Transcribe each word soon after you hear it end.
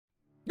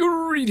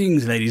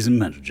Greetings, ladies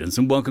and gentlemen,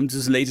 and welcome to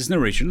this latest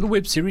narration of the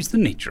web series The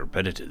Nature of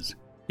Predators.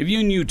 If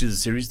you're new to the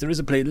series, there is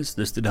a playlist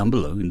listed down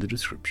below in the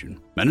description.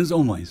 And as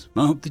always,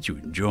 I hope that you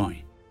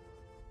enjoy.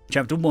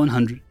 Chapter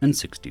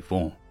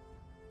 164.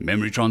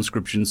 Memory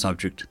transcription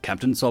subject,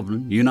 Captain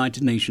Sovereign,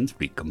 United Nations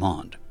Fleet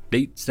Command.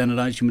 Date,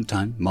 Standardized Human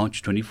Time,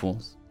 March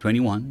 24th,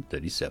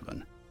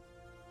 2137.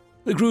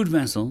 The crewed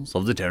vessels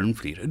of the Terran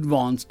fleet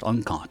advanced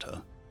on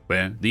Carter,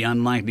 where the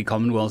unlikely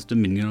Commonwealth's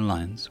Dominion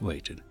Alliance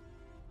waited.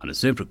 On a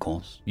separate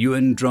course,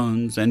 UN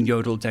drones and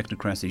Yodel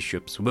technocracy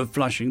ships were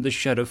flushing the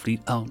Shadow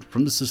Fleet out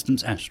from the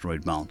system's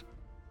asteroid belt.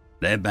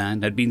 Their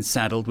band had been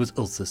saddled with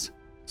Ulthus,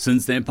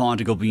 since their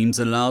particle beams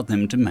allowed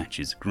them to match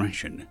his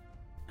aggression.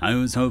 I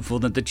was hopeful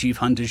that the Chief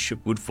Hunter's ship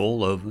would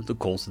fall over the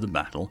course of the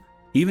battle,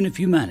 even if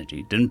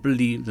humanity didn't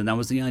believe that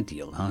was the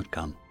ideal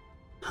outcome.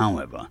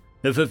 However,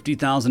 the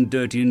 50,000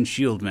 Dirtian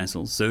shield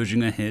vessels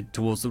surging ahead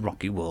towards the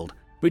rocky world,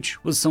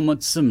 which was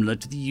somewhat similar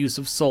to the use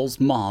of Sol's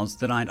Mars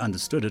that I'd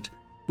understood it,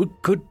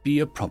 could be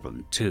a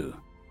problem too.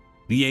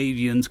 The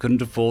avians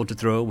couldn't afford to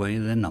throw away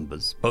their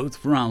numbers, both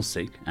for our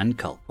sake and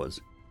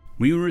Kalkwa's.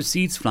 We were a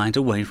seed's flight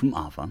away from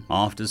Alpha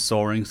after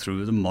soaring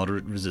through the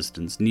moderate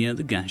resistance near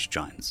the gas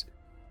giants.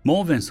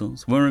 More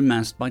vessels were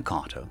amassed by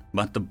Carter,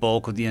 but the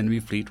bulk of the enemy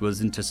fleet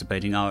was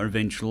anticipating our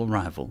eventual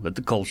arrival at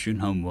the Kolshian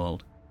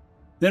homeworld.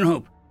 Their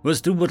hope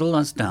was to whittle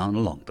us down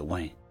along the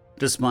way,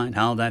 despite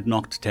how that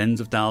knocked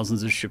tens of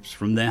thousands of ships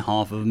from their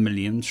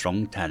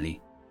 500,000-strong tally.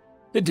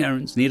 The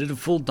Terrans needed a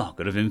full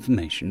docket of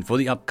information for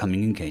the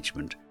upcoming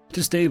engagement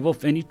to stave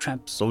off any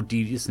traps or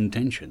devious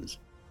intentions.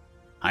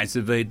 I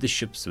surveyed the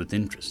ships with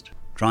interest,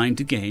 trying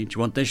to gauge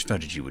what their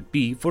strategy would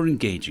be for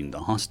engaging the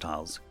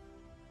hostiles.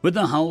 With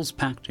the hulls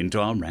packed into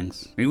our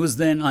ranks, it was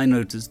then I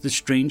noticed the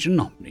strange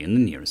anomaly in the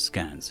nearest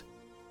scans.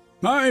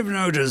 "I've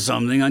noticed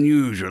something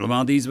unusual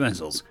about these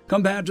vessels,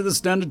 compared to the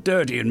standard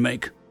Dirtian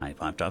make," I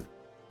piped up.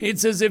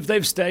 "It's as if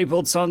they've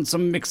stapled on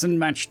some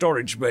mix-and-match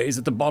storage bays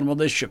at the bottom of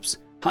their ships.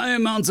 High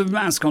amounts of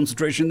mass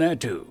concentration there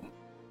too."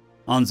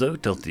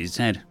 Anzo tilted his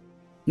head.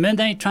 "Were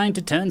they trying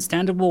to turn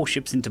standard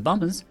warships into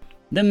bombers?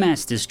 The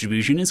mass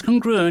distribution is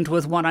congruent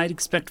with what I'd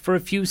expect for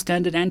a few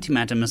standard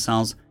antimatter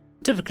missiles,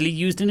 typically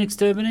used in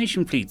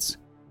extermination fleets."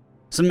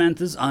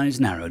 Samantha's eyes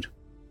narrowed.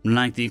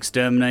 "Like the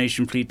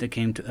extermination fleet that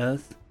came to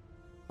Earth?"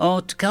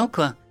 "Or to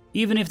Kalkwa.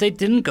 Even if they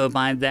didn't go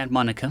by that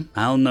moniker,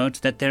 I'll note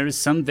that there is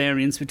some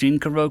variance between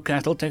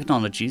Kurokatl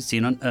technologies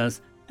seen on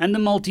Earth and the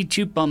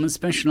multi-tube bombers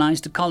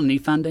specialized to Colony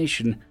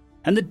Foundation,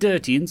 and the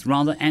Dirtians'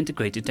 rather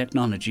antiquated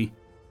technology.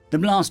 The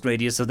blast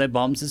radius of their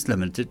bombs is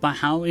limited by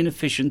how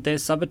inefficient their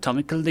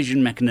subatomic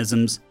collision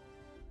mechanisms."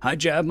 I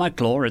jabbed my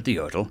claw at the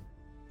Yodel.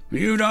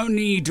 "You don't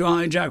need to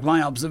hijack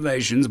my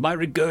observations by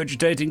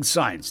regurgitating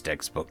science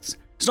textbooks.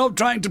 Stop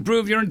trying to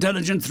prove your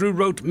intelligence through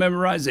rote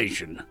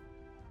memorization."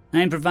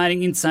 "I am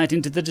providing insight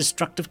into the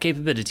destructive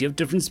capability of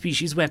different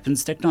species'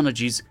 weapons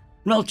technologies.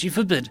 Welchi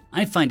forbid,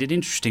 I find it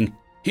interesting."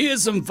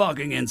 "Here's some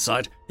fucking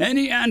insight.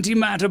 Any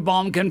antimatter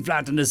bomb can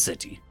flatten a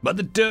city, but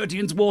the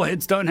Dirtians'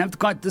 warheads don't have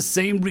quite the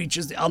same reach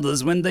as the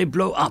others when they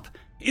blow up.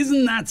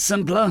 Isn't that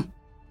simpler?"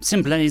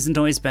 "Simpler isn't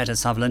always better,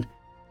 Sutherland.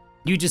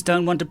 You just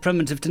don't want a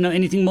primitive to know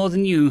anything more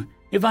than you.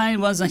 If I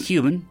was a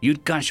human,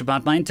 you'd gush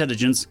about my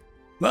intelligence."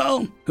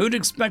 "Well, who'd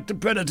expect a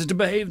predator to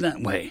behave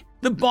that way?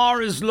 The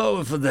bar is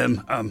lower for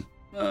them.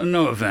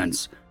 No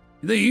offense.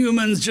 The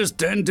humans just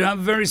tend to have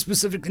very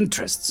specific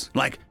interests,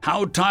 like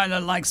how Tyler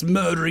likes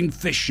murdering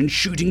fish and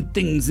shooting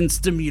things in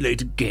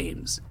stimulated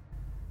games."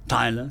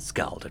 Tyler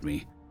scowled at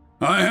me.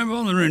 "I have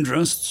other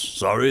interests.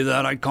 Sorry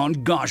that I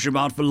can't gush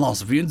about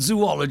philosophy and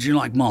zoology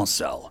like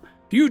Marcel.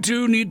 You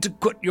two need to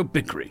quit your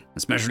bickering,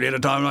 especially at a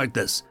time like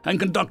this, and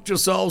conduct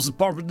yourselves with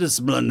proper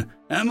discipline.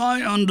 Am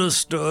I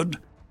understood?"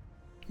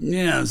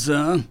 "Yes,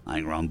 sir," I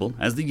grumbled,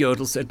 as the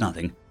Yodel said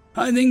nothing.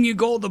 "I think you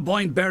got the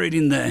point buried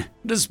in there.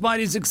 Despite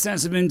his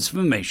excessive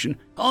information,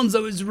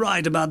 Anzo is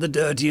right about the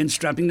Dirtians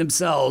strapping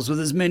themselves with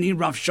as many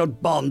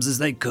roughshod bombs as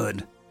they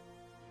could."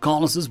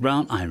 Carlos's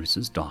brown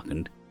irises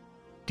darkened.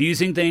 "Do you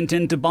think they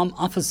intend to bomb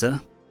Officer?"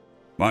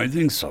 "I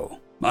think so.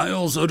 I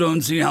also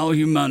don't see how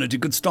humanity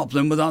could stop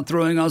them without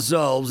throwing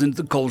ourselves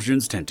into the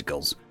Kolshian's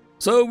tentacles.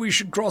 So we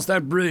should cross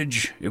that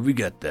bridge if we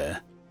get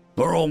there.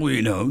 For all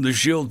we know, the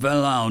shield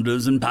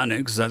flounders and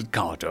panics at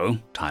Kato,"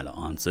 Tyler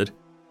answered.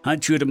 I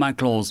chewed at my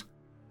claws.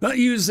 "But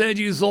you said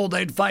you thought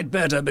they'd fight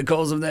better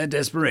because of their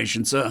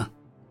desperation, sir."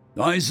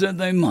 "I said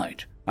they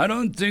might. I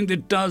don't think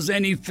it does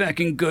any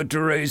fecking good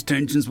to raise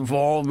tensions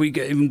before we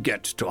even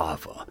get to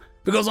Alpha.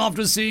 Because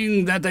after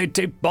seeing that they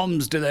tape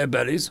bombs to their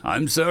bellies,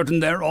 I'm certain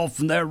they're off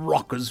their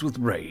rockers with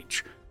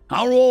rage.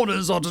 Our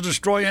orders are to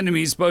destroy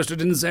enemies posted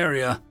in this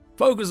area.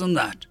 Focus on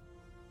that."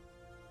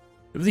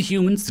 If the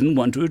humans didn't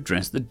want to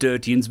address the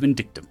Dirtians'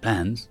 vindictive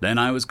plans, then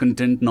I was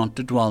content not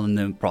to dwell on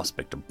the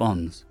prospect of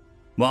bombs.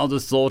 While the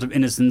thought of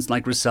innocents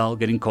like Russell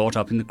getting caught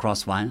up in the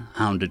crossfire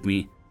hounded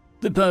me,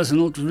 the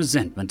personal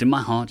resentment in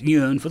my heart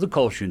yearned for the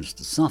Kolshians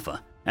to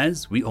suffer,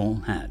 as we all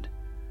had.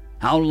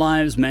 Our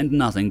lives meant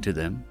nothing to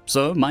them,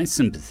 so my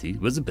sympathy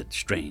was a bit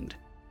strained.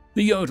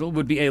 The Yodel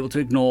would be able to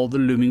ignore the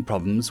looming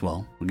problem as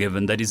well,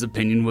 given that his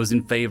opinion was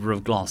in favor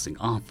of glassing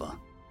Arthur.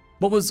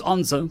 What was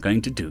Onzo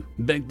going to do?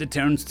 Beg the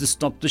Terrans to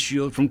stop the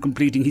shield from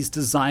completing his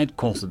desired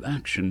course of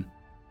action?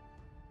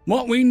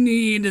 What we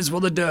need is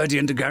for the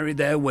Dirtian to carry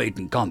their weight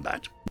in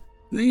combat.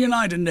 The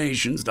United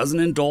Nations doesn't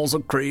endorse or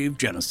crave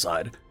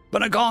genocide,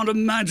 but I can't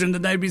imagine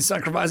that they'd be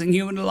sacrificing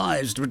human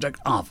lives to protect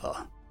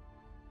Arthur.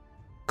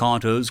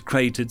 Carto's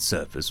cratered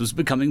surface was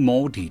becoming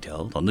more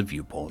detailed on the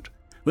viewport,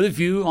 with a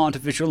few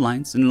artificial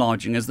lights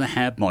enlarging as the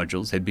HAB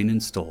modules had been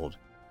installed.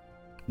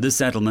 The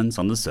settlements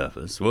on the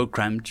surface were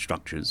cramped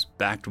structures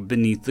backed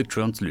beneath the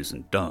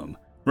translucent dome,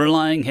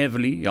 relying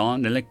heavily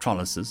on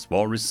electrolysis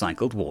or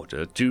recycled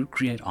water to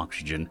create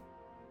oxygen.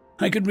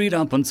 I could read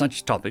up on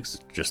such topics,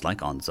 just like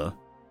Onzo.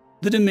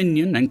 The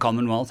Dominion and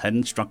Commonwealth had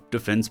instructed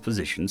defense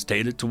positions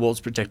tailored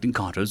towards protecting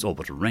Carto's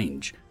orbital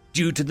range,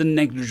 due to the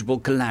negligible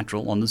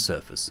collateral on the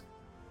surface.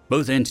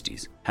 Both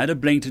entities had a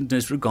blatant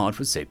disregard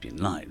for sapient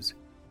lives,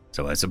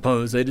 so I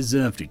suppose they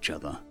deserved each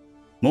other.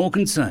 More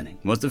concerning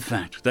was the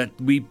fact that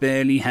we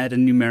barely had a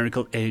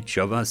numerical edge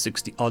of our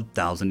 60-odd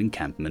thousand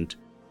encampment.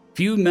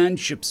 Few manned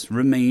ships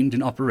remained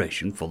in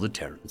operation for the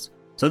Terrans,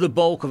 so the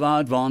bulk of our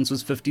advance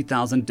was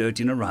 50,000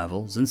 Dirtian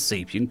arrivals and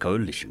Sapient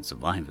Coalition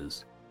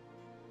survivors.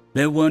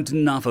 There weren't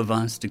enough of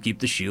us to keep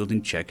the shield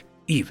in check,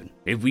 even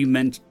if we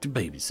meant to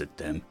babysit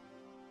them.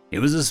 It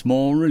was a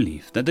small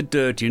relief that the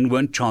Dirtian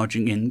weren't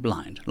charging in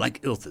blind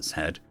like Ilthus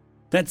had.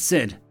 That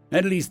said,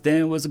 at least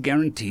there was a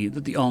guarantee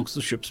that the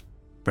Arxel ships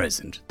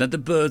present, that the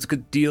birds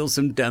could deal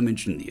some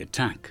damage in the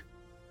attack.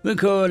 The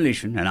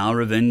Coalition and our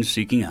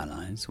revenge-seeking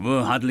allies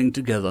were huddling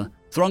together,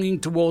 thronging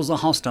towards the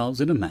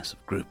hostiles in a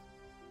massive group.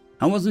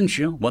 I wasn't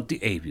sure what the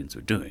avians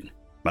were doing,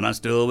 but I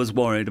still was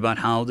worried about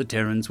how the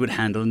Terrans would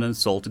handle an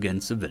assault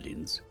against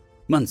civilians.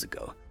 Months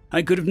ago,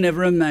 I could have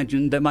never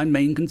imagined that my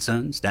main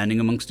concern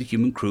standing amongst the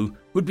human crew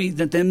would be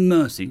that their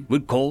mercy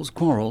would cause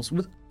quarrels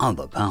with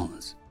other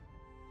powers.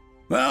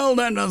 Well,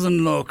 that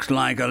doesn't look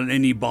like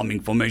any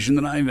bombing formation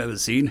that I've ever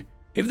seen.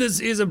 If this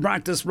is a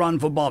practice run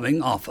for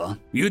bombing Arthur,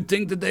 you'd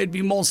think that they'd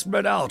be more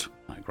spread out,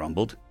 I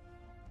grumbled.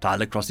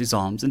 Tyler crossed his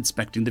arms,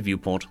 inspecting the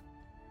viewport.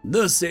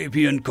 The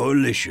Sapient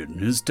Coalition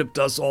has tipped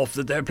us off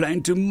that they're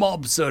planning to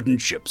mob certain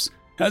ships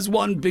as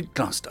one big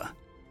cluster.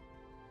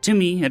 To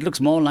me, it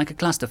looks more like a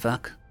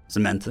clusterfuck,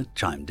 Samantha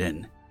chimed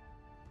in.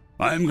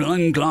 I'm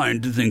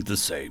inclined to think the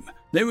same.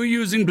 They were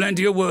using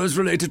plenty of words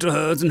related to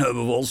herds and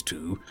herbivores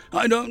too.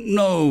 I don't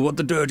know what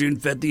the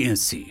Dirtian fed the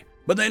SC,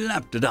 but they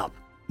lapped it up.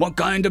 What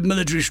kind of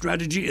military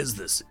strategy is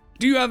this?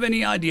 Do you have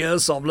any idea,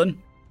 Sovlin?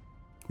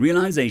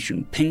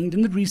 Realization pinged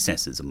in the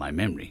recesses of my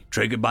memory,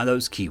 triggered by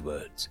those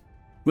keywords.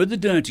 Were the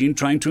Dirtian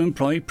trying to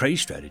employ prey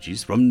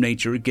strategies from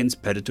nature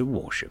against predator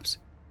warships?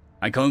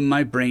 I combed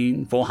my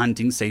brain for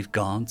hunting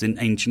safeguards in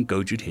ancient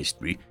Gojid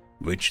history,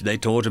 which they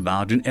taught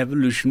about in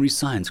evolutionary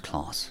science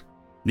class.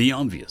 The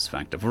obvious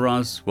factor for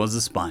us was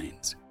the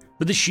spines,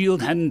 but the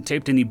shield hadn't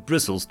taped any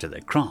bristles to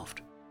their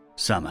craft.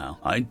 Somehow,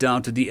 I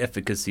doubted the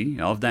efficacy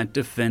of that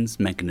defense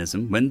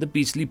mechanism when the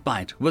beastly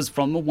bite was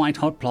from a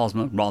white-hot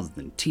plasma rather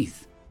than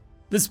teeth.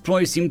 This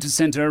ploy seemed to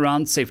center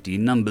around safety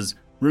in numbers,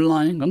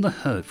 relying on the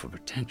herd for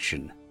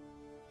protection.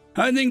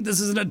 I think this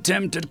is an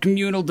attempt at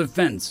communal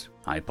defense,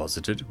 I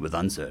posited with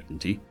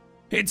uncertainty.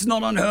 It's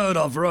not unheard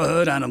of for a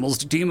herd animals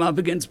to team up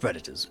against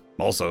predators.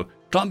 Also,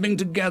 clumping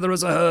together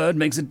as a herd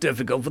makes it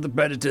difficult for the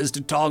predators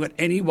to target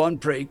any one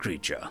prey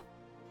creature.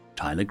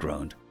 Tyler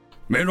groaned.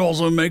 It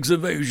also makes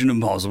evasion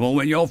impossible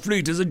when your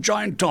fleet is a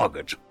giant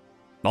target.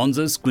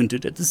 Bonzo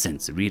squinted at the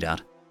sensor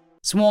readout.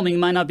 Swarming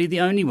might not be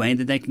the only way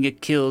that they can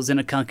get kills in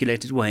a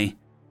calculated way.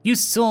 You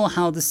saw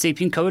how the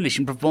Sapient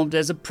Coalition performed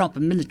as a proper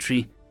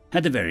military.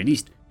 At the very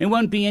least, it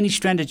won't be any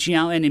strategy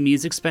our enemy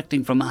is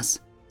expecting from us.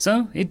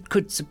 So it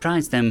could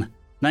surprise them,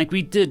 like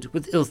we did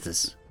with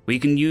Ilthus. We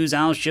can use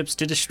our ships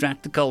to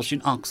distract the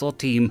Kolshian Oxor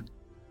team.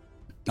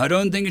 I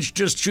don't think it's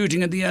just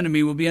shooting at the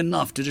enemy will be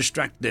enough to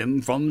distract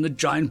them from the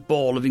giant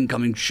ball of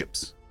incoming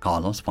ships,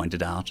 Carlos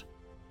pointed out.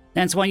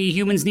 That's why you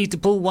humans need to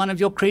pull one of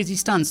your crazy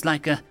stunts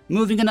like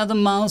moving another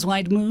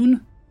miles-wide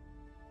moon?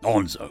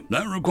 Also,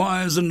 that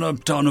requires a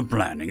ton of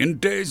planning and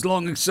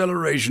days-long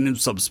acceleration in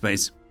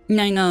subspace.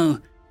 I know,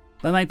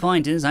 but my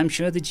point is I'm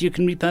sure that you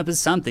can repurpose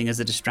something as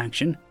a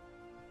distraction.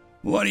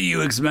 What do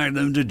you expect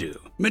them to do?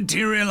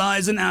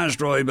 Materialize an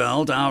asteroid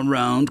belt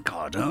around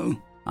Carto?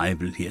 I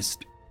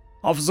hissed.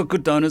 Officer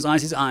Cordona's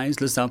icy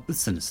eyes lit up with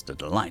sinister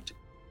delight.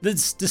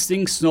 This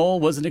distinct snore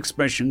was an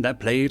expression that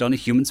played on a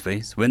human's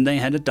face when they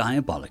had a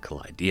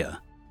diabolical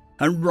idea.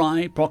 A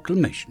wry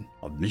proclamation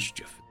of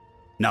mischief.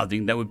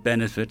 Nothing that would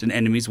benefit an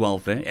enemy's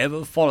welfare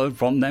ever followed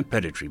from that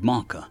predatory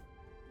marker.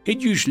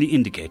 It usually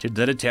indicated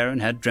that a Terran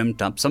had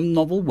dreamt up some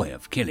novel way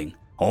of killing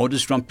or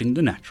disrupting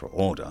the natural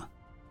order.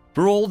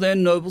 For all their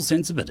noble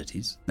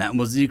sensibilities, that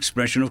was the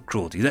expression of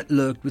cruelty that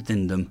lurked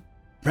within them.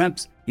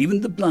 Perhaps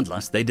even the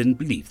bloodlust they didn't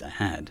believe they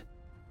had.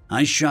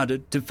 I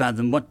shuddered to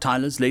fathom what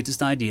Tyler's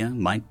latest idea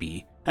might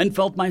be, and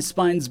felt my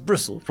spines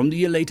bristle from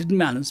the elated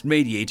malice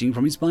radiating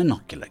from his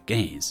binocular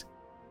gaze.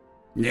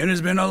 It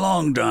has been a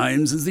long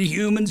time since the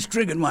humans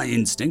triggered my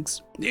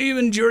instincts,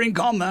 even during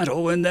combat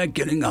or when they're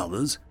killing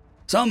others.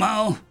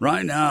 Somehow,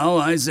 right now,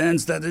 I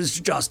sense that it's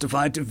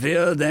justified to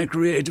fear their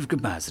creative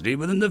capacity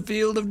within the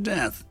field of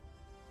death.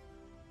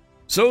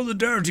 So the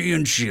Dirty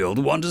and Shield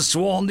want to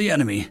swarm the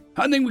enemy.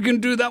 I think we can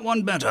do that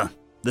one better.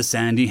 The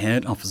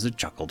sandy-haired officer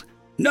chuckled.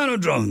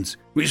 Nanodrones,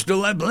 we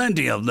still have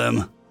plenty of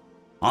them.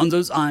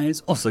 Anzo's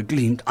eyes also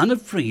gleamed,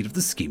 unafraid of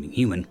the scheming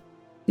human.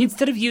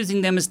 Instead of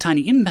using them as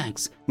tiny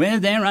impacts, where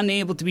they're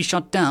unable to be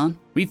shot down,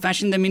 we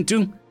fashion them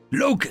into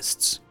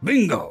locusts.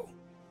 Bingo!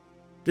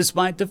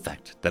 Despite the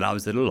fact that I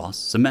was at a loss,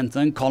 Samantha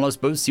and Carlos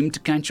both seemed to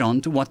catch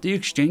on to what the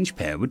exchange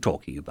pair were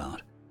talking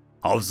about.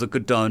 Officer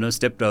Cardona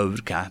stepped over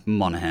to Captain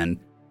Monahan,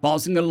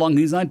 passing along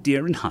his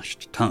idea in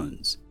hushed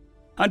tones.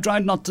 I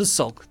tried not to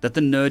sulk that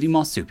the nerdy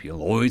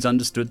marsupial always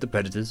understood the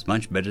predators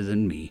much better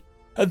than me,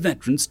 a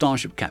veteran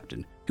starship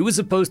captain who was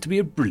supposed to be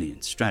a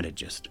brilliant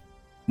strategist.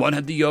 What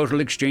had the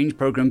Yodel exchange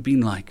program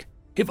been like?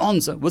 If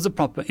Onza was a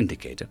proper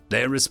indicator,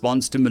 their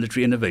response to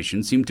military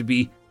innovation seemed to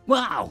be,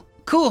 "Wow,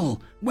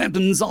 cool,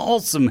 weapons are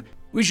awesome,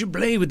 we should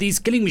play with these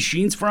killing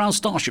machines for our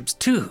starships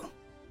too."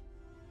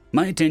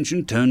 My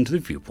attention turned to the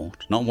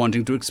viewport, not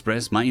wanting to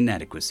express my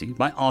inadequacy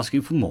by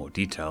asking for more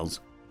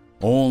details.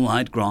 All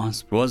I'd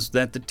grasped was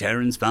that the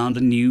Terrans found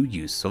a new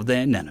use of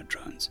their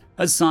nanodrones,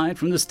 aside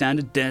from the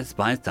standard death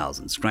by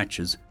 1,000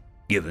 scratches.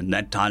 Given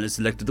that Tyler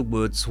selected the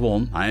word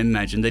swarm, I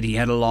imagined that he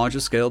had a larger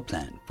scale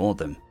plan for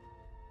them.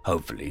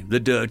 Hopefully,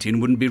 the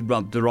Dirtian wouldn't be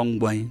rubbed the wrong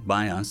way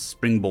by us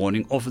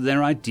springboarding off of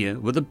their idea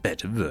with a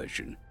better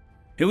version.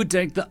 It would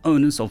take the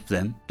onus off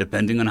them,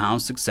 depending on how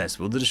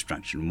successful the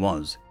distraction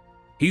was.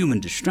 Human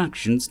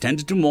distractions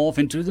tended to morph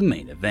into the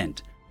main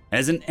event,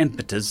 as an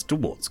impetus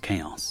towards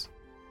chaos.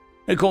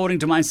 According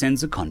to my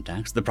sensor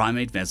contacts, the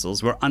primate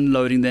vessels were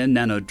unloading their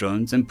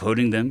nanodrones and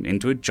putting them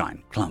into a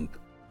giant clump.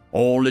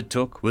 All it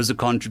took was a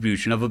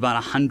contribution of about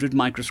 100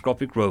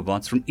 microscopic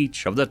robots from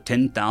each of the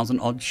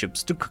 10,000-odd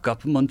ships to cook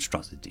up a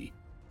monstrosity.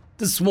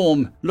 The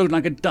swarm looked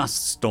like a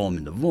dust storm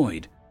in the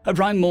void, a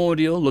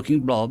primordial-looking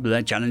blob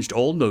that challenged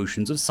all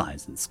notions of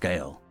size and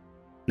scale.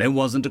 There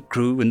wasn't a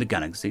crew in the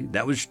galaxy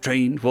that was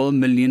trained for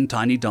 1,000,000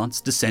 tiny dots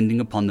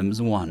descending upon them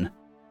as one.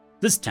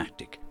 This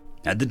tactic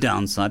had the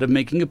downside of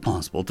making it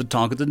possible to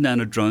target the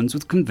nanodrones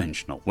with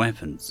conventional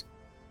weapons.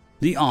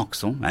 The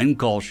Oxel and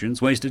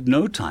Colchians wasted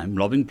no time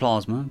lobbing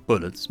plasma,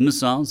 bullets,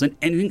 missiles, and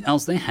anything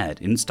else they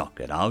had in stock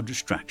at our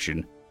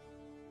distraction.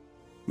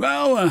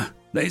 Well,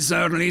 they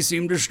certainly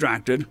seem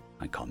distracted,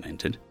 I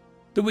commented.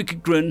 The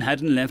wicked grin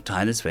hadn't left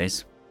Tyler's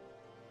face.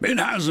 It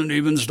hasn't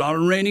even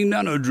started raining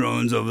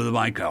nanodrones over the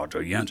Waikato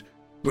yet.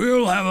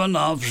 We'll have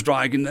enough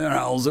striking their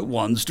hulls at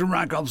once to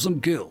rack up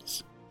some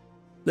kills.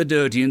 The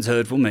Dirtians'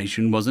 herd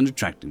formation wasn't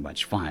attracting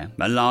much fire,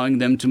 allowing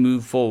them to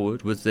move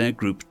forward with their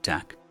group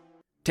attack.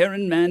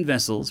 Terran manned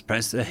vessels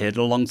pressed ahead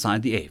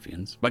alongside the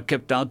avians, but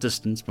kept our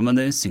distance from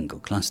their single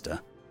cluster.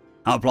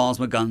 Our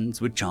plasma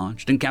guns were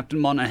charged, and Captain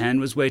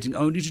Monahan was waiting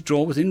only to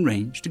draw within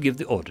range to give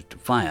the order to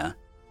fire.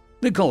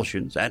 The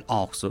Colchians at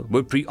Oxer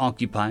were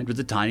preoccupied with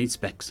the tiny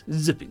specks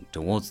zipping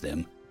towards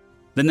them.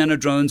 The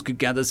nanodrones could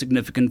gather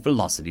significant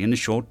velocity in a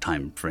short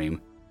time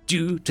frame,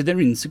 due to their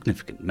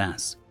insignificant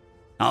mass.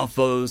 Our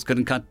foes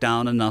couldn't cut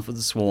down enough of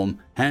the swarm,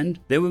 and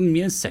there were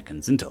mere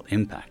seconds until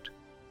impact.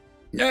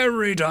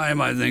 Every time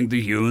I think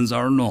the humans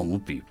are normal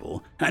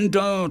people and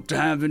don't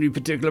have any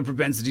particular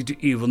propensity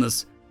to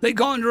evilness, they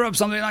conjure up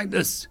something like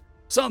this,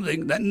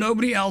 something that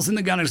nobody else in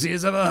the galaxy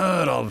has ever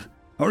heard of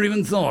or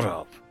even thought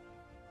of.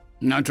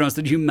 I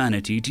trusted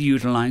humanity to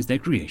utilize their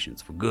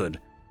creations for good,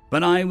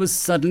 but I was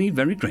suddenly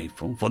very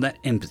grateful for that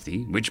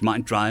empathy which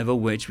might drive a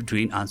wedge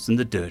between us and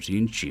the Dirty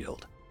and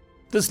Shield.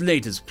 This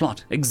latest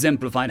plot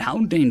exemplified how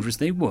dangerous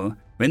they were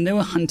when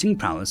their hunting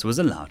prowess was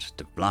allowed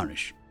to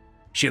flourish.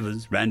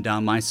 Shivers ran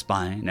down my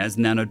spine as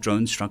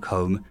nanodrones struck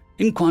home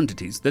in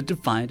quantities that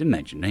defied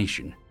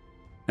imagination.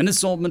 An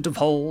assortment of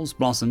holes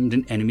blossomed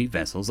in enemy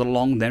vessels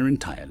along their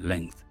entire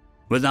length,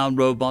 with our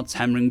robots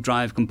hammering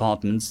drive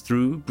compartments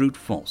through brute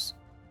force.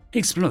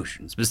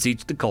 Explosions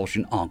besieged the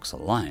Colchian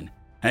Arxel line,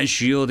 as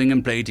shielding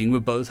and plating were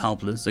both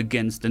helpless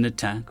against an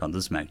attack of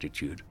this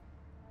magnitude.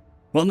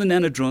 While the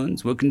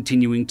nanodrones were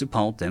continuing to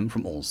pelt them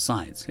from all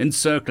sides,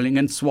 encircling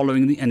and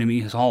swallowing the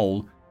enemy's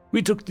whole,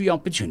 we took the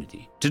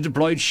opportunity to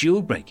deploy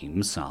shield-breaking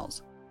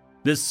missiles.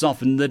 This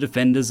softened the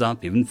defenders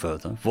up even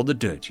further for the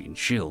Dirty and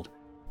Shield,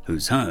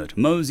 whose herd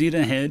moseyed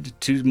ahead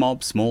to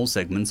mob small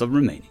segments of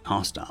remaining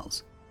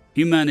hostiles.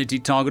 Humanity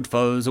targeted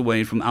foes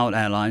away from our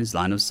allies'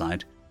 line of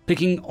sight,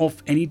 picking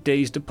off any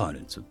dazed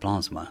opponents with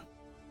plasma.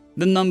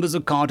 The numbers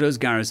of Carter's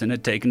garrison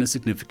had taken a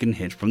significant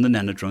hit from the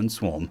nanodrone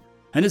swarm,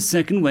 and a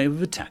second wave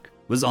of attack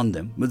was on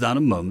them without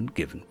a moment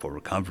given for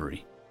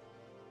recovery.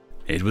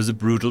 It was a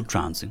brutal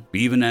trouncing,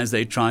 even as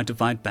they tried to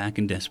fight back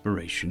in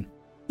desperation.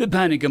 The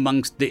panic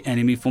amongst the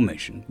enemy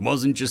formation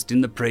wasn't just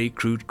in the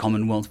prey-crewed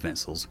Commonwealth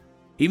vessels.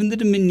 Even the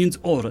Dominion's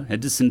order had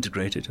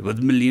disintegrated, with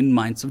 1,000,000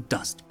 mites of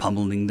dust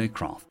pummeling their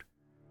craft.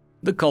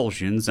 The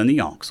Colchians and the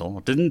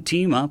Oxel didn't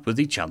team up with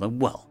each other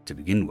well to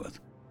begin with,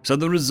 so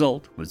the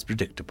result was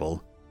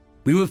predictable.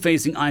 We were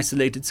facing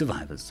isolated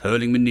survivors,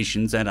 hurling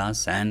munitions at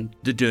us and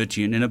the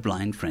Dirtian in a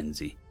blind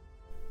frenzy.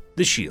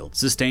 The shield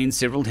sustained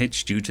several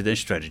hits due to their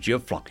strategy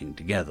of flocking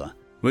together,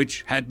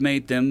 which had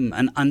made them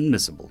an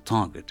unmissable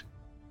target.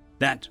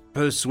 That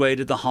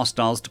persuaded the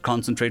hostiles to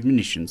concentrate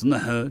munitions on the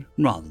herd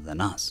rather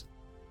than us.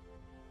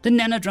 The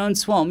nanodrone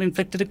swarm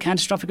inflicted a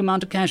catastrophic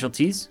amount of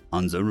casualties,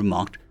 Anzo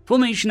remarked.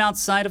 Formation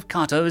outside of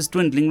Kato is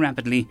dwindling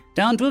rapidly,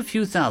 down to a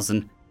few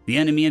thousand. The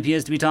enemy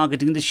appears to be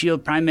targeting the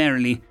shield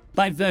primarily,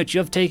 by virtue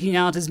of taking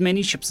out as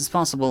many ships as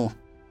possible.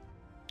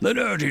 The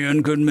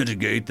Dirtian could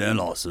mitigate their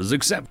losses,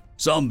 except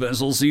some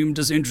vessels seemed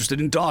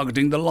disinterested in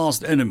targeting the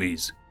lost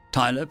enemies.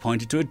 Tyler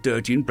pointed to a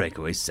Dirtian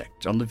breakaway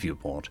sect on the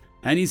viewport,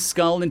 and his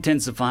skull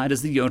intensified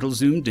as the Yodel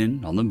zoomed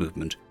in on the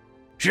movement.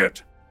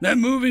 Shit! They're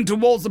moving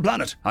towards the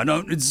planet. I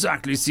don't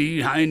exactly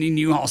see any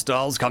new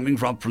hostiles coming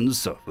from the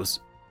surface.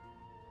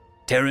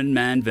 Terran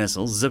manned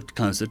vessels zipped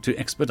closer to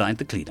expedite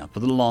the cleanup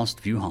of the last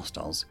few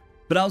hostiles,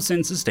 but our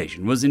sensor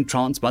station was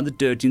entranced by the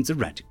Dirtian's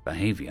erratic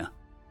behavior.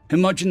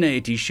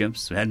 Homogeneity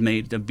ships had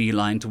made a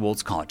beeline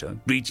towards Kato,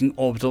 breaching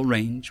orbital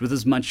range with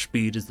as much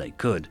speed as they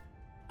could.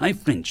 I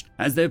flinched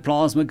as their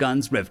plasma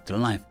guns revved to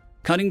life,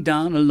 cutting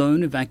down a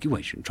lone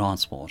evacuation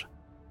transport.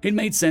 It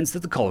made sense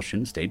that the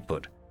caution stayed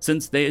put,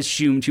 since they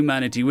assumed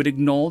humanity would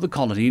ignore the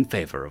colony in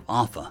favor of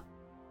Arthur.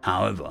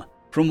 However,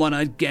 from what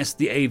I'd guessed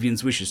the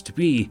avian's wishes to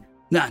be,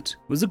 that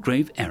was a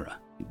grave error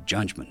in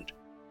judgment.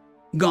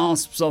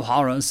 Gasps of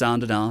horror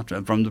sounded out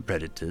from the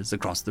predators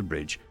across the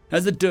bridge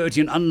as the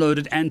Dirtian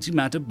unloaded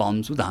antimatter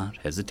bombs without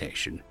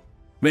hesitation.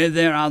 Where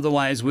there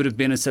otherwise would have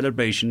been a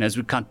celebration as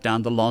we cut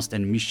down the lost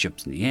enemy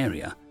ships in the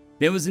area,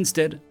 there was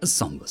instead a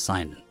somber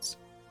silence.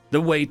 The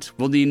wait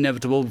for the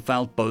inevitable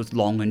felt both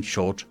long and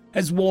short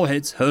as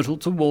warheads hurtled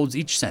towards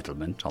each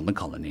settlement on the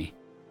colony.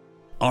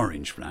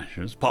 Orange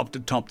flashes popped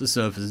atop the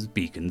surface's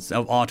beacons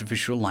of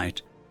artificial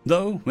light,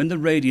 though when the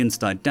radiance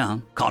died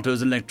down,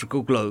 Kato's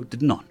electrical glow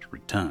did not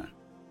return.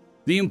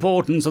 The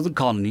importance of the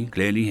colony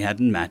clearly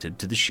hadn't mattered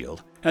to the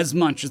shield as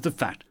much as the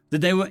fact that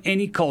there were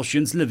any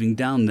Kolshians living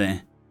down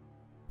there.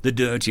 The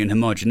Dirtian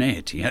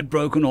homogeneity had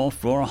broken off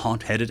for a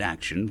hot-headed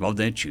action of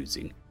their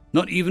choosing,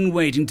 not even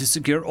waiting to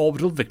secure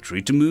orbital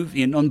victory to move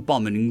in on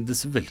bombing the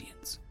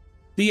civilians.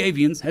 The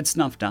avians had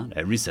snuffed out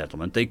every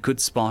settlement they could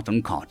spot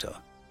on Kato.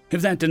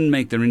 If that didn't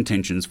make their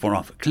intentions for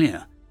Arthur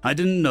clear, I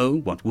didn't know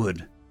what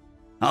would.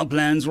 Our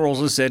plans were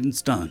also set in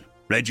stone,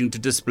 pledging to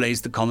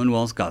displace the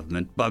Commonwealth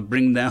government by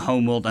bringing their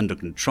homeworld under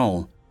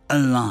control,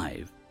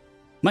 alive.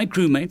 My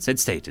crewmates had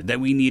stated that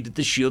we needed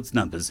the shield's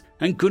numbers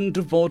and couldn't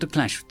afford to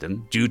clash with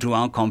them due to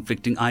our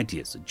conflicting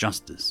ideas of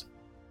justice.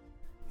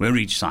 Where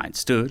each side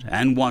stood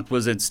and what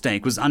was at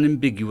stake was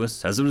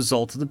unambiguous as a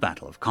result of the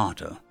Battle of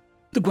Kato.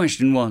 The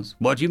question was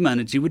what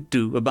humanity would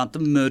do about the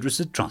murderous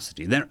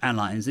atrocity their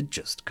allies had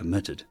just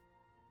committed.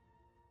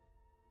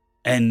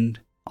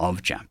 End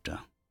of chapter.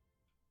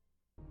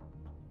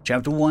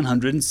 Chapter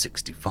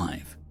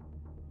 165.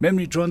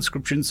 Memory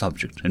transcription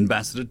subject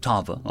Ambassador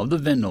Tava of the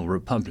Venal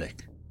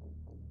Republic.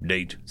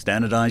 Date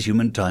Standardized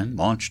Human Time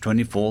March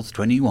 24th,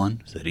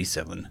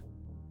 2137.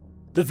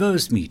 The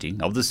first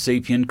meeting of the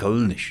Sapien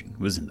Coalition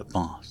was in the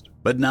past,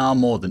 but now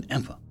more than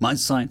ever my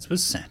sights were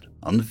set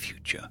on the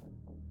future.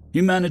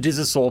 Humanity's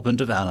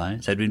assortment of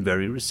allies had been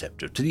very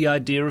receptive to the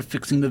idea of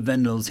fixing the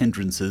Venal's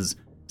hindrances,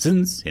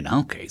 since, in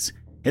our case,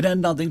 it had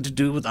nothing to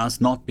do with us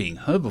not being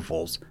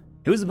herbivores.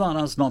 It was about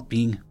us not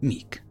being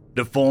meek,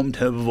 deformed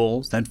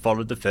herbivores that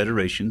followed the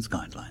Federation's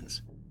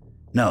guidelines.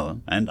 Noah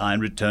and I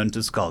returned to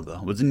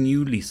Skulga with a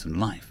new lease on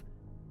life.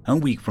 A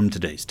week from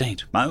today's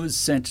date, I was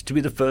set to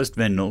be the first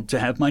Venal to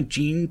have my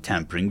gene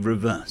tampering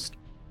reversed.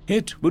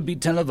 It would be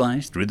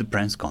televised through the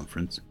press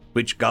conference,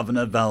 which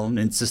Governor Valn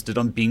insisted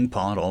on being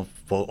part of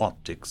for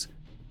optics.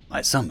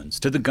 My summons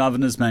to the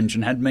governor's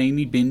mansion had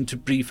mainly been to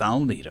brief our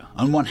leader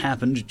on what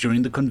happened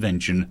during the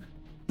convention,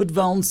 but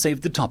Valn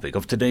saved the topic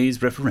of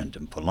today's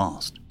referendum for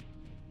last.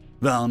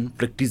 Valn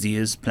flicked his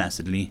ears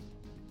placidly.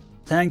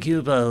 Thank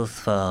you both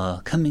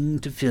for coming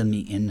to fill me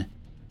in.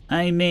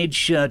 I made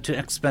sure to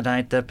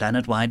expedite the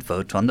planet-wide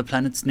vote on the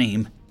planet's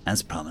name,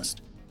 as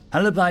promised.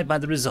 I'll abide by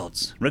the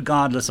results,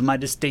 regardless of my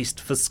distaste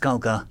for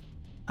Skulga.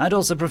 I'd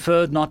also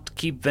preferred not to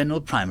keep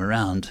Venal Prime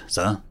around,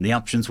 so the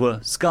options were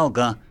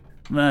Skulga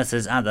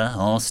versus other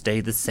or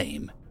stay the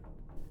same.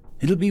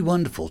 It'll be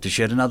wonderful to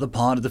shed another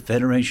part of the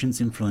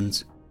Federation's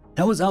influence.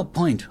 That was our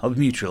point of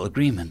mutual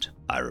agreement,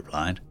 I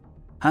replied.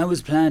 I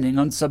was planning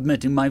on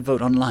submitting my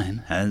vote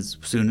online as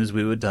soon as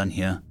we were done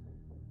here.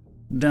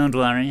 Don't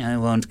worry, I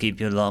won't keep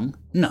you long.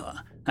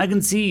 Noah, I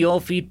can see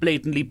your feet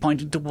blatantly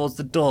pointing towards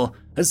the door,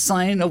 a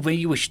sign of where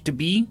you wish to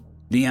be.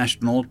 The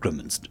astronaut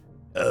grimaced.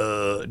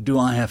 Do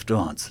I have to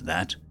answer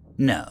that?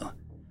 No.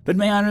 But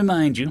may I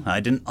remind you,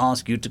 I didn't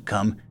ask you to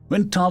come.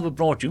 When Tava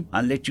brought you,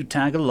 I let you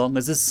tag along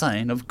as a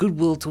sign of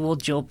goodwill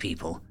towards your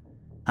people.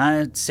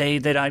 I'd say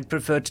that I'd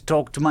prefer to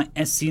talk to my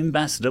SC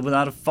ambassador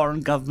without a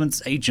foreign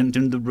government's agent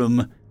in the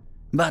room.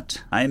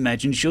 But I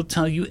imagine she'll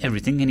tell you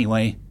everything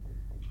anyway.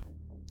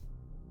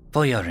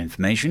 For your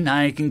information,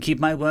 I can keep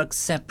my work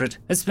separate,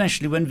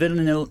 especially when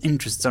villainal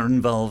interests are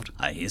involved,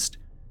 I hissed.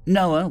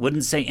 Noah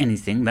wouldn't say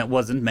anything that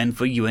wasn't meant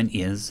for you and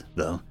ears,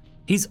 though.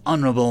 He's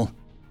honorable."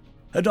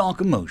 A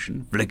dark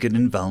emotion flickered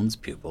in Val's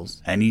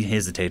pupils, and he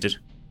hesitated.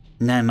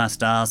 "I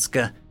must ask,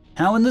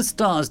 how in the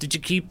stars did you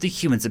keep the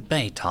humans at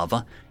bay,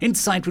 Tava?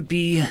 Insight would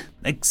be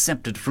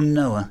accepted from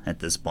Noah at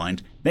this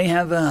point. They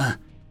have,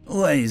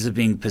 ways of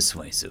being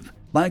persuasive,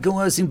 by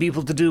coercing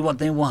people to do what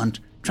they want,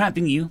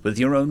 trapping you with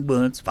your own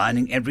words,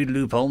 finding every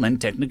loophole and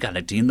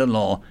technicality in the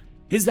law.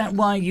 Is that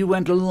why you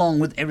went along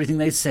with everything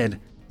they said?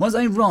 Was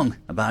I wrong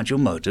about your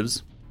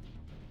motives?"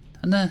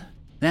 "No,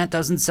 that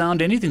doesn't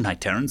sound anything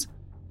like Terrence."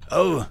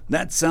 "Oh,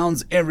 that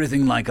sounds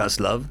everything like us,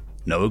 love,"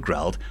 Noah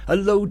growled, a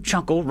low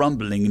chuckle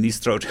rumbling in his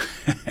throat.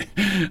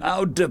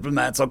 "Our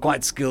diplomats are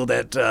quite skilled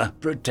at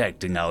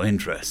protecting our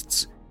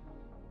interests."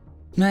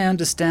 "I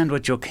understand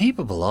what you're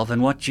capable of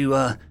and what you,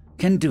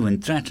 can do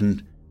and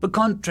threaten, but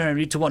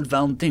contrary to what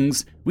Val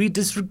thinks, we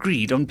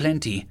disagreed on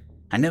plenty.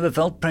 I never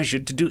felt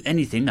pressured to do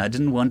anything I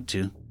didn't want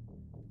to."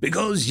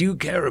 "Because you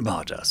care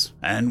about us,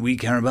 and we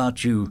care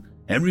about you.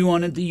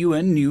 Everyone at the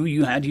UN knew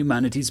you had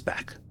humanity's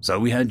back, so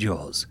we had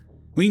yours.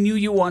 We knew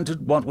you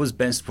wanted what was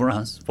best for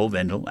us, for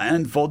Vendel,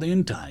 and for the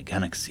entire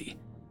galaxy.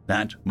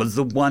 That was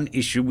the one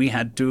issue we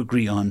had to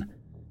agree on.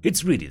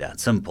 It's really that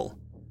simple.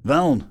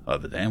 Val,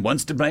 over there,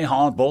 wants to play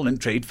hardball and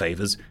trade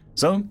favors,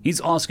 so he's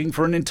asking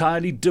for an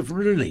entirely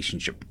different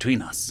relationship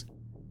between us."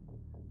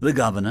 The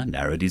governor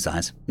narrowed his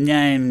eyes.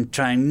 "I'm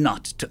trying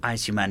not to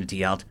ice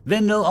humanity out.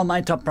 Vendel are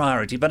my top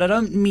priority, but I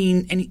don't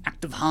mean any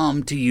act of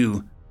harm to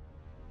you."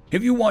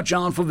 "If you watch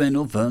out for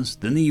Vendel first,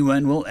 then the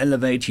UN will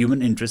elevate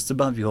human interests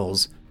above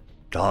yours.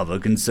 Tava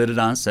considered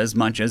us as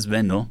much as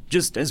Vendel,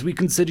 just as we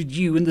considered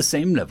you in the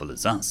same level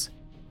as us.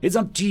 It's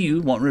up to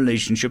you what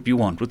relationship you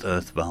want with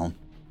Earth, Val.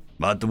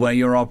 But the way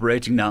you're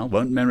operating now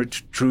won't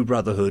merit true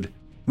brotherhood.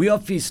 We are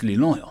fiercely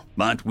loyal,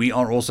 but we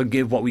are also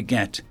give what we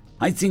get.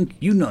 I think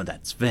you know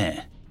that's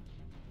fair."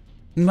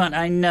 "What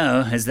I know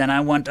is that I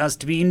want us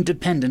to be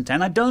independent,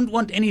 and I don't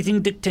want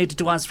anything dictated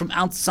to us from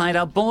outside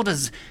our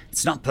borders.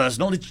 It's not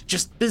personal, it's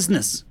just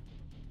business."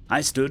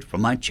 I stood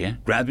from my chair,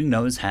 grabbing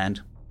Noah's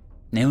hand.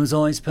 "It was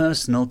always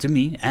personal to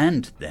me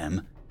and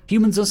them.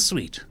 Humans are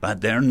sweet,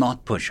 but they're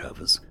not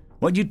pushovers.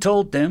 What you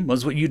told them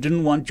was what you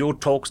didn't want your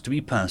talks to be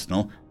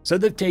personal, so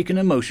they've taken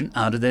emotion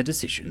out of their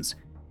decisions.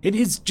 It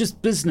is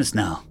just business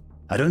now.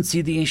 I don't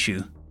see the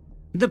issue."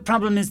 "The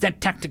problem is their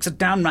tactics are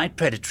downright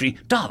predatory.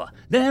 Tava,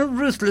 they're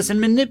ruthless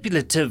and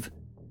manipulative."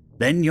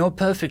 "Then you're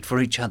perfect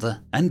for each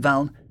other. And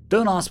Val,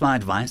 don't ask my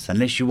advice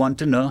unless you want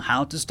to know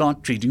how to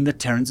start treating the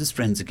Terrans as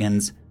friends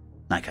again.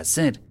 Like I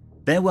said,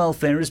 their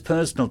welfare is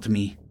personal to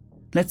me.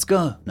 Let's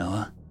go,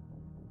 Noah."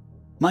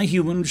 My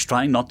human was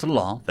trying not to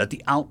laugh at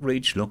the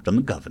outraged look on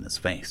the governor's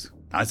face.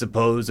 I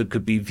suppose it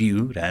could be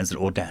viewed as an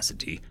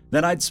audacity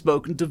that I'd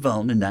spoken to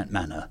Val in that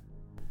manner.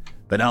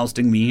 But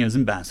ousting me as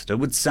ambassador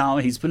would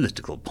sour his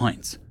political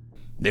points.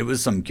 There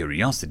was some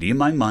curiosity in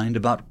my mind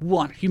about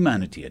what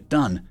humanity had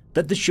done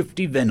that the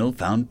shifty Vendel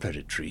found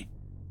predatory.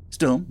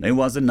 Still, there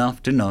was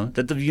enough to know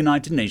that the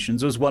United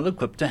Nations was well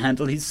equipped to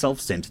handle his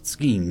self-centered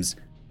schemes.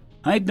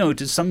 I had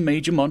noticed some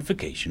major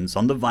modifications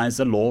on the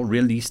visa law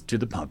released to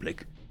the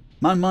public.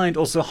 My mind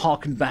also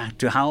harkened back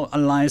to how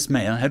Elias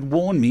Mayer had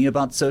warned me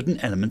about certain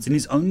elements in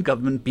his own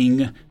government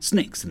being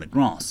snakes in the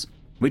grass,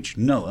 which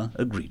Noah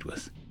agreed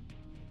with.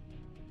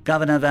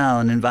 "Governor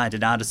Valen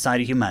invited out a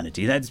side of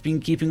humanity that's been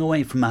keeping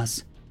away from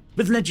us.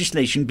 With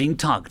legislation being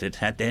targeted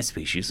at their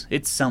species,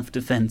 it's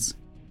self-defense."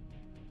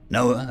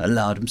 Noah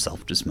allowed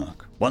himself to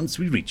smirk once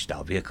we reached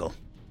our vehicle.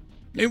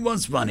 "It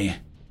was funny,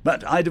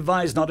 but I'd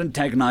advise not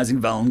antagonizing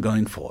Valen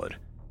going forward.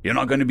 You're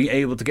not going to be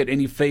able to get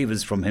any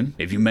favors from him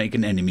if you make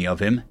an enemy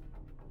of him."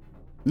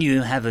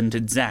 "You haven't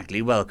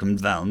exactly welcomed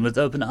Valen with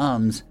open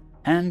arms,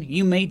 and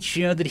you made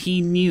sure that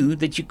he knew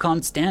that you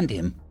can't stand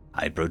him,"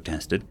 I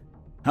protested.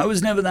 "I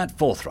was never that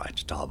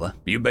forthright, Tava.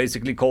 You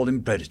basically called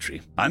him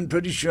predatory. I'm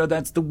pretty sure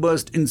that's the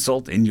worst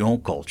insult in your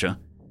culture."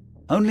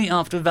 "Only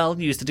after Val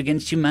used it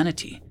against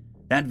humanity.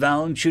 That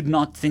Val should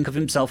not think of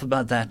himself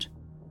about that."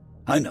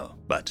 "I know,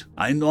 but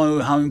I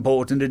know how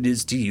important it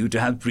is to you to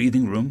have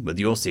breathing room with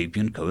your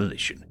sapient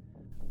coalition.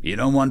 You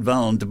don't want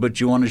Val to put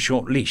you on a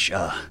short leash.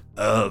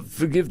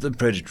 Forgive the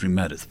predatory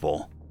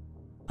metaphor."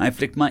 I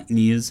flicked my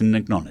ears in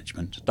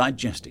acknowledgement,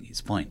 digesting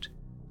his point.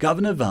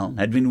 Governor Val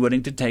had been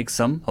willing to take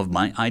some of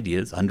my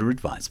ideas under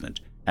advisement,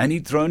 and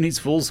he'd thrown his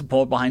full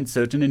support behind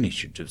certain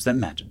initiatives that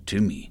mattered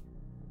to me.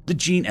 The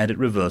gene edit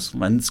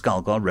reversal and the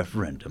Skullguard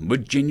referendum were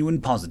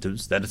genuine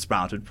positives that had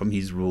sprouted from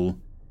his rule.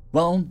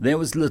 Well, there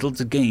was little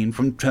to gain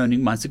from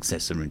turning my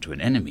successor into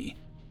an enemy.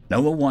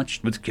 Noah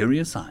watched with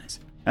curious eyes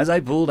as I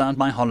pulled out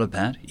my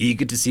holopad,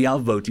 eager to see our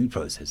voting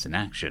process in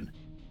action.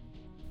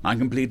 I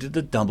completed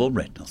the double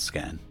retinal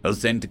scan,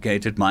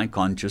 authenticated my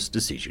conscious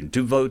decision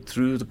to vote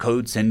through the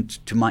code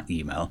sent to my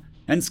email,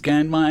 and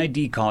scanned my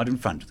ID card in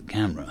front of the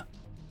camera.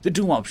 The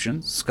two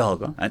options,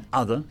 Skullguard and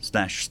Other /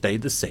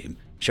 stayed the same,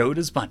 showed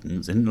as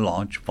buttons in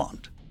large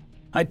font.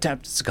 I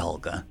tapped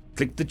Skullguard,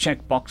 clicked the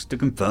checkbox to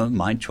confirm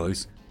my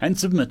choice, and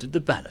submitted the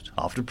ballot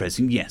after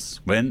pressing yes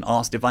when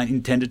asked if I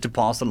intended to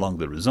pass along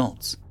the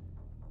results.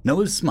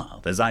 Noah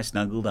smiled as I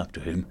snuggled up to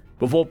him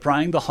before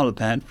prying the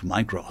holopad from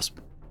my grasp.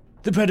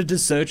 The predator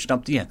searched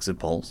up the exit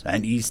poles,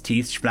 and his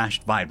teeth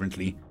flashed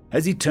vibrantly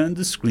as he turned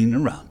the screen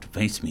around to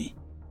face me.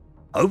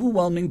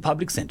 Overwhelming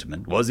public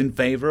sentiment was in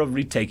favor of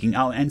retaking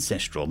our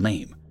ancestral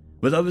name,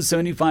 with over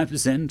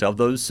 75% of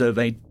those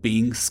surveyed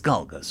being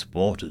Skulker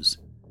supporters.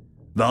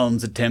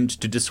 Valm's attempt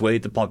to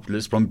dissuade the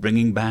populace from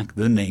bringing back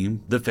the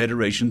name the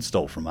Federation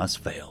stole from us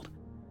failed.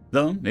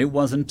 Though it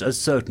wasn't a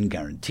certain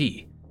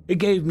guarantee, it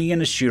gave me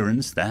an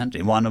assurance that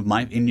one of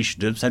my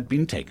initiatives had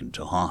been taken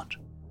to heart.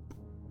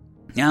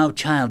 Our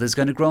child is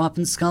going to grow up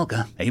in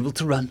Skulker, able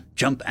to run,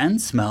 jump, and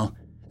smell.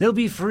 They'll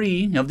be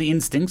free of the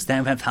instincts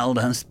that have held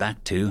us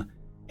back too,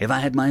 if I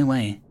had my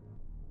way.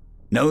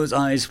 Noah's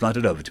eyes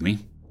fluttered over to me.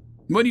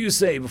 What do you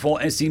say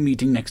before SC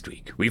meeting next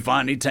week? We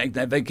finally take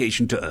that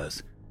vacation to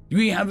Earth.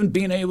 We haven't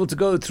been able to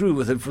go through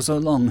with it for so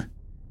long.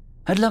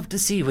 I'd love to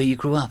see where you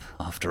grew up,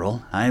 after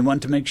all. I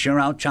want to make sure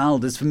our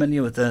child is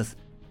familiar with Earth.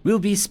 We'll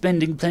be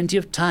spending plenty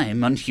of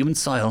time on human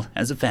soil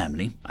as a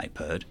family, I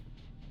purred.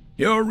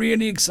 You're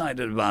really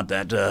excited about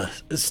that,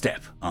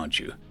 step, aren't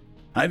you?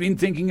 I've been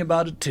thinking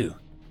about it too.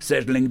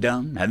 Settling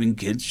down, having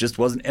kids just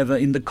wasn't ever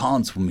in the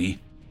cards for me.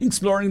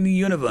 Exploring the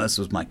universe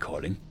was my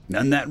calling,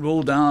 and that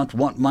ruled out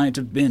what might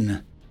have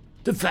been.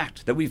 The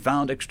fact that we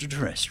found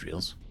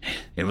extraterrestrials,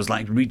 it was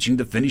like reaching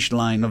the finish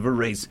line of a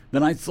race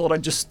that I thought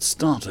I'd just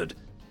started.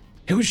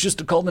 It was just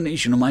a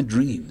culmination of my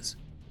dreams.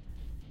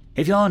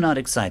 If you're not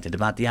excited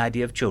about the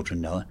idea of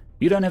children, Noah,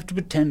 you don't have to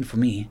pretend for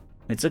me.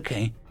 It's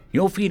okay.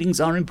 Your feelings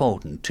are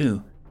important,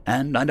 too,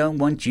 and I don't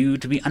want you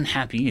to be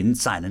unhappy in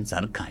silence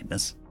out of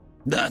kindness.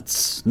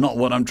 That's not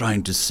what I'm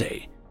trying to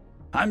say.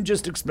 I'm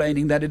just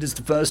explaining that it is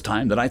the first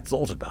time that I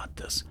thought about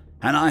this,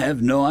 and I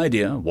have no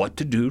idea what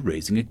to do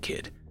raising a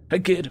kid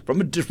from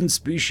a different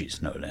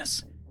species, no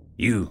less.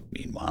 You,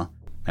 meanwhile,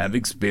 have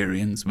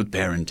experience with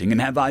parenting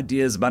and have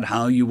ideas about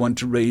how you want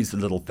to raise the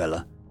little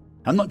fella.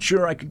 I'm not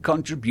sure I could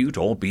contribute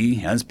or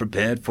be as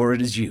prepared for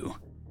it as you.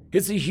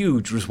 It's a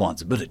huge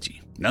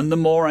responsibility, and the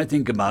more I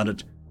think about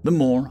it, the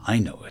more I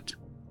know it.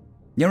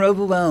 You're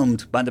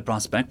overwhelmed by the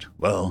prospect?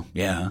 Well,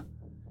 yeah.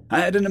 I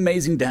had an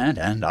amazing dad,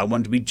 and I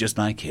want to be just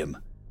like him.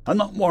 I'm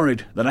not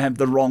worried that I have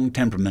the wrong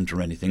temperament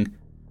or anything,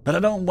 but I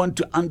don't want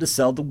to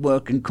undersell the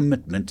work and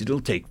commitment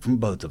it'll take from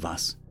both of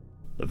us.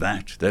 The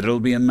fact that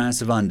it'll be a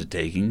massive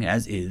undertaking,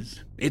 as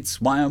is,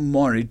 it's why I'm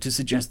worried to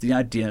suggest the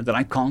idea that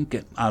I can't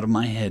get out of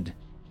my head.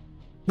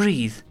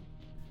 Breathe.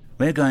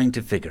 We're going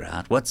to figure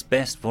out what's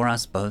best for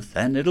us both,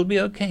 and it'll be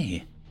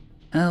okay.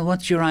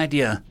 What's your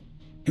idea?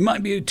 It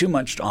might be too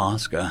much to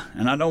ask,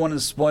 and I don't want to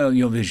spoil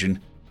your vision.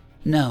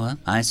 Noah,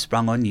 I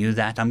sprung on you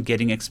that I'm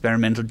getting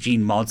experimental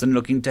gene mods and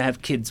looking to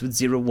have kids with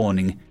zero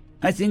warning.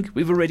 I think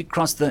we've already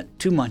crossed the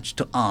too much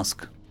to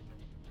ask.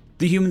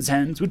 The human's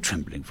hands were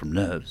trembling from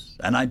nerves,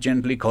 and I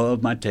gently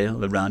coiled my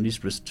tail around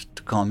his wrist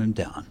to calm him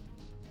down.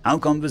 Our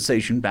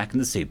conversation back in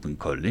the Sapien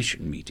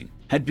Coalition meeting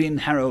had been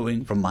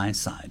harrowing from my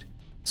side,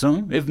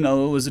 so if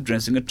Noah was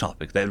addressing a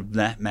topic of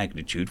that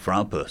magnitude for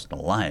our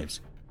personal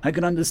lives, I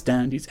could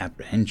understand his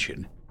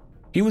apprehension.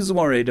 He was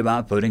worried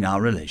about putting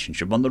our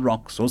relationship on the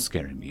rocks or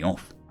scaring me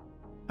off.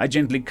 I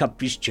gently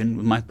cupped his chin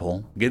with my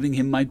paw, giving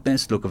him my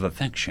best look of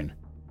affection.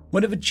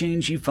 Whatever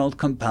change he felt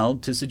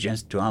compelled to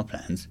suggest to our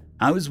plans,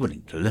 I was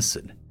willing to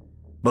listen.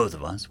 Both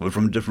of us were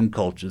from different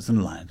cultures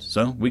and lives,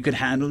 so we could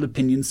handle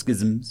opinion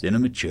schisms in a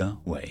mature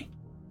way.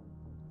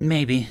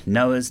 Maybe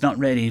Noah's not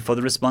ready for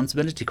the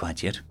responsibility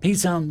quite yet. He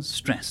sounds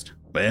stressed.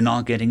 We're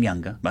not getting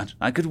younger, but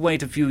I could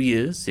wait a few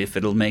years if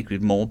it'll make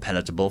it more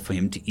palatable for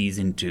him to ease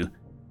into.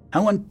 I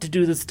want to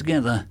do this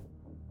together.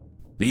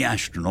 The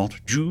astronaut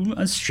drew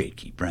a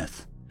shaky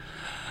breath.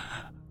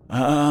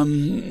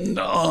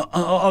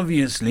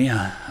 Obviously,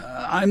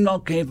 I'm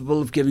not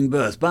capable of giving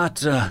birth,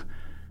 but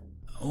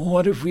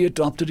what if we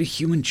adopted a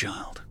human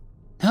child?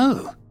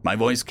 Oh, my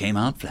voice came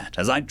out flat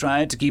as I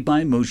tried to keep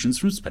my emotions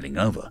from spilling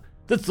over.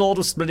 The thought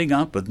of splitting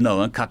up with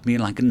Noah cut me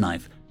like a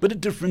knife, but a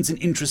difference in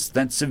interests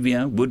that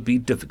severe would be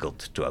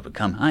difficult to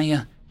overcome.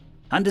 I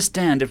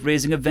understand if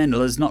raising a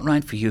Vendel is not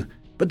right for you,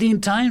 but the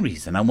entire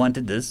reason I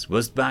wanted this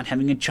was about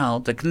having a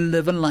child that can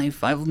live a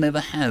life I will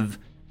never have.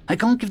 I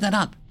can't give that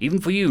up,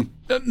 even for you.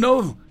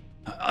 No,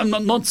 I'm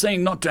not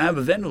saying not to have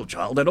a Vendel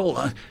child at all.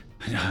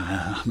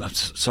 I'm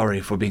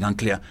sorry for being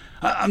unclear.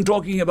 I'm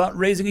talking about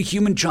raising a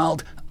human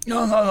child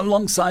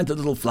alongside the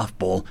little fluff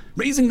ball,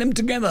 raising them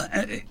together.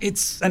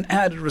 It's an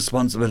added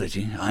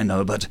responsibility, I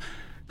know, but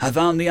I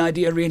found the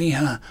idea really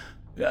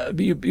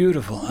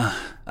beautiful.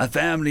 A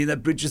family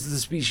that bridges the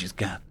species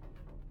gap.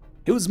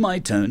 It was my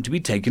turn to be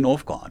taken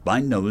off guard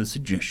by Noah's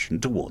suggestion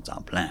towards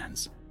our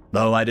plans.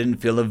 Though I didn't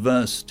feel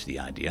averse to the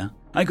idea,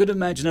 I could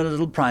imagine a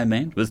little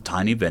primate with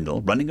tiny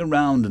Vendel running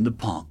around in the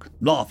park,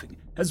 laughing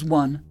as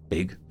one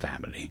big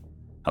family.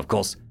 Of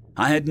course,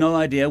 I had no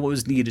idea what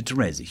was needed to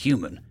raise a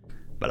human,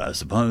 but I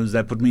suppose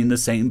that put me in the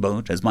same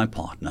boat as my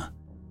partner.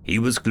 He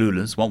was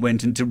clueless what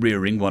went into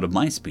rearing one of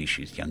my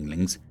species'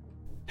 younglings.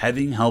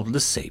 Having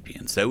helpless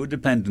sapiens that were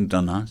dependent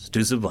on us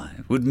to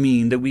survive would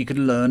mean that we could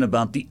learn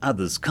about the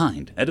other's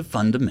kind at a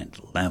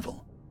fundamental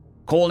level.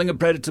 calling a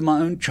predator my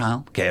own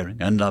child, caring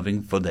and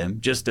loving for them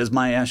just as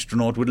my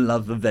astronaut would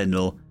love a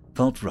Vendel,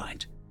 felt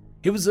right.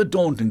 It was a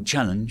daunting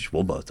challenge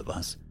for both of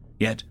us,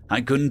 yet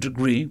I couldn't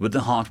agree with the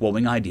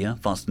heartwarming idea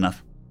fast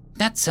enough.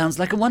 That sounds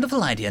like a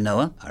wonderful idea,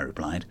 Noah, I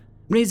replied.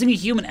 Raising a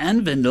human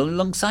and Vendel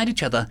alongside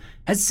each other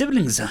as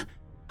siblings.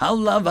 I'll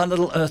love our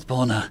little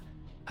Earthborn.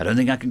 I don't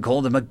think I can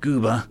call them a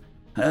goober.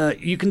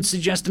 You can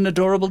suggest an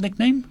adorable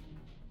nickname?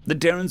 The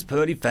Terran's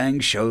pearly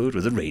fangs showed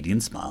with a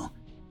radiant smile.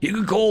 You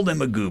can call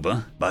them a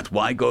goober, but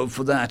why go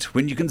for that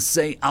when you can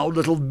say our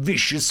little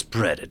vicious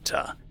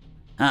predator?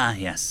 Ah,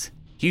 yes.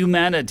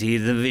 Humanity,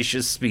 the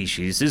vicious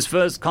species, whose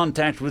first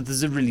contact with the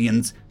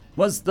Zerillians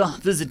was the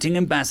visiting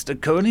ambassador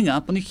curling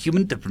up on a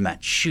human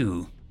diplomat's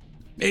shoe.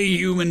 A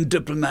human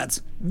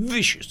diplomat's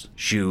vicious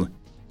shoe.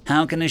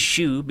 How can a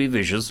shoe be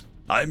vicious?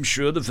 I'm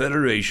sure the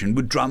Federation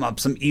would drum up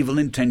some evil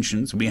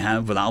intentions we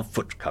have with our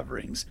foot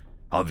coverings.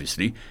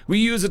 Obviously, we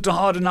use it to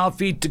harden our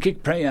feet to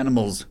kick prey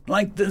animals,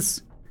 like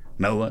this.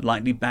 Noah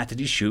lightly batted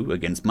his shoe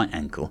against my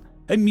ankle,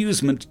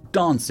 amusement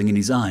dancing in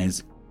his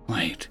eyes.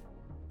 Wait,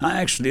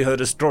 I actually heard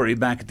a story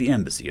back at the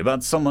embassy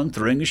about someone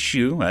throwing a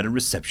shoe at a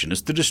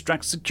receptionist to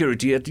distract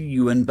security at the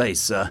UN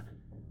base. I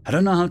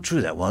don't know how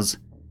true that was.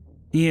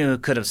 You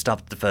could have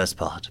stopped the first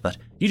part, but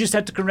you just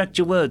had to correct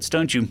your words,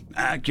 don't you?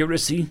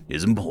 Accuracy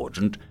is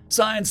important.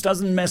 Science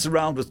doesn't mess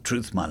around with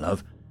truth, my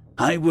love.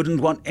 I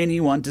wouldn't want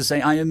anyone to say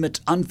I omit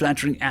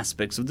unflattering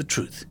aspects of the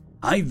truth.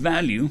 I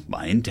value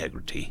my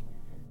integrity.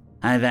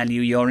 I value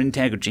your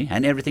integrity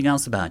and everything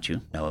else about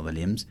you, Noah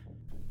Williams.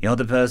 You're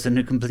the person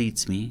who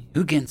completes me,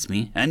 who gets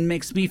me, and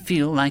makes me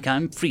feel like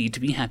I'm free to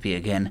be happy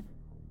again.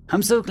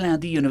 I'm so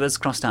glad the universe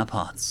crossed our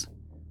paths.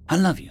 I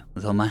love you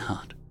with all my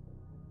heart.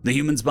 The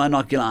human's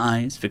binocular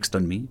eyes fixed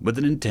on me with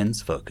an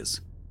intense focus.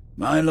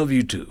 I love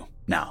you too.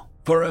 Now,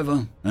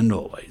 forever and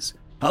always.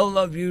 I'll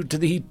love you to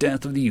the heat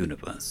death of the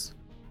universe.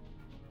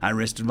 I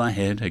rested my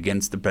head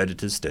against the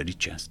predator's sturdy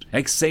chest,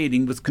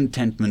 exhaling with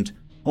contentment.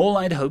 All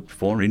I'd hoped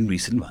for in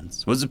recent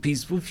months was a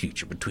peaceful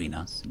future between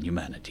us and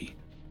humanity.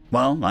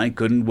 While I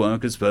couldn't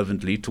work as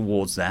fervently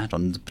towards that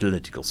on the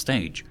political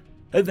stage,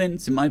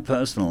 events in my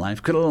personal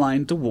life could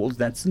align towards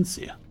that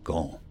sincere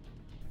goal.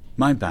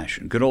 My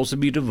passion could also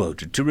be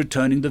devoted to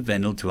returning the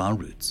Vendel to our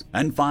roots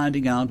and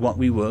finding out what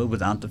we were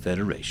without the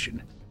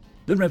Federation.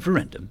 The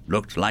referendum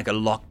looked like a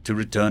lock to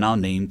return our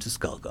name to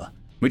Skulker,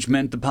 which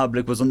meant the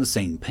public was on the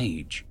same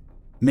page.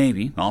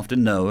 Maybe after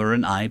Noah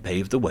and I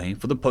paved the way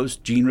for the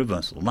post-gene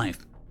reversal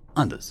life,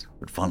 others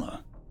would follow.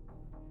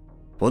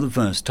 For the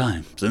first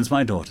time since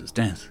my daughter's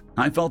death,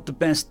 I felt the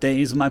best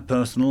days of my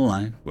personal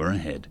life were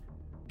ahead.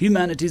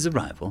 Humanity's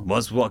arrival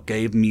was what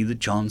gave me the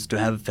chance to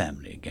have a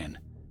family again,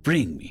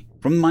 freeing me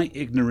from my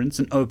ignorance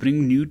and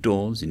opening new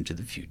doors into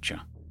the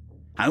future.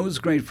 I was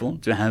grateful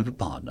to have a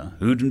partner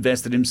who'd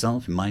invested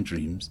himself in my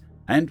dreams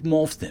and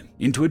morphed them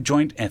into a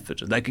joint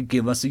effort that could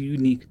give us a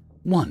unique,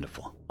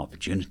 wonderful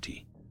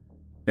opportunity.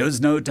 There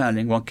was no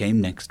telling what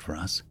came next for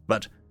us,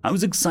 but I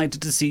was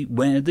excited to see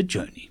where the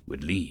journey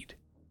would lead.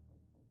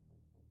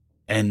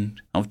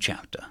 End of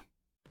chapter.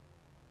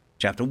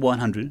 Chapter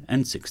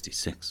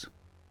 166.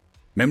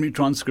 Memory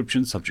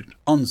transcription subject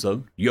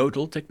Onzo,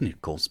 Yodel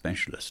Technical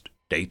Specialist.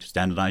 Date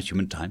Standardized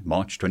Human Time,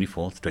 March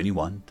 24th,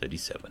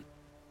 2137.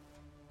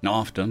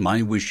 After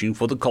my wishing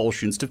for the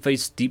Kolshians to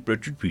face deep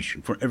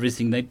retribution for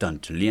everything they'd done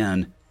to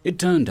Lian, it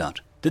turned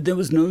out that there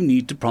was no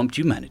need to prompt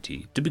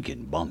humanity to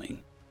begin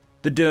bombing.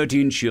 The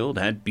Dirty and Shield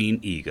had been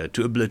eager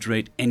to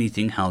obliterate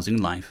anything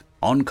housing life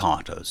on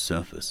Carter's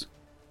surface.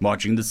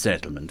 Watching the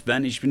settlement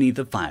vanish beneath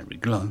a fiery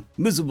glow,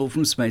 visible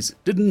from space,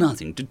 did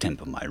nothing to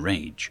temper my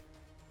rage.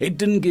 It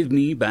didn't give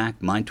me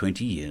back my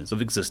 20 years of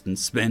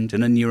existence spent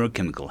in a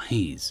neurochemical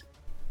haze.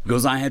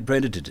 Because I had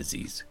predator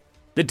disease.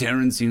 The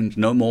Terran seemed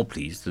no more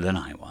pleased than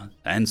I was,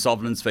 and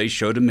Sovlin's face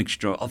showed a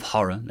mixture of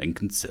horror and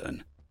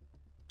concern.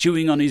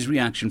 Chewing on his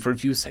reaction for a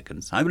few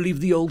seconds, I believe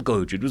the old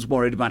Gojid was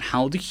worried about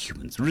how the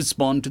humans would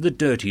respond to the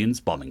Dirtians'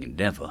 bombing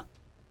endeavor.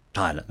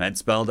 Tyler had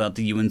spelled out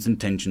the UN's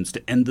intentions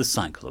to end the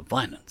cycle of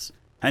violence,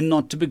 and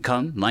not to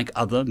become like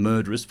other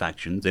murderous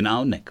factions in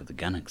our neck of the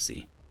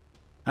galaxy.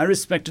 I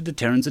respected the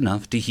Terrans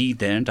enough to heed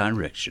their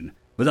direction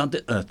without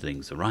the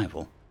Earthlings'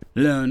 arrival.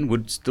 Lern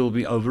would still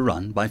be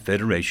overrun by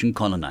Federation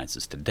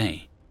colonizers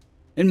today.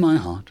 In my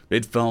heart,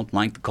 it felt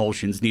like the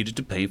Kolshians needed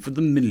to pay for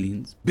the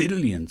millions,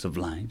 billions of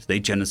lives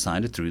they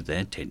genocided through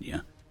their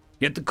tenure.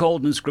 Yet the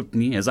coldness gripped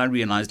me as I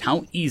realized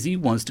how easy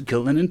it was to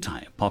kill an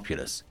entire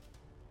populace.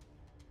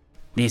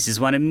 This is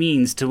what it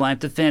means to wipe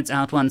the Feds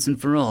out once and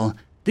for all.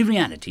 The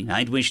reality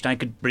I'd wished I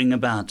could bring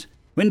about.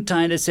 When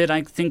Tyler said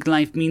I think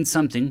life means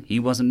something, he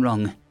wasn't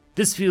wrong.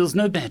 This feels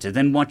no better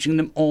than watching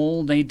them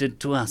all they did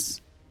to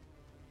us.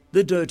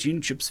 The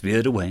Dirtian ships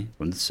veered away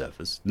from the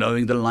surface,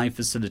 knowing the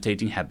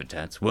life-facilitating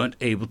habitats weren't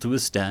able to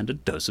withstand a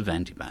dose of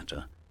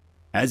antimatter.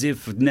 As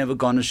if never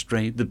gone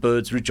astray, the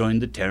birds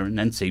rejoined the Terran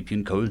and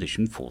Sapien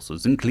coalition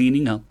forces in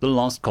cleaning up the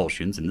lost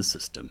Kolshians in the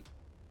system.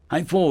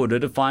 I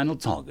forwarded a final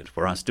target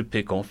for us to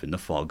pick off in the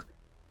fog,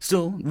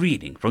 still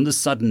reeling from the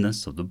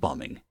suddenness of the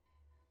bombing.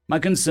 My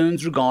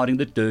concerns regarding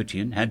the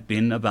Dirtian had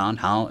been about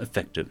how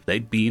effective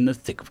they'd be in the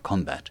thick of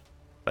combat.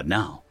 But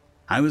now,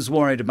 I was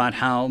worried about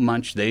how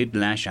much they'd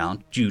lash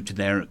out due to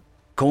their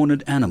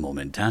cornered animal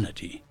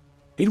mentality.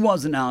 It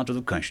wasn't out of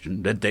the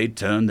question that they'd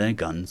turn their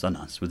guns on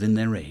us within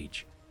their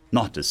rage.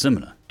 Not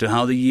dissimilar to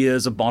how the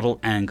years of bottled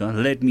anger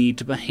led me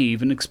to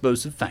behave in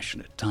explosive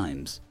fashion at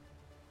times.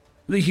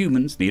 The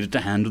humans needed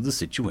to handle the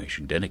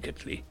situation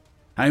delicately.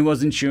 I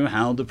wasn't sure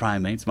how the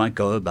primates might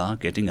go about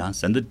getting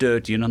us and the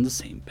Dirtian on the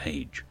same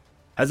page.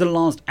 As the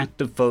last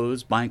active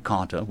foes by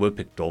Carter were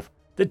picked off,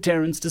 the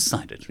Terrans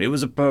decided it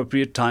was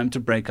appropriate time to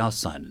break our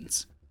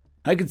silence.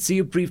 I could see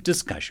a brief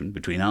discussion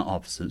between our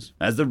officers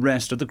as the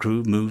rest of the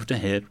crew moved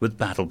ahead with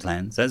battle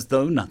plans as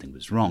though nothing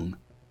was wrong.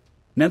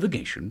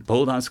 Navigation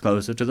pulled us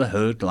closer to the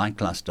herd-like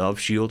cluster of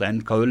SHIELD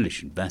and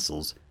Coalition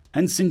vessels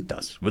and synced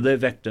us with their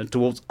vector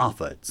towards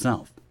Alpha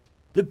itself,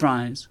 the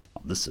prize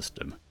of the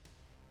system.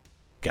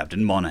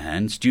 Captain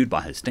Monahan stewed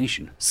by his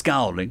station,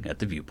 scowling at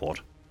the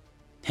viewport.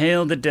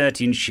 Hail the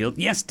Dirtian SHIELD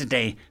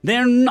yesterday.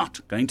 They're not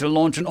going to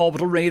launch an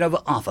orbital raid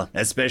over Alpha,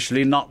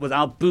 especially not with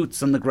our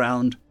boots on the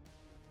ground.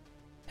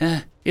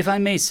 If I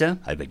may, sir,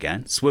 I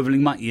began,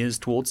 swiveling my ears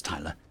towards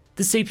Tyler.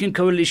 The Sapient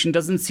Coalition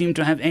doesn't seem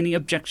to have any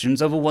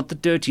objections over what the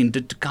Dirtian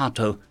did to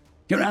Kato.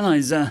 Your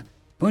allies,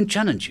 won't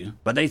challenge you,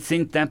 but they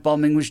think that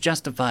bombing was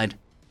justified.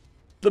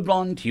 The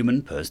blonde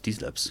human pursed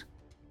his lips.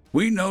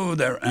 We know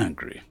they're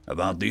angry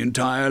about the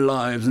entire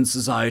lives and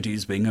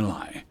societies being a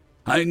lie.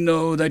 I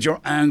know that you're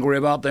angry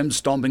about them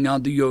stomping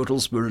out the Yodel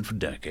spirit for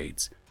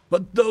decades.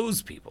 But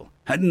those people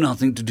had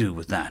nothing to do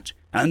with that,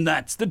 and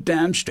that's the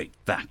damn straight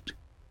fact.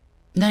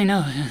 I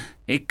know.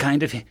 It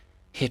kind of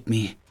hit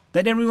me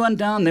that everyone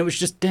down there was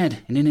just dead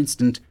in an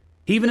instant,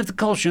 even if the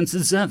Kolshians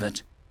deserve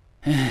it.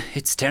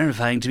 It's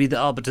terrifying to be the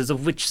arbiters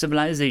of which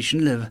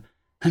civilization live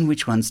and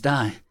which ones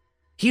die.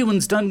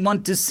 Humans don't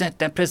want to set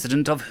that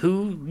precedent of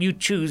who you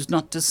choose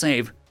not to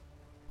save.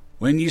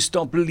 When you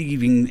stop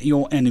believing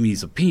your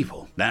enemies are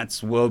people,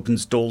 that's what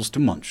opens doors to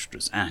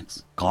monstrous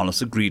acts,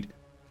 Carlos agreed.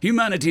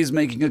 Humanity is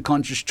making a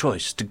conscious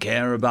choice to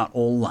care about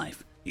all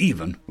life,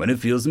 even when it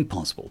feels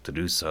impossible to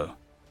do so.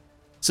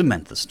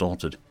 Samantha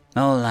snorted.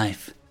 All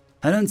life.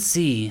 I don't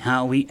see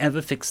how we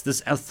ever fix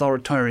this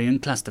authoritarian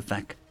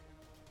clusterfuck.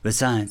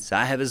 Besides,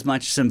 I have as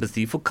much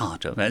sympathy for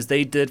Carter as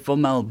they did for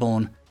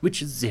Melbourne,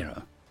 which is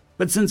zero.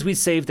 But since we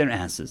saved their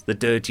asses, the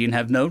Dirtian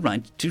have no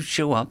right to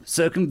show up,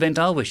 circumvent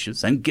our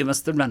wishes, and give us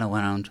the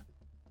runaround.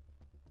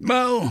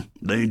 Well,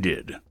 they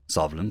did,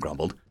 Sovlin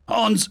grumbled.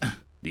 Hans,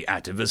 the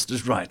activist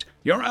is right.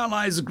 Your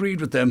allies agreed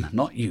with them,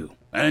 not you.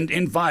 And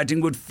infighting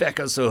would feck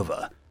us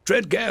over.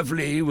 Tread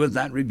carefully with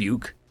that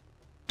rebuke.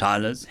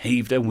 Tyler's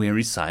heaved a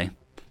weary sigh.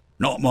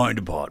 Not my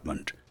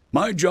department.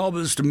 My job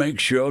is to make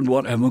sure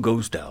whatever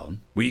goes down,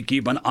 we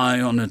keep an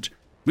eye on it.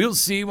 We'll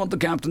see what the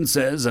captain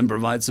says and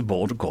provide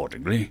support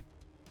accordingly.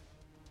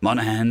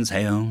 Monahan's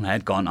hail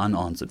had gone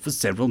unanswered for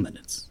several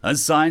minutes, a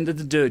sign that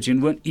the Dirtian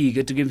weren't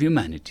eager to give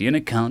humanity an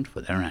account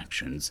for their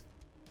actions.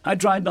 I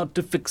tried not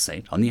to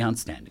fixate on the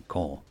outstanding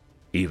call.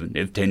 Even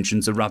if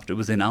tensions erupted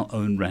within our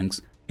own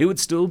ranks, it would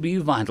still be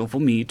vital for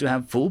me to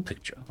have full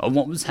picture of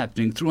what was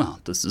happening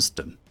throughout the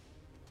system.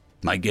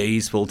 My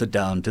gaze filtered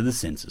down to the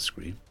sensor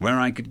screen, where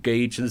I could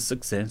gauge the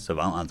success of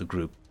our other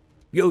group.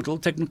 Yodel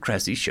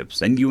technocracy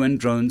ships and UN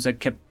drones had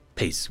kept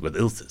pace with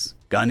Ilthus,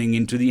 gunning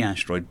into the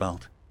asteroid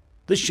belt.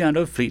 The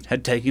Shadow Fleet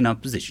had taken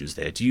up positions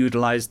there to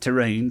utilize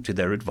terrain to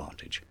their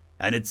advantage,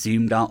 and it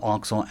seemed our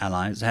Oxor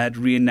allies had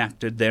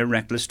reenacted their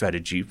reckless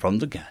strategy from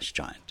the gas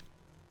giant.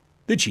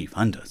 The chief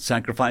hunter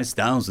sacrificed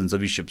thousands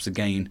of his ships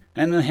again,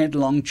 and a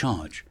headlong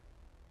charge.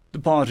 The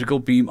particle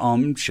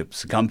beam-armed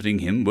ships accompanying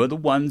him were the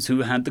ones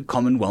who had the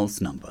Commonwealth's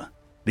number.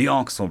 The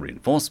Oxor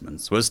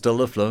reinforcements were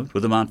still afloat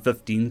with about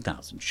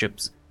 15,000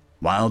 ships,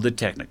 while the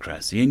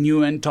technocracy and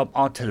UN top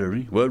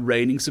artillery were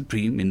reigning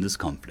supreme in this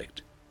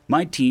conflict.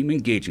 My team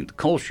engaging the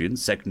Kolshian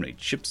second-rate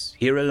ships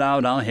here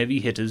allowed our heavy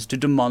hitters to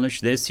demolish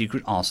their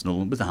secret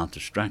arsenal without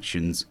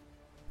distractions.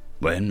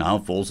 When our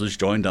forces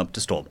joined up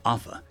to stop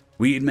Alpha,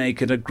 we'd make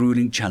it a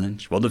grueling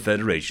challenge for the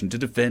Federation to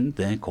defend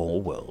their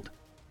core world.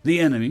 The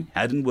enemy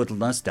hadn't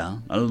whittled us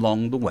down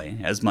along the way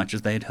as much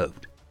as they had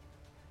hoped.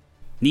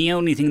 The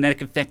only thing that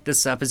could affect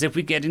us up is if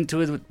we get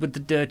into it with the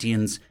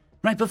Dirtians,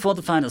 right before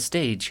the final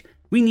stage.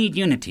 We need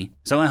unity,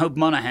 so I hope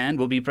Monahan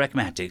will be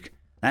pragmatic.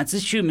 That's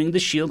assuming the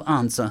SHIELD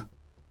answer.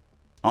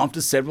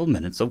 After several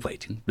minutes of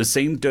waiting, the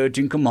same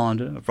Dirtian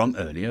commander from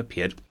earlier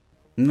appeared.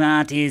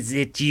 What is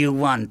it you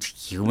want,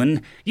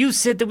 human? You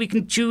said that we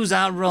can choose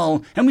our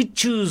role, and we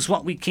choose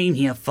what we came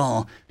here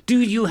for. Do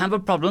you have a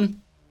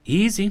problem?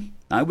 Easy.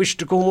 I wish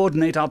to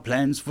coordinate our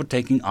plans for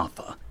taking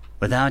Alpha,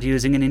 without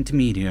using an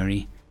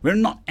intermediary. We're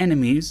not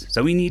enemies,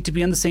 so we need to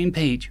be on the same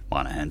page,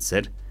 Monahan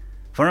said.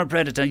 For a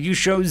predator, you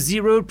show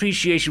zero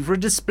appreciation for a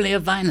display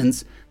of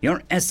violence.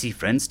 Your SC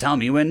friends tell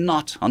me we're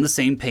not on the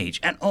same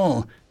page at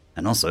all.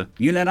 And also,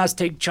 you let us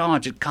take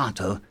charge at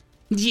Kato.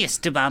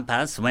 Just to bump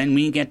us when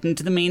we get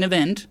into the main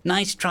event.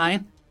 Nice try.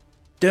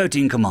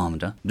 Dirtian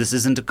Commander, this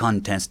isn't a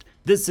contest.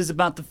 This is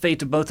about the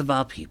fate of both of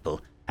our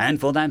people. and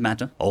for that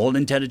matter, all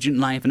intelligent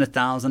life in a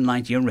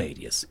 1,000-light-year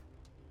radius.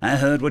 I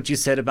heard what you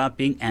said about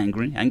being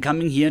angry and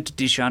coming here to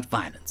dish out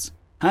violence.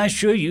 I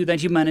assure you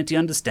that humanity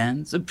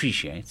understands,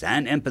 appreciates,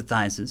 and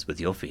empathizes with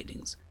your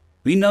feelings.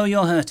 We know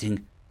you're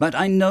hurting, but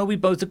I know we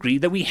both agree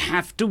that we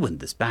have to win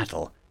this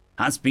battle.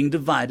 Us being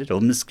divided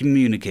or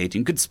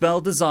miscommunicating could spell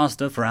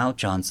disaster for our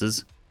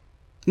chances.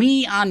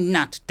 We are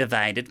not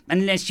divided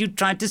unless you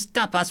try to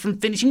stop us from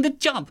finishing the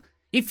job.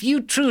 If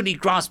you truly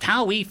grasped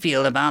how we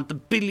feel about the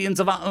billions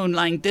of our own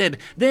lying dead,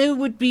 there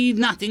would be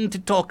nothing to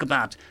talk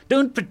about.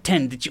 Don't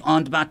pretend that you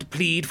aren't about to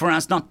plead for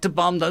us not to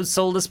bomb those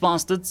soulless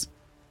bastards.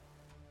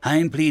 I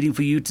am pleading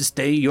for you to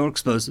stay your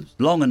explosives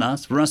long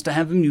enough for us to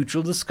have a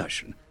mutual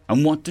discussion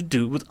on what to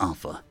do with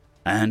Alpha,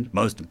 and,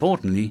 most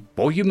importantly,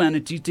 for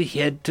humanity to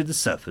head to the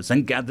surface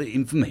and gather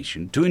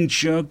information to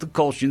ensure the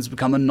Kolshians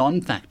become a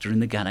non-factor in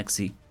the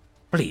galaxy.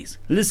 Please,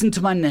 listen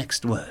to my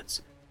next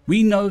words.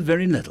 We know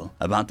very little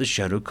about the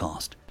Shadow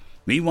Caste.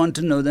 We want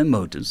to know their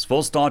motives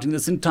for starting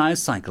this entire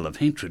cycle of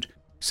hatred,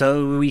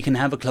 so we can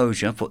have a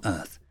closure for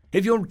Earth.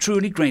 If you're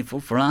truly grateful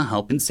for our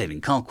help in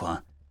saving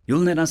Kalqua, you'll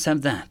let us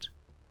have that.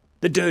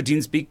 The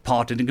Dirtians speak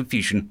parted in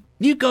confusion.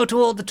 You go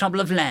to all the trouble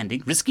of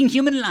landing, risking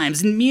human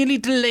lives, and merely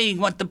delaying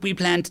what we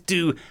plan to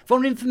do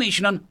for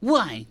information on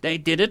why they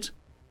did it.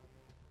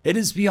 It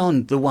is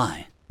beyond the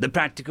why. The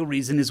practical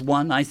reason is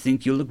one I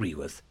think you'll agree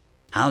with.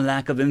 Our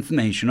lack of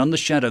information on the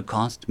Shadow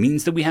Caste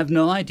means that we have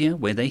no idea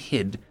where they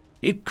hid.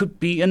 It could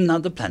be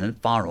another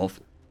planet far off,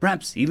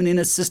 perhaps even in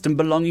a system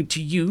belonging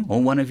to you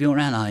or one of your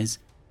allies.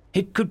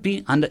 It could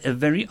be under the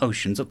very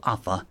oceans of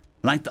Alpha,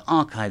 like the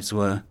archives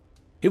were.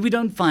 If we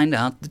don't find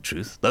out the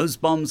truth, those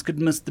bombs could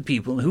miss the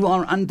people who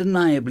are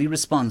undeniably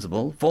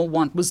responsible for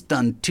what was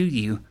done to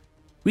you.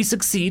 We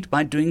succeed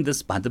by doing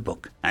this by the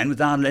book, and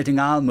without letting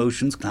our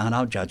emotions cloud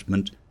our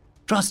judgment.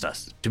 Trust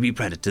us to be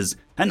predators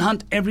and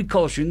hunt every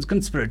Kolshian's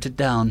conspirator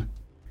down.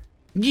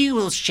 You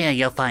will share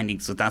your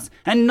findings with us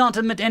and not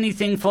admit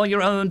anything for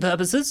your own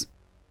purposes?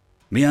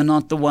 We are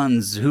not the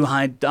ones who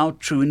hide our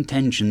true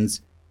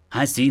intentions.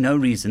 I see no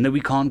reason that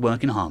we can't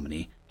work in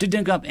harmony to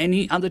dig up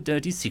any other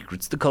dirty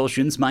secrets the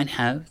Kolshians might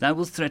have that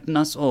will threaten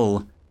us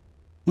all.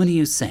 What do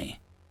you say?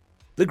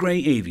 The grey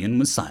avian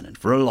was silent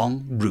for a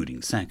long,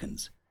 brooding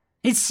seconds.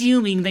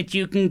 Assuming that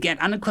you can get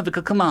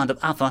unequivocal command of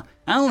Alpha,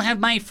 I'll have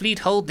my fleet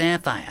hold their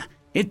fire.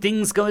 If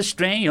things go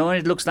astray or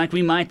it looks like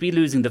we might be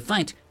losing the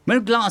fight, we're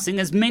glassing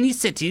as many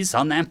cities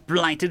on that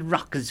blighted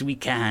rock as we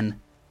can.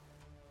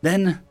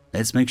 Then,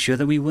 let's make sure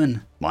that we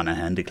win,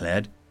 Monahan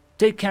declared.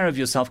 Take care of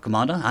yourself,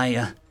 Commander.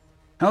 I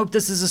hope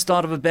this is the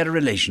start of a better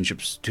relationship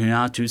between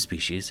our two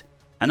species,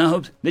 and I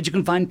hope that you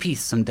can find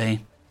peace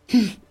someday.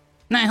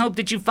 I hope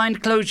that you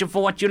find closure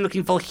for what you're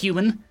looking for,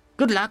 human.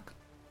 Good luck.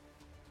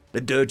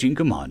 The dirging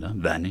commander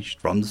vanished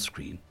from the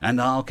screen,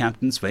 and our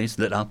captain's face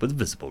lit up with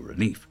visible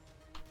relief.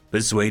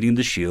 Persuading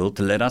the shield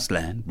to let us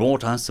land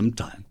brought us some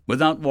time,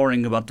 without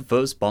worrying about the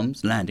first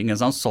bombs landing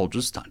as our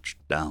soldiers touched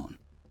down.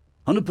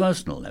 On a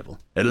personal level,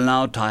 it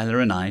allowed Tyler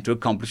and I to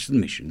accomplish the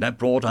mission that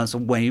brought us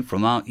away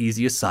from our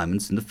easy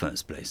assignments in the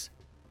first place,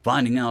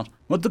 finding out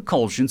what the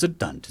Kolshians had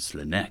done to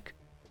Slanek.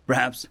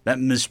 Perhaps that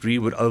mystery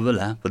would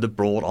overlap with the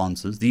broad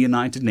answers the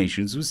United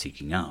Nations was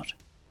seeking out.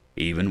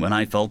 Even when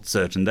I felt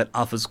certain that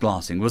Alpha's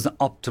glassing was the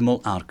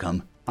optimal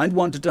outcome, I'd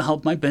wanted to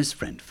help my best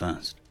friend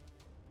first.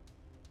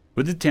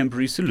 With a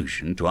temporary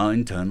solution to our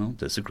internal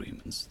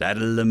disagreements that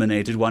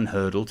eliminated one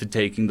hurdle to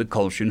taking the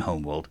Kolshian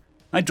homeworld,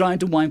 I tried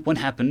to wipe what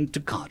happened to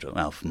Kato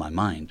out of my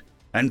mind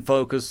and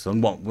focus on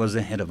what was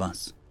ahead of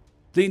us.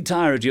 The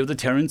entirety of the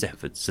Terran's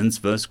efforts since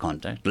first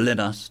contact led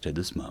us to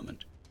this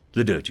moment.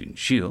 The Dirtian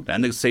Shield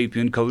and the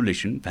Sapien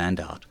Coalition fanned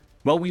out,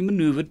 while we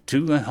maneuvered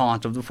to the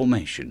heart of the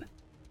formation.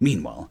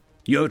 Meanwhile,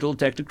 Yodel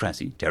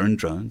Technocracy, Terran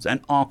drones,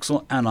 and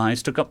Arxor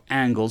allies took up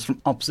angles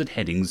from opposite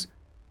headings.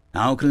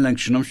 Our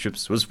collection of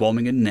ships was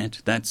forming a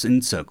net that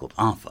encircled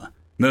Alpha,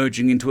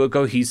 merging into a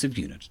cohesive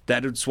unit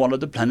that would swallow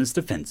the planet's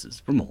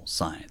defenses from all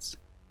sides.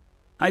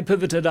 I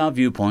pivoted our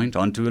viewpoint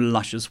onto a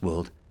luscious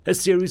world, a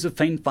series of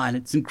faint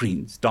violets and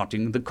greens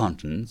dotting the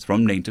continents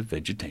from native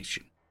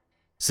vegetation.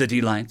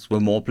 City lights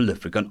were more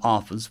prolific on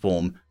Alpha's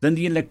form than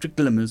the electric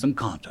glimmers on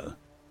Kato,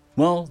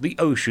 while the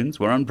oceans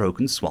were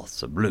unbroken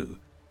swaths of blue.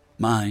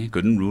 I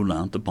couldn't rule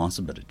out the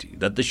possibility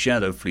that the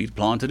Shadow Fleet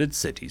planted its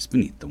cities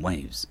beneath the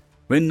waves,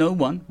 where no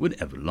one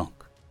would ever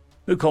look.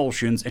 The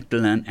Kolshians'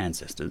 Ictlan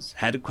ancestors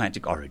had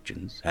aquatic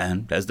origins,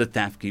 and, as the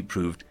Thafki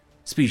proved,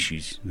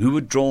 species who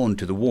were drawn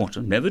to the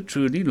water never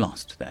truly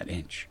lost that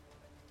edge.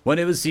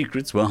 Whatever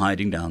secrets were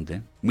hiding down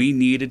there, we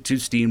needed to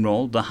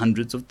steamroll the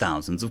hundreds of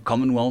thousands of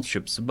Commonwealth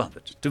ships above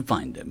it to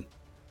find them.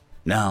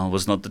 Now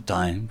was not the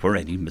time for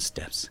any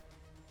missteps.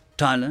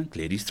 Tyler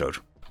cleared his throat.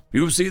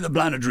 You see the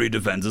planetary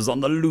defenses on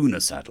the lunar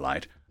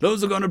satellite.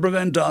 Those are going to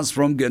prevent us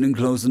from getting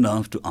close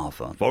enough to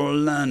Alpha for a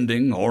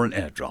landing or an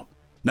airdrop.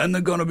 Then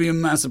they're going to be a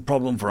massive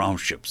problem for our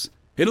ships.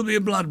 It'll be a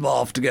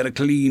bloodbath to get a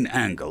clean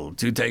angle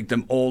to take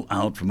them all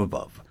out from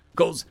above,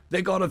 'cause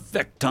they got a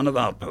feck ton of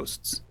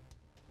outposts.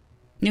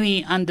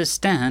 We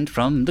understand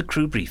from the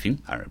crew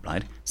briefing, I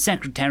replied,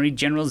 Secretary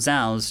General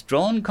Zhao's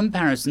drawn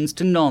comparisons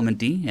to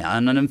Normandy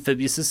on an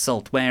amphibious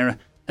assault where,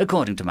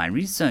 according to my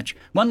research,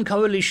 one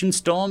coalition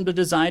stormed the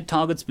desired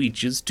target's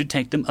beaches to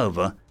take them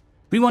over.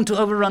 We want to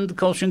overrun the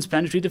Kolshian's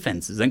planetary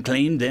defenses and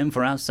claim them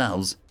for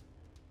ourselves.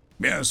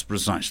 Yes,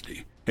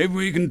 precisely. If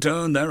we can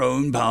turn their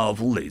own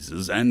powerful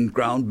lasers and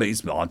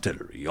ground-based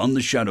artillery on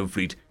the Shadow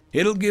Fleet,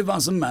 it'll give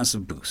us a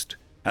massive boost.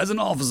 As an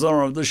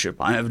officer of the ship,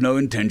 I have no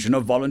intention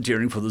of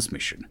volunteering for this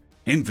mission.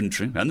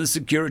 Infantry and the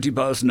security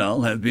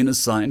personnel have been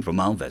assigned from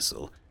our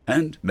vessel,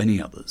 and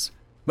many others.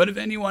 But if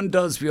anyone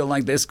does feel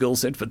like their skill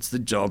set fits the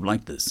job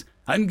like this,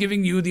 I'm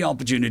giving you the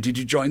opportunity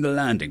to join the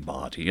landing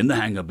party in the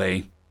hangar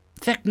bay.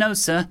 Feck no,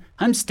 sir.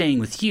 I'm staying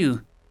with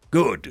you.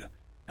 Good.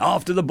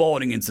 After the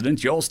boarding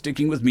incident, you're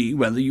sticking with me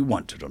whether you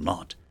want it or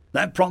not.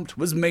 That prompt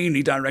was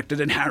mainly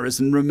directed at Harris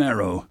and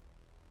Romero.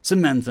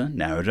 Samantha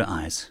narrowed her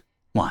eyes.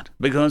 What,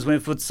 because we're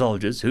foot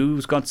soldiers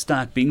who's got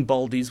stuck being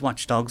Baldy's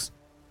watchdogs?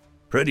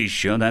 Pretty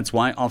sure that's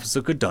why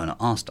Officer Cardona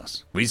asked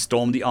us. We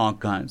stormed the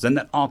archives and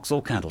that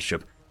Oxall cattle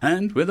ship,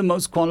 and we're the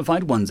most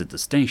qualified ones at the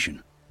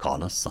station.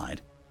 Carla sighed.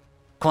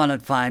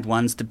 Qualified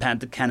ones to pad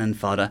the cannon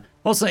fodder,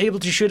 also able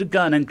to shoot a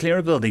gun and clear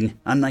a building,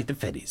 unlike the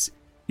Feddies.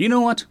 You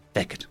know what?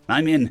 Feck it,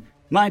 I'm in.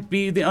 Might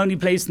be the only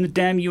place in the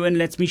damn UN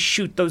lets me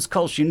shoot those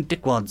Kolshian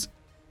dickwads.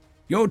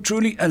 You're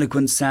truly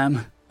eloquent,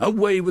 Sam.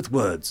 Away with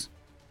words.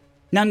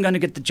 Now I'm going to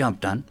get the job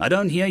done. I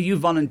don't hear you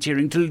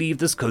volunteering to leave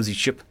this cozy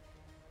ship.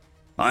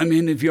 I'm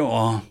in if you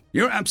are.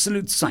 You're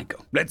absolute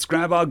psycho. Let's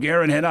grab our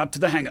gear and head out to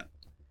the hangar.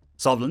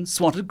 Sovlin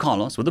swatted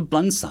Carlos with the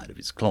blunt side of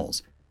his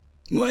claws.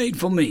 Wait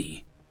for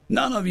me.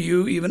 None of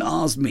you even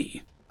asked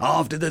me.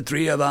 After the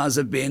three of us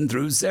have been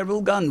through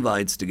several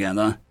gunfights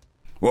together.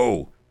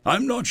 Whoa,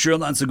 I'm not sure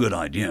that's a good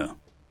idea.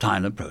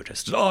 Tyler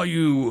protested. Are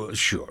you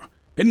sure?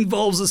 It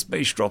involves a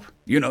space drop.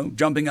 You know,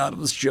 jumping out of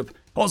the ship.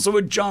 Also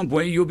a jump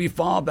where you'll be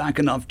far back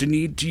enough to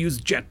need to use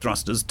jet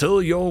thrusters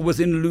till you're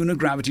within lunar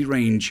gravity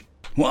range.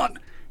 What?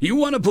 You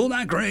want to pull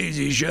that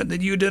crazy shit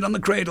that you did on the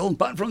Cradle,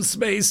 but from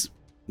space?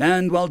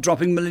 And while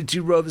dropping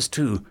military rovers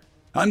too.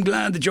 I'm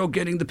glad that you're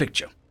getting the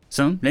picture.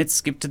 So, let's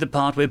skip to the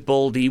part where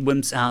Baldy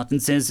wimps out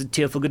and says a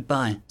tearful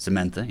goodbye,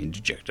 Samantha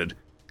interjected.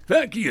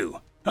 Feck you.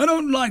 I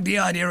don't like the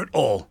idea at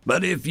all,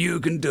 but if you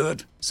can do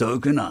it, so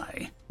can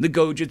I. The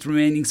Gojit's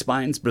remaining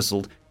spines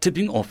bristled,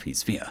 tipping off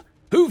his fear.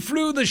 Who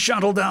flew the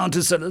shuttle down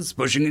to Silas,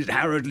 pushing it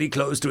hurriedly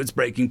close to its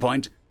breaking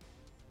point?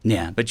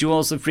 Yeah, but you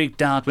also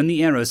freaked out when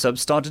the aerosub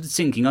started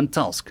sinking on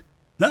Tulsk.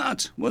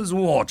 That was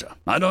water.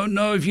 I don't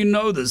know if you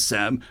know this,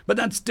 Sam, but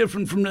that's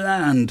different from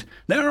land.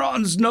 There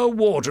is no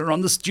water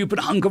on the stupid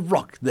hunk of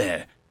rock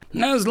there.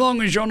 As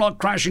long as you're not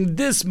crashing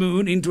this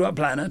moon into a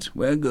planet,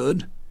 we're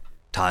good.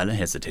 Tyler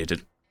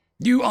hesitated.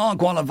 You are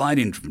qualified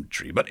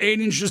infantry, but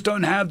aliens just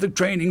don't have the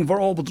training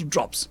for orbital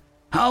drops.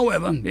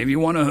 However, if you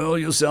want to hurl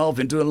yourself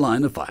into a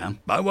line of fire,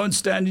 I won't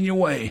stand in your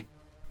way.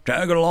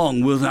 Tag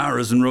along with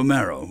Harris and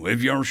Romero,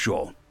 if you're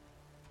sure.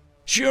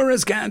 Sure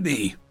as can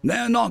be.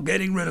 They're not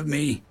getting rid of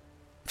me.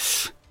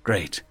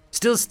 Great.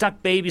 Still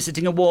stuck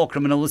babysitting a war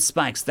criminal with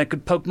spikes that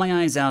could poke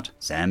my eyes out,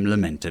 Sam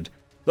lamented,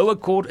 though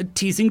it caught a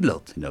teasing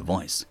lilt in her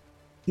voice.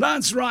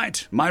 That's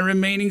right. My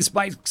remaining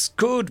spikes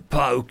could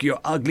poke your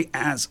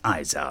ugly-ass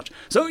eyes out,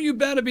 so you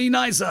better be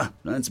nicer.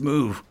 Let's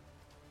move.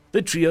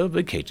 The trio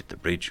vacated the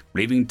bridge,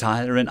 leaving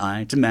Tyler and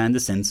I to man the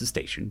sensor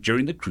station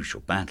during the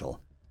crucial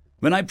battle.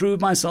 When I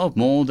proved myself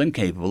more than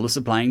capable of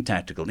supplying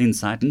tactical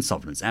insight in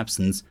Sovlin's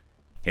absence,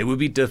 it would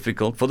be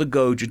difficult for the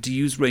Gojit to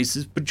use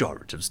racist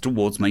pejoratives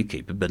towards my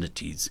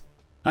capabilities.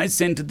 I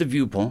centered the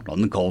viewport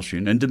on the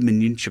Kolshian and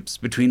Dominion ships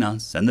between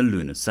us and the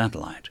lunar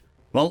satellite,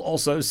 while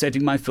also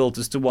setting my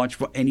filters to watch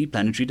for any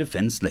planetary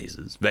defense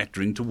lasers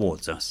vectoring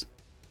towards us.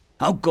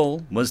 Our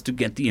goal was to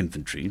get the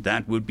infantry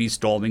that would be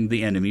storming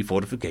the enemy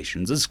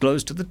fortifications as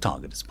close to the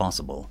target as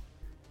possible.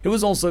 It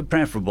was also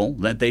preferable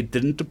that they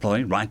didn't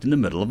deploy right in the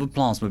middle of a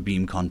plasma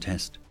beam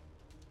contest.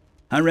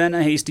 I ran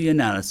a hasty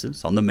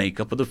analysis on the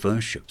makeup of the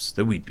first ships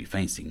that we'd be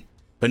facing.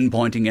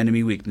 Pinpointing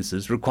enemy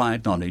weaknesses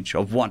required knowledge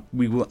of what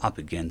we were up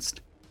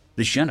against.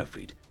 The Shadow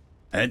Fleet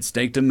had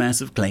staked a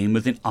massive claim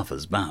within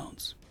Offa's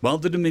bounds, while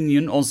the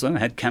Dominion also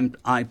had camped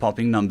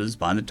eye-popping numbers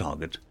by the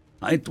target.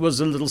 It was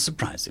a little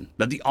surprising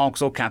that the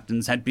Oxall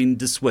captains had been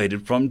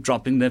dissuaded from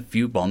dropping their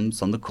few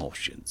bombs on the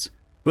Kolshians,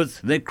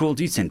 with their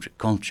cruelty-centric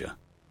culture.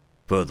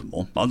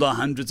 Furthermore, of the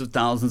hundreds of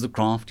thousands of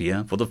craft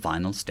here for the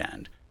final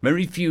stand,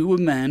 very few were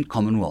manned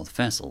Commonwealth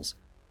vessels.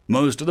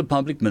 Most of the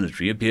public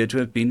military appeared to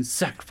have been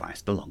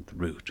sacrificed along the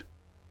route.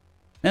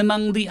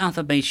 Among the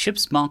other base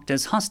ships marked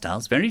as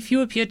hostiles, very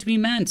few appear to be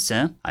manned,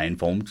 sir, I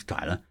informed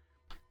Tyler.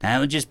 I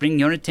would just bring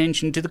your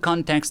attention to the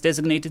contact's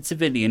designated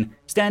civilian,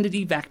 standard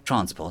evac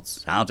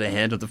transports, out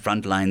ahead of the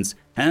front lines,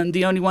 and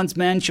the only ones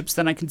manned ships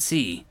that I can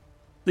see.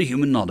 The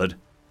human nodded.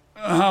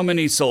 How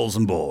many souls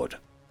on board?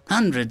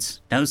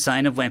 Hundreds. No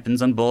sign of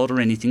weapons on board or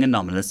anything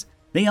anomalous.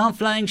 They are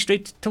flying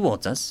straight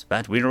towards us,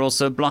 but we're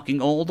also blocking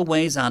all the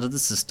ways out of the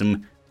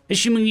system.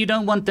 Assuming you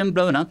don't want them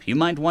blown up, you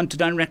might want to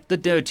direct the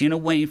Dirtian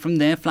away from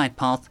their flight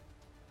path.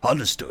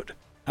 Understood.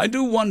 I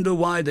do wonder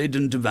why they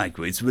didn't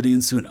evacuate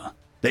civilians sooner.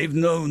 They've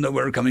known that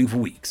we're coming for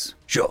weeks.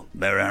 Sure,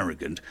 they're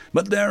arrogant,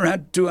 but there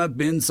had to have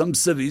been some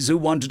civvies who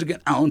wanted to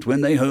get out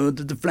when they heard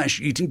that the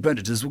flesh-eating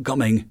predators were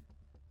coming.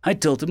 I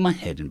tilted my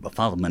head in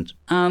befuddlement.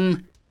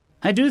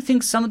 I do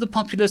think some of the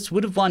populace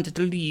would have wanted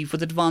to leave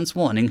with advance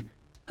warning.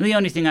 The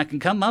only thing I can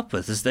come up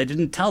with is they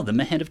didn't tell them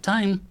ahead of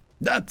time.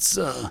 That's,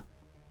 a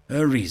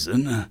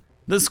reason.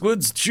 The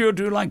squids sure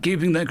do like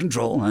keeping their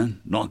control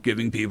and not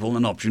giving people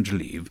an option to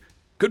leave.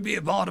 Could be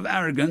a part of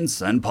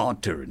arrogance and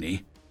part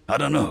tyranny. I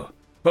don't know,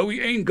 but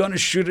we ain't gonna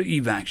shoot at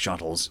evac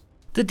shuttles.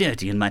 The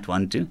Dirtian might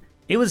want to.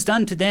 It was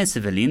done to their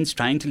civilians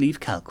trying to leave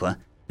Kalqua.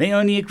 They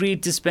only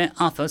agreed to spare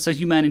Alpha so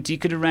humanity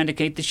could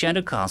eradicate the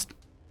Shadow Caste.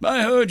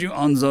 I heard you,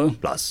 Onzo.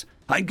 Plus,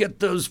 I get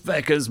those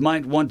feckers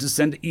might want to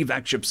send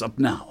evac ships up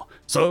now,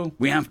 so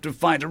we have to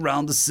fight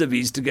around the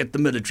civvies to get the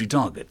military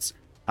targets.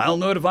 I'll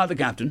notify the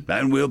captain,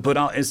 and we'll put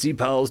our SC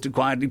pals to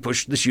quietly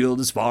push the shield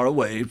as far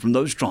away from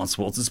those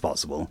transports as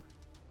possible.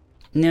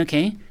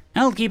 Okay,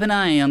 I'll keep an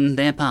eye on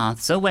their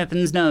path so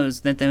Weapons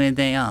knows that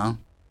they are.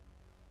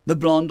 The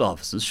blonde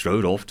officer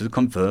strode off to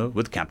confer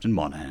with Captain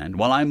Monahan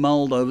while I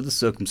mulled over the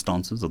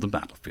circumstances of the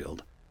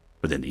battlefield.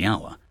 Within the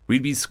hour,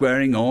 we'd be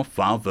squaring off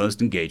our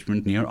first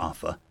engagement near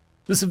Alpha.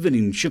 The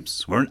civilian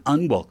ships were an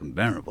unwelcome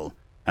variable,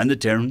 and the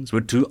Terrans were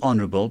too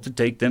honorable to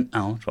take them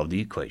out of the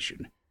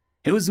equation.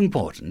 It was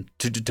important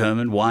to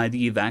determine why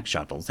the evac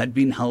shuttles had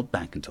been held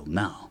back until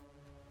now,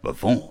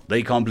 before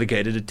they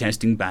complicated a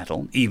testing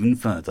battle even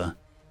further.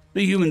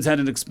 The humans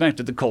hadn't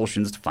expected the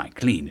Kolshians to fight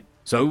clean,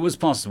 so it was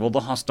possible the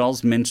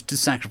hostiles meant to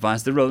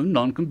sacrifice their own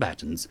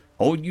non-combatants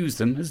or use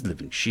them as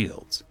living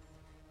shields.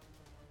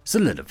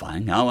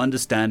 Solidifying our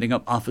understanding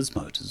of Alpha's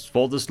motives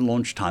for this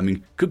launch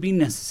timing could be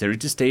necessary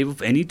to stave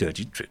off any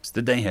dirty tricks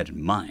that they had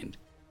in mind.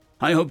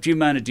 I hoped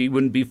humanity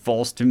wouldn't be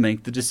forced to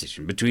make the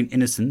decision between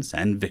innocence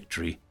and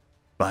victory,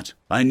 but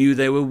I knew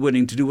they were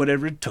willing to do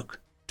whatever it took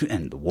to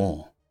end the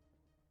war.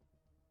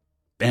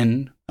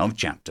 End of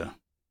chapter.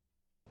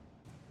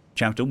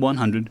 Chapter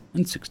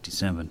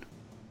 167.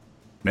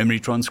 Memory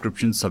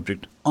transcription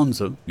subject,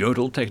 Onzo,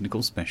 Yodel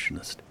Technical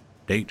Specialist.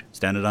 Date,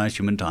 Standardized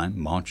Human Time,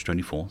 March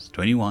 24th,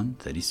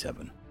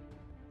 2137.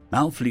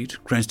 Our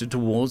fleet crested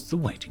towards the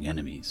waiting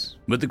enemies,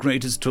 with the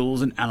greatest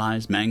tools and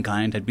allies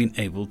mankind had been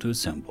able to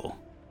assemble.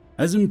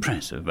 As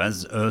impressive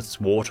as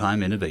Earth's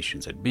wartime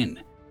innovations had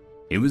been,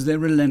 it was their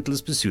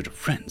relentless pursuit of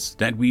friends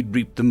that we'd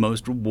reaped the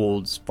most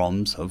rewards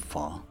from so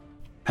far.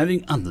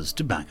 Having others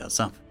to back us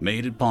up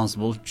made it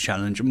possible to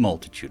challenge a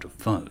multitude of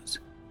foes.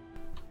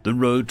 The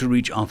road to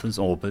reach Alpha's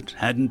orbit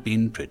hadn't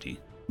been pretty,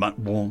 but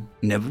war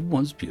never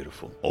was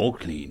beautiful or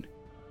clean.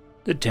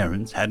 The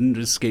Terrans hadn't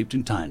escaped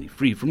entirely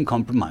free from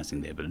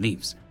compromising their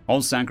beliefs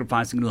or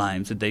sacrificing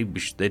lives that they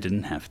wished they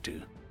didn't have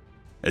to.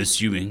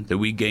 Assuming that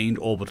we gained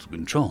orbital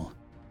control,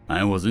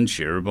 I wasn't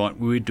sure about what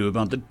we would do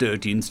about the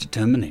Dirtians'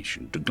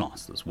 determination to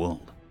glass this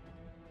world.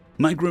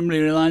 My grim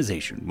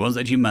realization was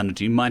that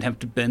humanity might have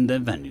to bend their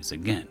values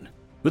again,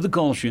 with the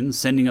Kolshians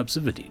sending up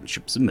civilian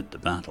ships amid the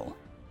battle.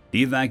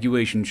 The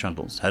evacuation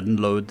shuttles hadn't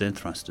lowered their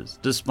thrusters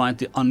despite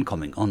the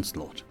oncoming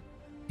onslaught.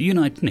 The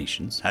United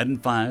Nations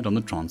hadn't fired on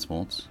the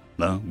transports,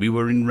 though we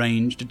were in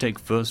range to take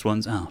first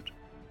ones out.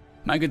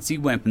 I could see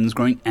weapons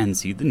growing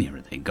antsy the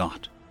nearer they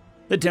got.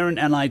 The Terran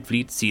Allied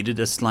fleet seeded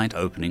a slight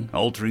opening,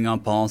 altering our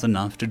path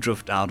enough to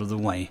drift out of the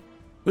way.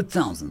 With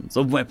thousands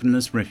of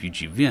weaponless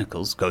refugee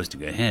vehicles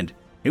coasting ahead,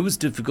 it was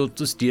difficult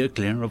to steer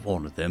clear of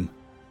all of them.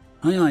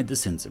 I eyed the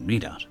sensor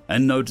readout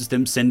and noticed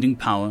them sending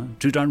power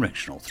to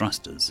directional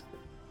thrusters.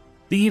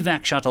 The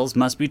evac shuttles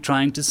must be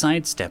trying to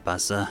sidestep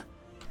us, sir.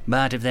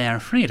 But if they are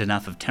afraid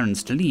enough of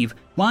Terrans to leave,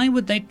 why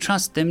would they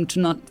trust them to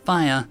not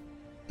fire?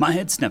 My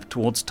head snapped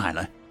towards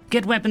Tyler.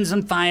 Get weapons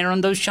and fire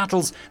on those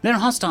shuttles. They're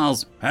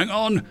hostiles. Hang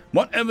on.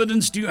 What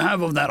evidence do you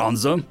have of that,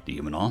 Onzo? The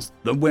human asked,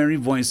 the wary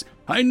voice.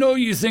 I know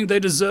you think they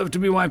deserve to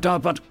be wiped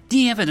out, but...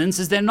 The evidence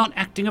is they're not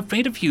acting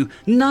afraid of you.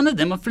 None of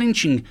them are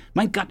flinching.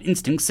 My gut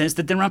instinct says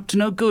that they're up to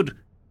no good.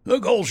 The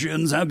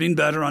Kolshians have been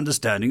better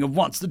understanding of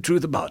what's the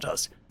truth about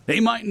us.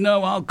 They might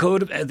know our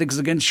code of ethics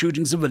against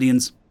shooting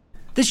civilians.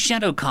 The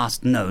Shadow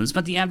Caste knows,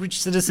 but the average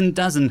citizen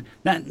doesn't.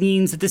 That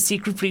means that the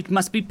secret fleet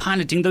must be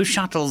piloting those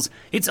shuttles.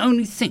 It's the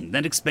only thing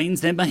that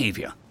explains their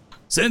behavior.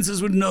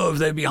 Sensors would know if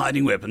they'd be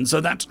hiding weapons,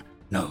 so that...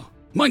 No.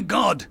 My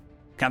God!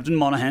 Captain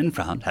Monahan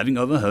frowned, having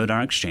overheard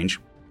our exchange.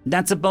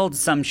 That's a bold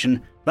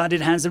assumption, but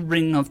it has a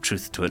ring of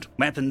truth to it.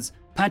 Weapons.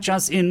 Patch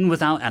us in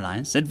with our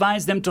allies.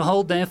 Advise them to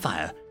hold their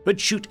fire, but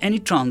shoot any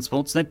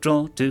transports that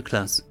draw too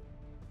close.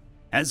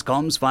 As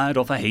comms fired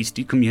off a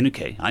hasty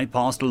communique, I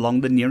passed along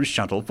the nearest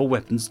shuttle for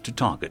weapons to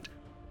target.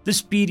 The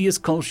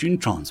speediest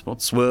Kolshian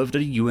transport swerved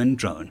at a UN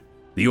drone.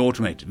 The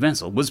automated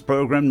vessel was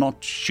programmed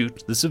not to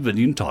shoot the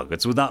civilian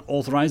targets without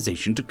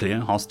authorization to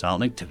clear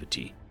hostile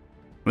activity.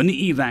 When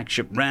the evac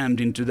ship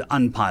rammed into the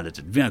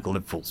unpiloted vehicle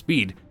at full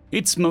speed,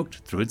 it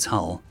smoked through its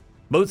hull.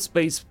 Both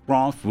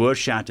spacecraft were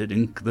shattered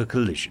in the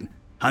collision.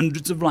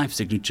 Hundreds of life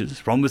signatures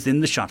from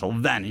within the shuttle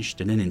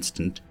vanished in an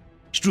instant,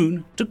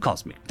 strewn to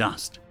cosmic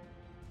dust.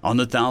 On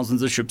the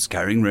thousands of ships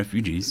carrying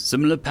refugees,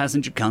 similar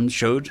passenger counts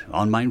showed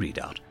on my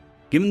readout.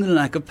 Given the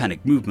lack of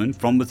panic movement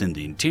from within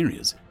the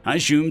interiors, I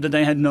assumed that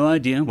they had no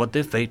idea what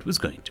their fate was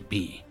going to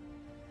be.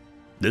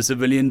 The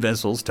civilian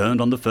vessels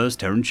turned on the first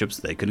Terran ships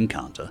they could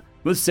encounter,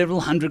 with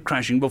several hundred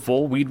crashing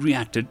before we'd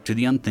reacted to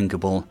the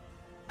unthinkable.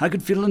 I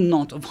could feel a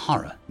knot of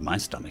horror in my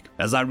stomach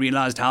as I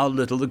realized how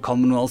little the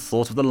Commonwealth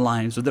thought of the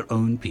lives of their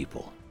own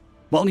people.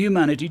 While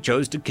humanity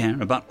chose to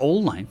care about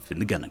all life in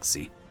the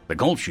galaxy, the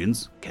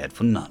Kolshians cared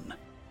for none.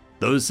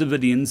 Those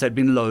civilians had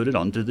been loaded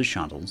onto the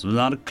shuttles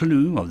without a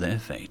clue of their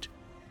fate,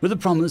 with the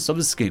promise of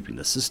escaping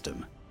the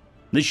system.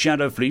 The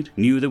Shadow Fleet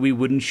knew that we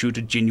wouldn't shoot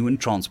a genuine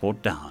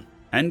transport down,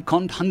 and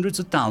conned hundreds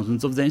of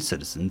thousands of their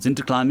citizens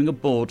into climbing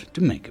aboard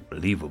to make it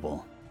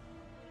believable.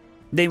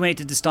 They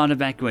waited to start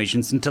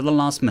evacuations until the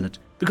last minute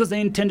because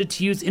they intended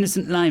to use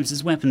innocent lives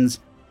as weapons.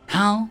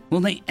 How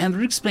will they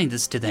ever explain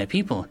this to their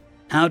people?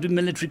 How do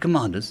military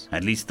commanders,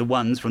 at least the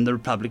ones from the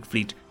Republic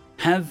fleet,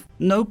 have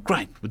no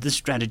gripe with this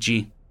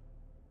strategy?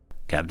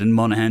 Captain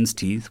Monahan's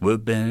teeth were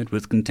bared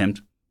with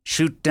contempt.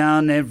 Shoot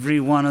down every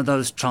one of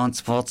those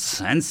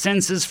transports and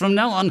sensors from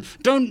now on.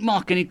 Don't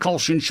mark any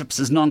Kolshian ships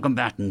as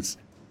non-combatants.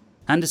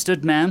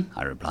 Understood, ma'am,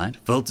 I replied.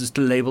 Filters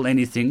to label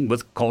anything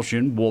with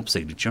Kolshian warp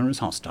signature as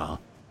hostile.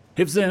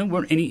 If there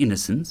were any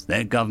innocents,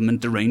 their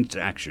government-deranged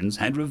actions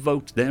had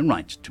revoked their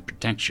right to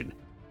protection.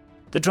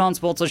 The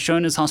transports are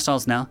shown as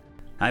hostiles now.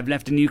 I've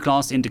left a new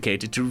class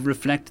indicator to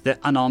reflect their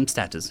unarmed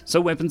status,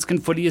 so weapons can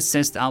fully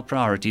assess our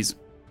priorities.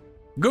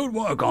 Good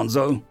work,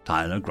 Onzo,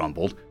 Tyler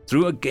grumbled,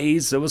 through a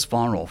gaze that was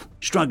far off,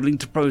 struggling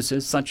to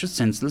process such a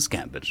senseless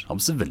gambit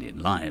of civilian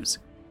lives.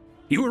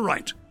 You were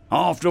right.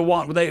 After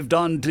what they've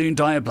done to the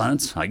entire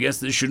planet, I guess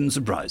this shouldn't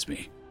surprise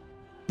me.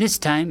 This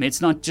time,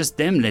 it's not just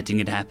them letting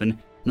it happen,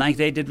 like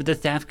they did with the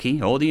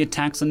Thafki or the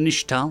attacks on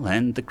Nishtal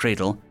and the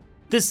Cradle.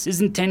 This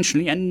is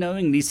intentionally and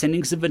knowingly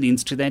sending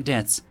civilians to their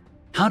deaths.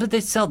 How did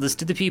they sell this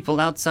to the people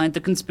outside the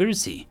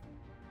conspiracy?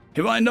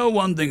 If I know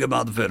one thing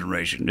about the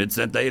Federation, it's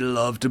that they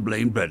love to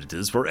blame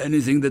predators for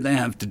anything that they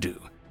have to do.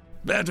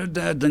 Better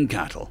dead than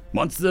cattle.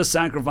 Wants to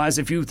sacrifice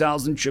a few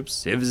thousand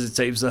ships if it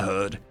saves the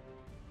herd.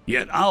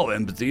 Yet our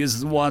empathy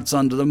is what's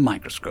under the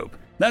microscope.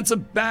 That's a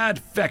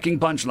bad fecking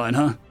punchline,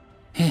 huh?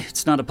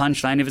 It's not a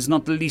punchline if it's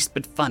not the least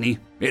bit funny.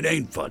 It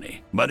ain't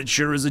funny, but it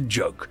sure is a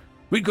joke.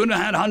 We could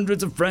have had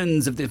hundreds of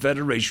friends if the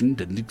Federation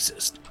didn't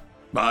exist.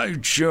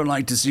 I'd sure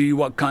like to see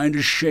what kind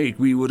of shake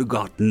we would have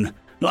gotten.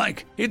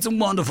 Like, It's a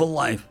Wonderful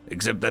Life,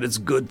 except that it's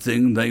a good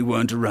thing they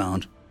weren't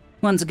around.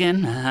 Once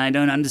again, I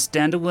don't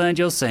understand a word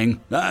you're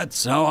saying.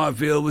 That's how I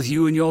feel with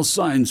you and your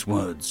science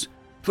words.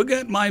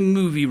 Forget my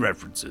movie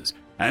references,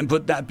 and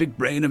put that big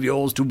brain of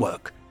yours to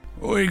work.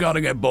 We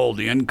gotta get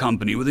Baldy and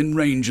company within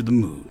range of the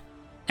moon.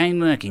 I'm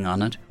working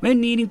on it. We're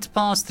needing to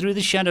pass through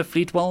the Shadow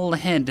Fleet well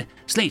ahead,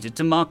 slated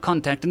to mark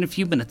contact in a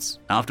few minutes,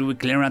 after we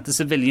clear out the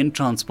civilian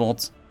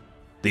transports.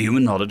 The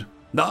human nodded.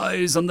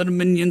 Eyes on the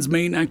Dominion's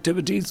main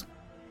activities?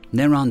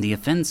 They're on the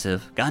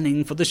offensive,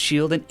 gunning for the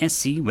Shield and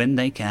SC when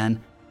they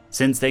can,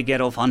 since they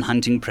get off on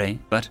hunting prey,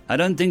 but I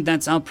don't think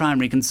that's our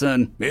primary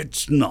concern.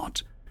 It's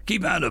not.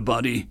 Keep at it,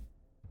 buddy.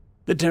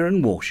 The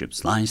Terran warship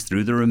sliced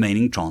through the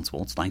remaining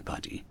transports like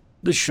putty.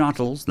 The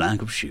shuttle's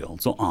lack of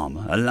shields or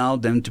armor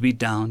allowed them to be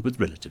downed with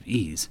relative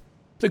ease.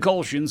 The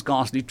Kolshians'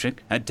 ghastly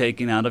trick had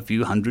taken out a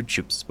few hundred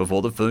ships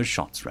before the first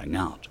shots rang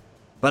out,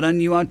 but I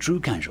knew our true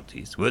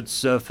casualties would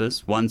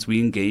surface once we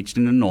engaged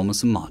an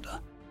enormous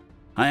armada.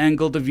 I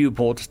angled the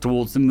viewport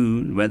towards the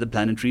moon where the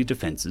planetary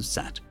defenses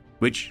sat,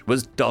 which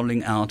was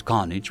doling out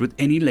carnage with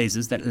any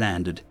lasers that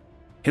landed.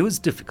 It was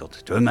difficult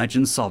to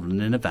imagine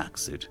Sovereign in a vac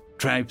suit,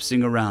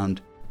 traipsing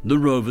around. The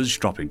rovers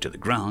dropping to the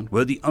ground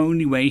were the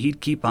only way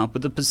he'd keep up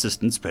with the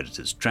persistent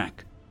Predator's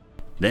track.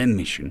 Their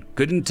mission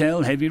could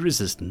entail heavy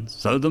resistance,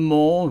 so the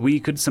more we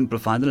could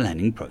simplify the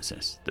landing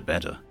process, the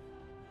better.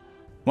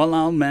 While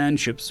our manned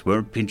ships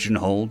were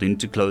pigeonholed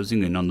into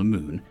closing in on the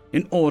moon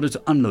in order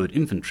to unload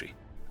infantry,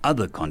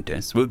 other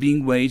contests were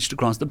being waged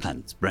across the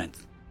planet's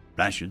breadth.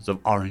 Flashes of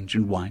orange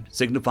and white,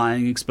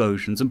 signifying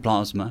explosions and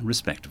plasma,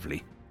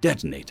 respectively,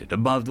 detonated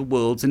above the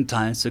world's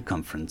entire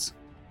circumference.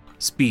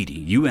 Speedy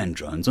UN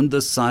drones on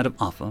this side of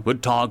Alpha were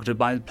targeted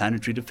by the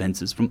planetary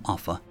defenses from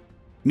Alpha.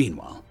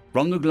 Meanwhile,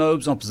 from the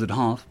globe's opposite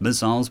half,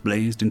 missiles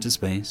blazed into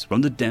space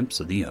from the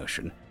depths of the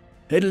ocean.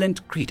 It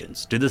lent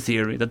credence to the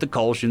theory that the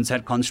Kolshians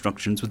had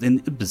constructions within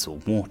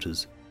abyssal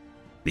waters.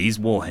 These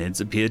warheads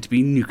appeared to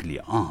be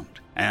nuclear armed,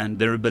 and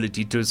their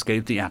ability to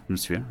escape the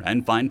atmosphere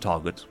and find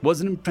targets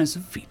was an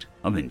impressive feat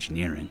of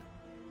engineering.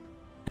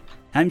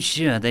 I'm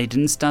sure they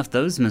didn't stuff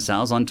those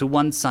missiles onto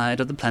one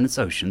side of the planet's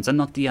oceans and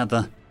not the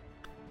other.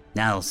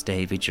 I'll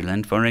stay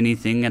vigilant for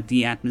anything at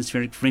the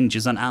atmospheric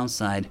fringes on our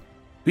side.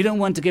 We don't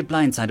want to get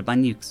blindsided by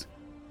nukes.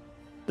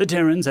 The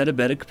Terrans had a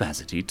better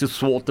capacity to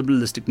thwart the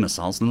ballistic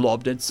missiles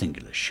lobbed at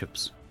singular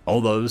ships,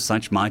 although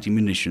such mighty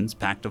munitions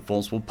packed a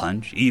forceful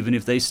punch even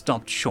if they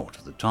stopped short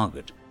of the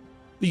target.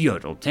 The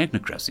Yodel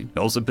technocracy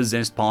also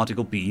possessed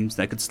particle beams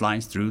that could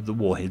slice through the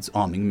warhead's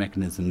arming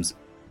mechanisms.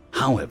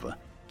 However,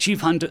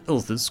 Chief Hunter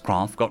Iltha's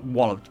craft got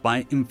walloped by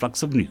an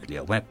influx of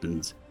nuclear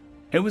weapons.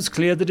 It was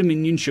clear the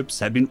Dominion ships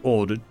had been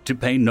ordered to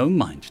pay no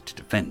mind to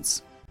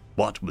defense.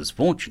 What was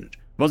fortunate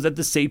was that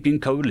the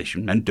Sapient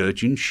Coalition and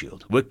Dirtian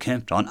Shield were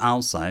kept on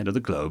our side of the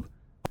globe,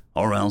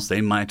 or else they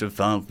might have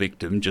fallen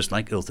victim just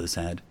like Ilthus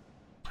had.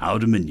 Our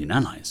Dominion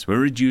allies were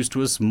reduced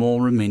to a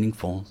small remaining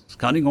force,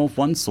 cutting off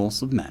one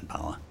source of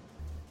manpower.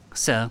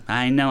 Sir,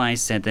 I know I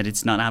said that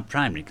it's not our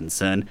primary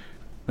concern,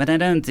 but I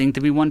don't think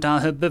that we want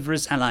our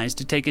herbivorous allies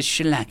to take a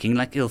shellacking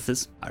like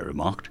Ilthus, I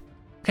remarked.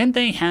 Can't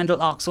they handle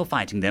Oxel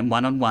fighting them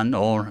one-on-one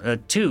or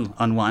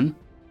 2-on-1?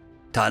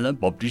 Tyler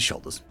bobbed his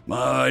shoulders.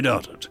 I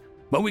doubt it,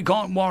 but we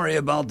can't worry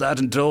about that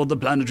until the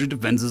planetary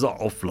defenses are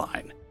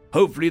offline.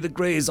 Hopefully the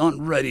Greys aren't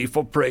ready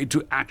for prey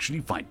to actually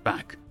fight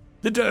back.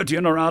 The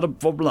Dirtian are out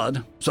for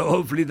blood, so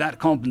hopefully that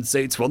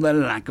compensates for their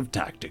lack of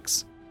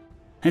tactics.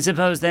 I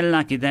suppose they're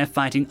lucky they're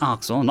fighting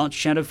Oxel, not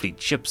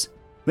Shadowfleet ships.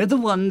 We're the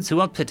ones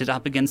who are pitted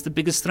up against the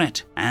biggest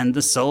threat, and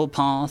the sole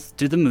path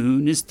to the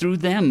moon is through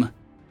them.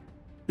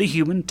 The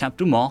human tapped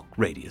to mark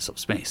radius of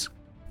space.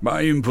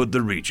 I input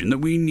the region that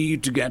we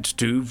need to get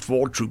to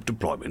for troop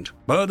deployment,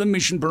 per the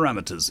mission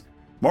parameters.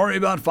 Worry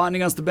about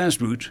finding us the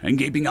best route and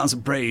keeping us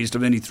appraised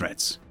of any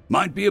threats.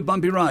 Might be a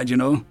bumpy ride, you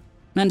know.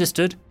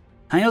 Understood.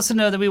 I also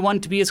know that we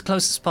want to be as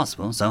close as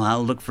possible, so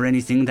I'll look for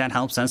anything that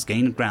helps us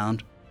gain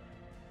ground.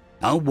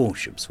 Our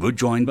warships were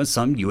joined by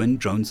some UN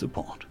drone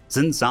support,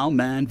 since our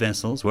manned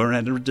vessels were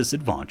at a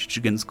disadvantage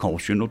against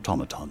Kolshian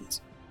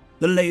automatons.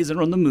 The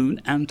laser on the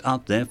moon amped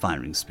up their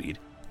firing speed,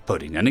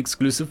 putting an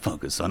exclusive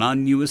focus on our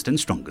newest and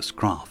strongest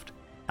craft.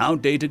 Our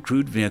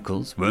data-crewed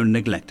vehicles were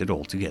neglected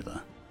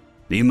altogether.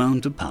 The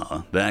amount of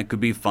power that could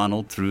be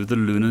funneled through the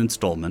lunar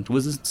installment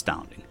was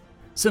astounding,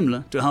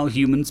 similar to how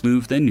humans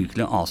moved their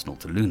nuclear arsenal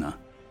to Luna.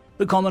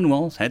 The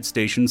Commonwealth had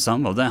stationed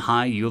some of their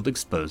high-yield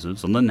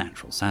explosives on the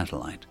natural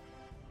satellite.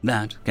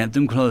 That kept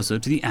them closer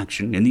to the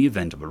action in the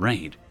event of a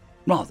raid,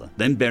 rather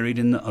than buried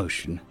in the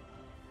ocean.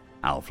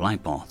 Our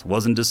flight path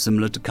wasn't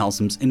dissimilar to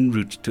Kalsum's en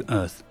route to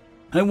Earth.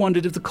 I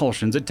wondered if the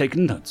Kolshians had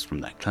taken notes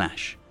from that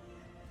clash.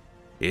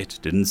 It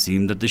didn't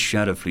seem that the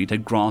Shadow Fleet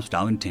had grasped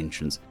our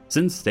intentions,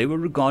 since they were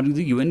regarding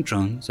the UN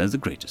drones as the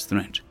greatest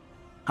threat.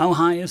 Our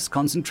highest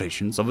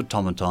concentrations of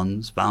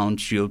automatons found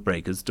shield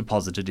breakers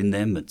deposited in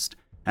their midst,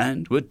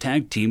 and were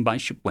tag-teamed by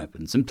ship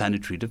weapons and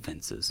planetary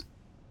defenses.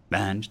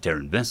 And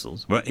Terran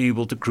vessels were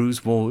able to cruise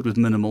forward with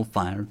minimal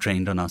fire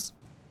trained on us.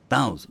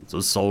 Thousands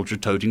of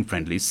soldier-toting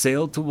friendlies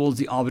sailed towards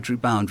the arbitrary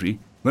boundary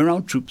where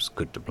our troops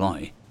could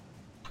deploy.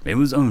 It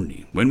was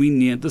only when we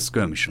neared the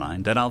skirmish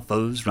line that our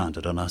foes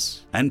rounded on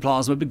us, and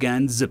plasma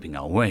began zipping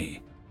our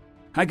way.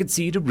 I could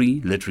see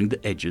debris littering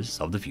the edges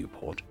of the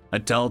viewport, a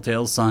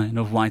telltale sign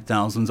of why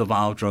thousands of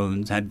our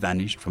drones had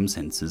vanished from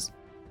sensors.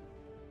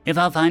 If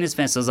our finest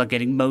vessels are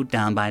getting mowed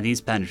down by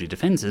these planetary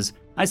defenses,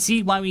 I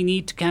see why we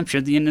need to capture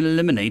and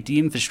eliminate the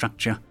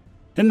infrastructure.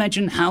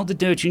 Imagine how the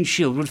Dirtian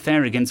Shield would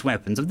fare against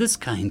weapons of this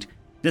kind.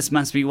 This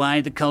must be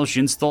why the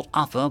Kolshians thought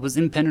Alpha was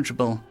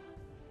impenetrable.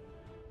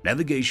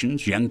 Navigation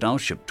yanked our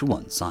ship to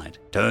one side,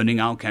 turning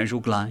our casual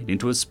glide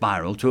into a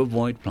spiral to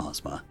avoid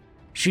plasma.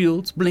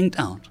 Shields blinked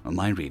out on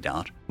my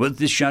readout, with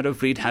the Shadow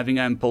Fleet having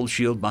ample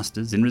shield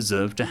busters in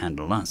reserve to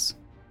handle us.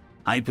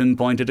 I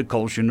pinpointed a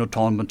Kolshian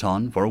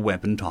automaton for a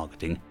weapon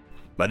targeting,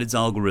 but its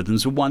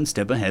algorithms were one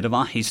step ahead of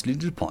our hastily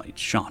deployed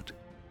shot.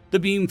 The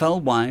beam fell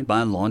wide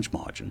by a large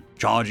margin.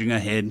 Charging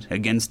ahead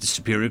against a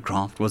superior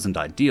craft wasn't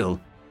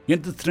ideal,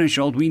 yet the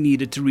threshold we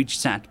needed to reach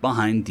sat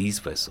behind these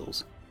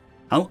vessels.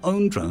 Our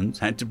own drones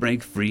had to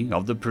break free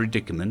of the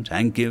predicament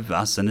and give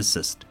us an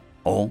assist,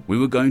 or we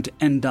were going to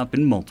end up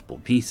in multiple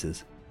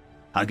pieces.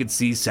 I could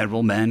see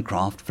several manned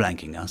craft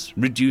flanking us,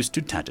 reduced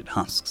to tattered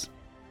husks.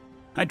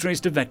 I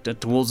traced a vector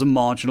towards a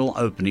marginal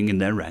opening in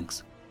their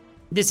ranks.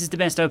 This is the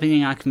best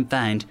opening I can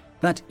find,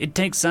 but it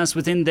takes us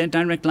within their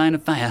direct line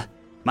of fire.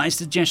 My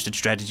suggested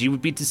strategy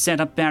would be to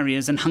set up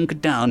barriers and hunker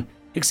down,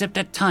 except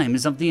that time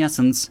is of the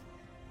essence.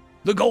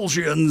 The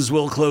Kolshians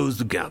will close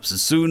the gaps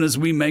as soon as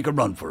we make a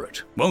run for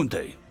it, won't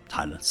they?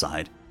 Tyler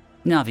sighed.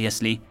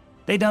 Obviously.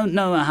 They don't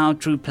know our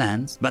true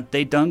plans, but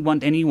they don't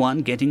want anyone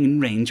getting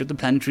in range of the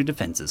planetary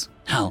defenses.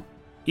 Hell,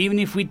 even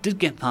if we did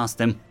get past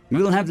them,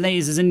 we'll have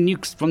lasers and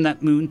nukes from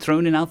that moon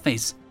thrown in our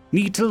face.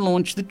 Need to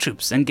launch the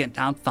troops and get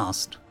out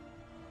fast.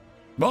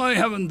 Why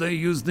haven't they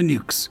used the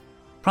nukes?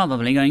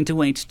 Probably going to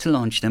wait to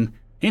launch them,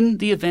 in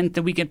the event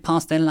that we get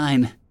past their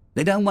line.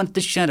 They don't want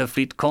the Shadow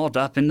Fleet caught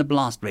up in the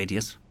blast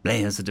radius.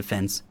 Layers of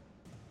defense.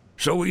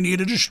 So we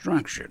need a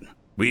distraction.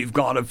 We've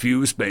got a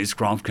few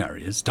spacecraft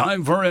carriers.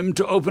 Time for him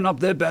to open up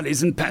their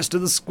bellies and pester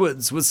the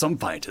squids with some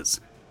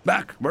fighters.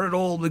 Back where it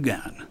all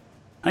began.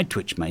 I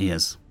twitched my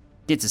ears.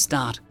 It's a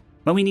start,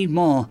 but we need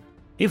more.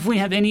 If we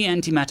have any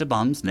antimatter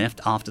bombs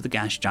left after the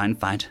gas giant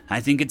fight,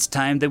 I think it's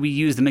time that we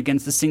use them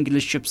against the singular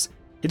ships.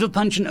 It'll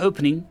punch an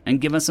opening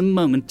and give us a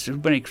moment to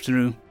break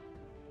through.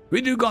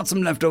 We do got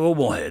some leftover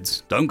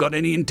warheads. Don't got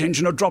any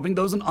intention of dropping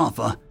those on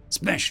Alpha,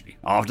 especially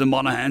after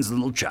Monahan's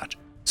little chat.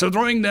 So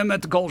throwing them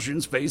at the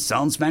Kolshian's face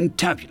sounds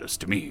fantabulous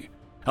to me.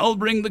 I'll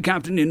bring the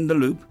captain in the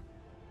loop.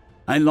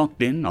 I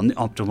locked in on the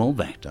optimal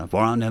vector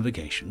for our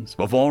navigations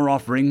before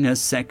offering a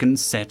second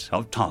set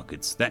of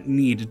targets that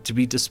needed to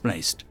be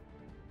displaced.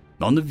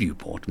 On the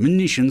viewport,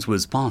 munitions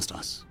whizzed past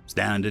us.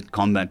 Standard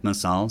combat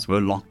missiles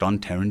were locked on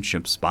Terran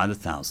ships by the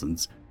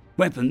thousands.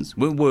 Weapons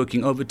were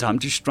working overtime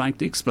to strike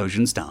the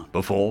explosions down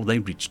before they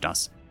reached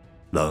us.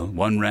 Though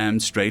one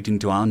rammed straight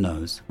into our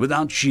nose,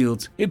 without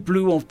shields, it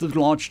blew off the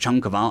large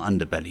chunk of our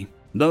underbelly,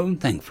 though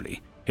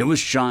thankfully it was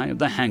shy of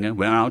the hangar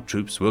where our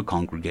troops were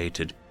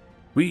congregated.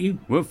 We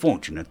were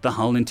fortunate the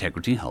hull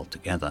integrity held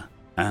together,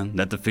 and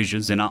that the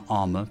fissures in our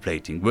armor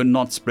plating were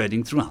not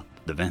spreading throughout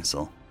the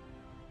vessel.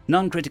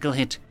 Non-critical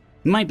hit.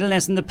 Might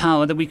lessen the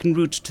power that we can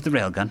route to the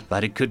railgun,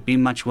 but it could be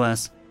much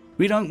worse.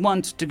 We don't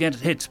want to get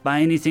hit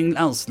by anything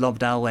else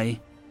lobbed our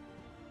way.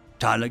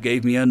 Tyler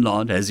gave me a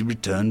nod as he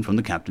returned from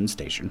the captain's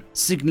station,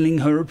 signaling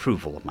her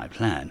approval of my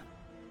plan.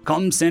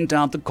 Com sent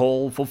out the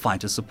call for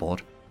fighter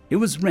support. It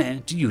was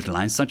rare to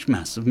utilize such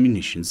massive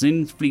munitions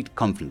in fleet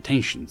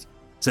confrontations,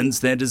 since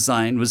their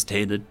design was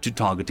tailored to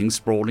targeting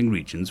sprawling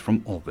regions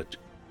from orbit.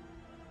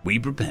 We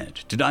prepared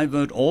to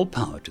divert all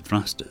power to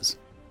thrusters.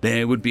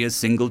 There would be a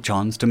single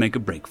chance to make a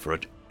break for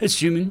it,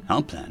 assuming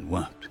our plan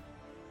worked.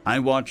 I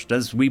watched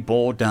as we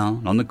bore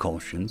down on the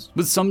cautions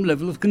with some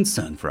level of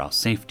concern for our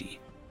safety.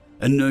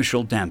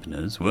 Inertial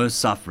dampeners were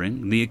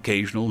suffering the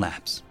occasional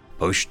lapse,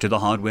 pushed to the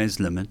hardware's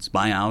limits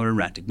by our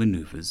erratic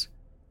maneuvers.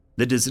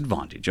 The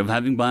disadvantage of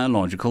having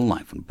biological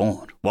life on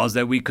board was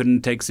that we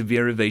couldn't take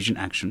severe evasion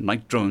action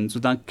like drones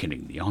without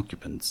killing the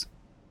occupants.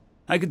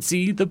 I could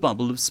see the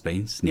bubble of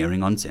space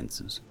nearing on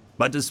sensors,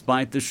 but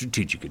despite the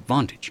strategic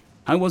advantage,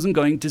 I wasn't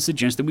going to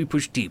suggest that we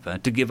push deeper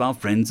to give our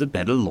friends a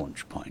better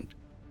launch point.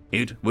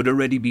 It would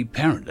already be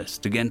perilous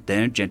to get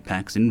their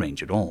jetpacks in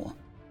range at all.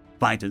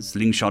 Fighters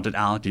slingshotted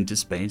out into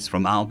space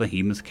from our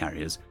behemoth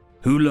carriers,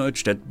 who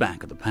lurched at the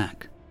back of the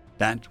pack.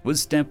 That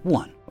was step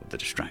one of the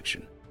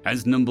distraction,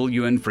 as nimble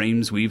UN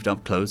frames weaved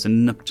up close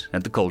and nipped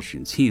at the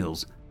Colchians'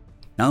 heels.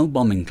 Our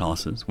bombing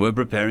classes were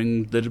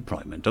preparing the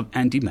deployment of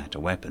antimatter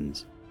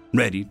weapons,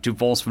 ready to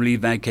forcefully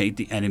vacate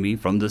the enemy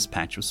from this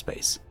patch of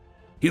space.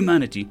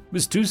 Humanity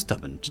was too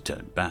stubborn to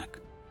turn back.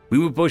 We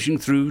were pushing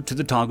through to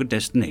the target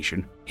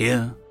destination,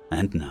 here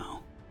and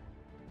now.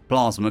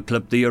 Plasma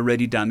clipped the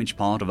already damaged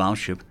part of our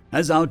ship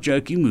as our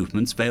jerky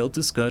movements failed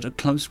to skirt a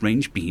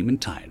close-range beam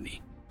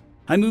entirely.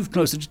 I moved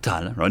closer to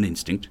Tyler on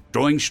instinct,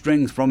 drawing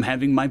strength from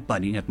having my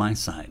buddy at my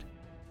side.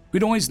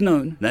 We'd always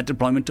known that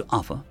deployment to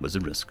Alpha was a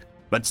risk,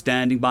 but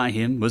standing by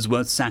him was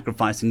worth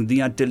sacrificing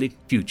the idyllic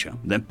future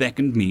that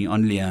beckoned me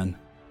on Lian.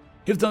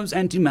 If those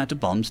antimatter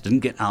bombs didn't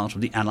get out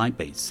of the Allied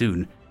base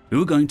soon, we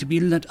were going to be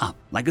lit up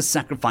like a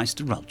sacrifice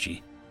to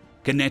Relchi.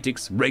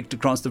 Kinetics raked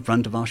across the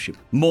front of our ship,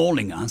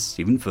 mauling us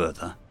even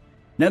further.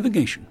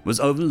 Navigation was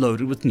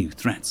overloaded with new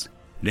threats,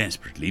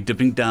 desperately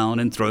dipping down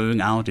and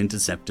throwing out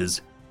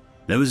interceptors.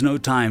 There was no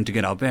time to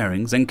get our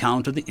bearings and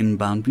counter the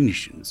inbound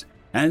munitions,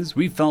 as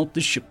we felt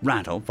the ship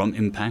rattle from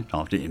impact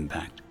after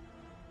impact.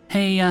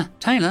 Hey,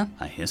 Tyler,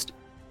 I hissed.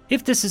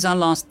 If this is our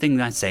last thing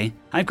I say,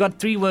 I've got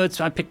 3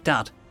 words I picked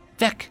out.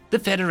 Feck the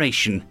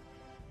Federation.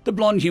 The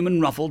blonde human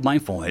ruffled my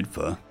forehead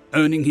fur,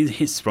 earning his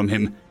hiss from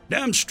him.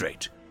 Damn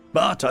straight.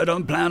 But I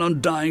don't plan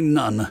on dying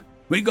none.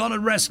 We gotta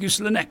rescue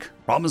Slanek.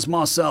 Promise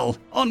Marcel.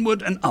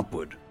 Onward and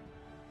upward.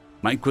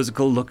 My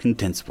quizzical look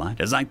intensified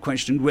as I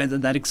questioned whether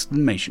that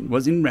exclamation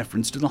was in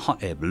reference to the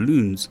hot air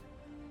balloons.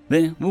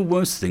 There were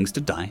worse things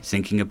to die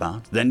thinking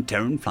about than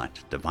Terran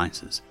flight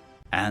devices,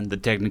 and the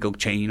technical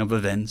chain of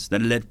events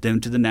that led them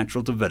to the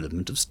natural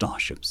development of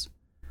starships.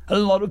 A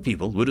lot of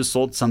people would have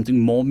sought something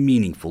more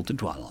meaningful to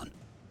dwell on,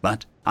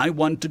 but I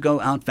wanted to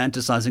go out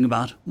fantasizing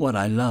about what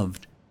I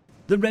loved.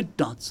 The red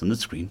dots on the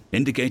screen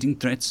indicating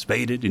threats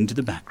faded into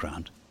the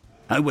background.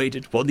 I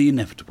waited for the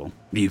inevitable,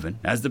 even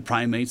as the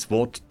primates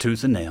fought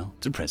tooth and nail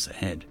to press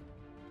ahead.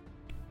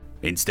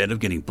 Instead of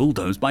getting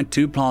bulldozed by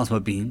 2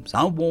 plasma beams,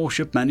 our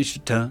warship managed to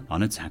turn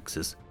on its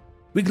axis.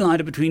 We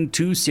glided between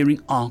 2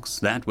 searing arcs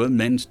that were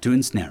meant to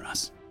ensnare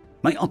us.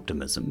 My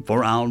optimism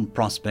for our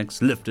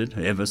prospects lifted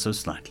ever so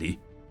slightly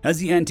as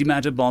the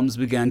antimatter bombs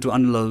began to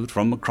unload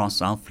from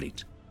across our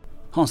fleet.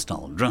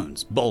 Hostile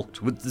drones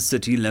bulked with the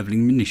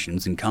city-leveling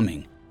munitions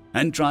incoming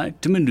and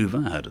tried to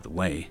maneuver out of the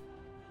way.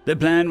 Their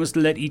plan was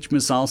to let each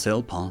missile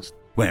sail past,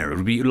 where it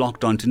would be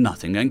locked onto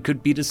nothing and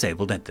could be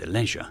disabled at their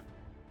leisure.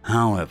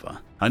 However,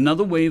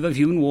 another wave of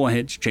human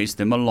warheads chased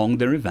them along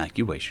their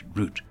evacuation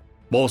route,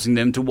 forcing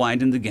them to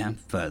widen the gap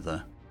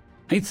further.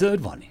 A third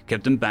volley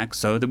kept them back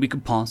so that we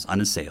could pass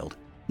unassailed,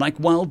 like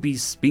wild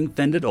beasts being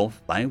fended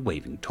off by a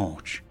waving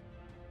torch.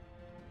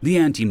 The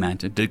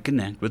antimatter did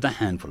connect with a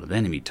handful of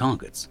enemy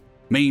targets,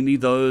 mainly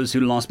those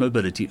who lost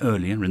mobility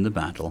earlier in the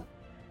battle.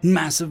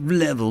 Massive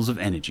levels of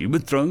energy were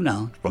thrown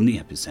out from the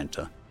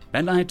epicenter,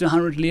 and I had to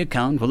hurriedly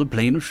account for the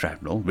plane of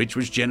shrapnel which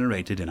was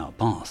generated in our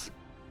path.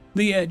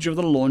 The edge of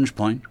the launch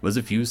point was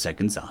a few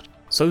seconds out,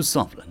 so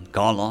Sovlin,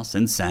 Carlos,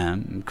 and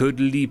Sam could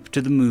leap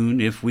to the moon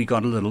if we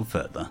got a little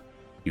further.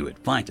 You had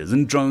fighters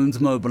and drones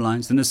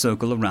mobilized in a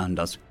circle around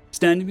us,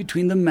 standing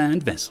between the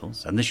manned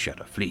vessels and the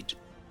Shudder fleet.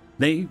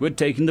 They were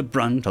taking the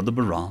brunt of the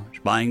barrage,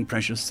 buying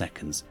precious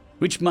seconds,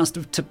 which must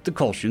have tipped the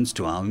cautions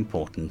to our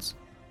importance.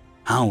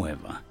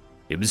 However,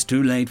 it was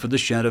too late for the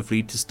Shadow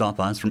Fleet to stop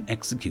us from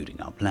executing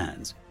our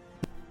plans.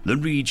 The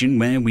region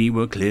where we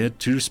were cleared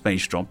to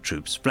space drop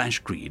troops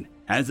flashed green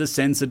as the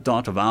sensor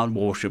dot of our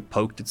warship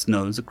poked its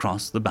nose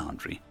across the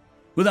boundary.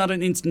 Without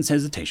an instant's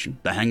hesitation,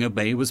 the hangar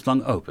bay was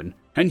flung open,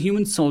 and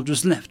human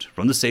soldiers left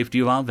from the safety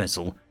of our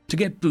vessel to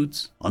get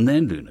boots on their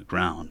lunar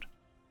ground.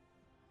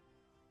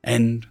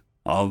 End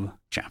of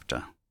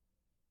chapter.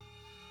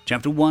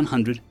 Chapter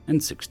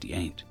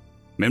 168.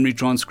 Memory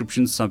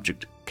transcription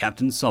subject,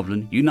 Captain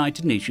Sovereign,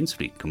 United Nations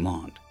Fleet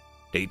Command.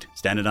 Date,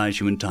 Standardized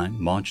Human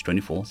Time, March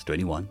 24th,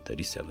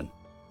 2137.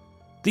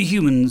 The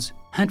humans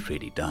had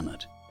really done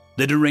it.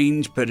 The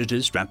deranged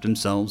predators strapped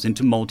themselves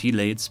into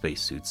multi-layered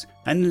spacesuits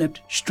and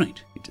leapt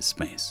straight into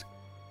space.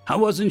 I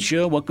wasn't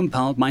sure what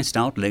compelled my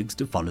stout legs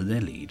to follow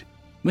their lead,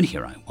 but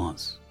here I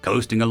was,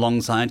 coasting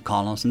alongside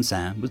Carlos and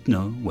Sam with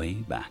no way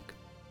back.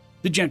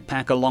 The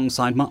jetpack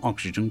alongside my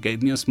oxygen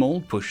gave me a small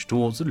push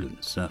towards the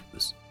lunar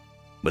surface,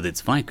 with its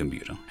flight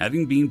computer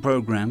having been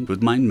programmed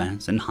with my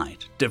mass and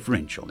height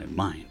differential in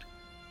mind.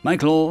 My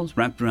claws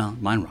wrapped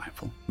around my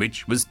rifle,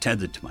 which was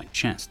tethered to my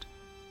chest.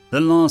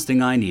 The last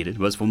thing I needed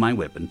was for my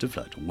weapon to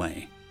float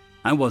away.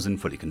 I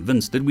wasn't fully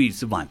convinced that we'd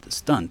survive the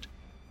stunt.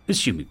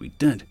 Assuming we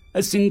did,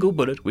 a single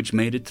bullet which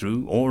made it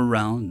through or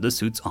around the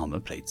suit's armor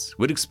plates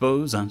would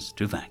expose us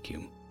to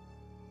vacuum.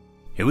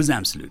 It was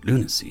absolute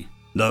lunacy,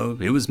 though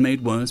it was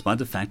made worse by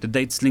the fact that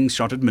they'd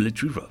slingshotted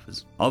military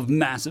rovers of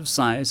massive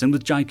size and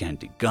with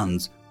gigantic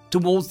guns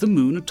towards the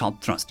moon atop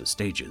thruster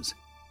stages.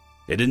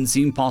 It didn't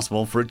seem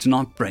possible for it to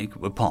not break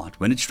apart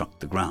when it struck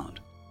the ground,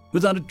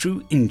 without a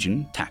true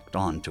engine tacked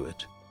onto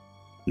it.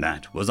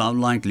 That was our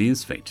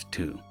likeliest fate,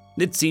 too.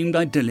 It seemed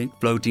idyllic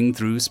floating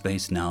through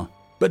space now,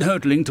 but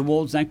hurtling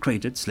towards that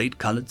cratered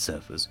slate-colored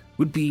surface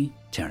would be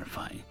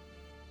terrifying.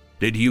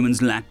 Did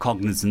humans lack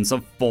cognizance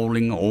of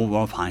falling or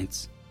of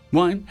heights?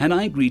 Why had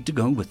I agreed to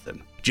go with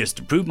them, just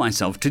to prove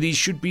myself to these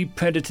should-be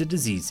predator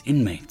disease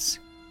inmates?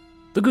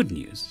 The good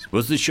news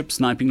was the ship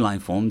sniping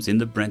lifeforms in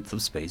the breadth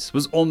of space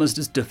was almost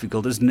as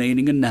difficult as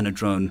nailing a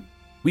nanodrone.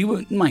 We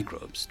were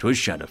microbes to a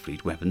Shadow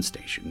Fleet weapon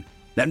station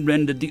that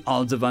rendered the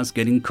odds of us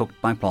getting cooked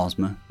by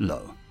plasma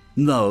low,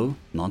 though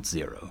not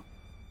zero.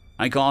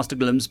 I cast a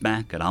glimpse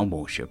back at our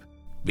warship,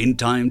 in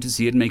time to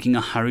see it making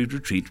a hurried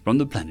retreat from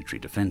the planetary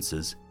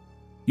defenses.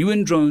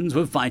 UN drones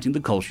were fighting the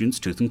Colchians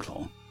tooth and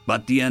claw,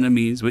 but the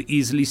enemies were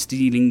easily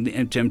stealing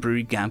the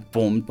temporary gap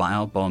formed by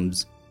our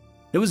bombs.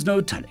 There was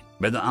no telling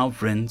whether our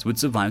friends would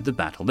survive the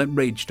battle that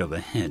raged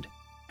overhead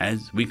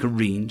as we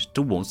careened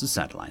towards the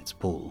satellite's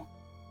pool.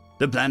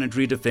 The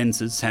planetary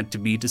defenses had to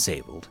be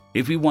disabled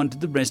if we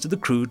wanted the rest of the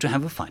crew to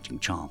have a fighting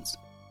chance.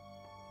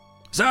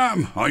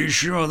 Sam, are you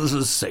sure this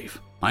is safe?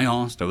 I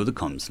asked over the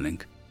comms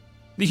link.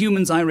 The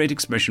human's irate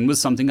expression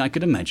was something I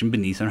could imagine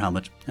beneath her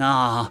helmet.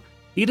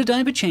 Need a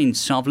diaper change,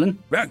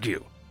 Sovereign? Thank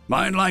you.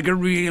 I'd like a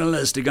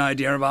realistic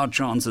idea of our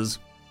chances.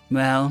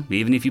 Well,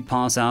 even if you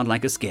pass out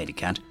like a scaredy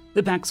cat,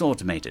 the pack's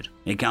automated.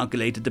 It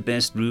calculated the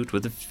best route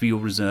with the fuel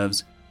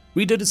reserves.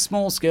 We did a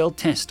small-scale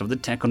test of the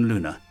tech on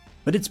Luna,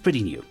 but it's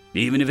pretty new.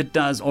 Even if it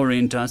does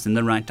orient us in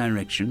the right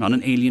direction on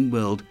an alien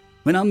world,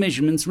 when our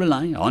measurements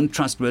rely on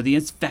trustworthy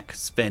and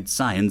facts-fed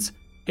science,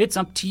 it's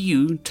up to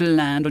you to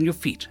land on your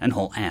feet and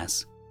haul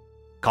ass.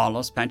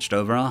 Carlos patched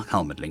over our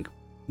helmet link.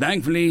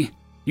 Thankfully,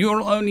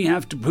 you'll only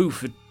have to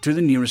poof it to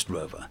the nearest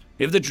rover.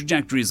 If the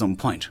trajectory is on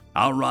point,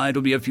 our ride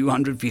will be a few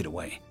hundred feet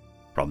away.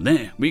 From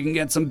there, we can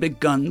get some big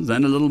guns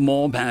and a little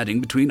more padding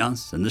between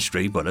us and the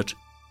stray bullet.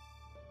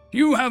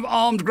 You have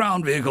armed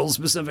ground vehicles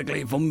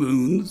specifically for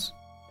moons?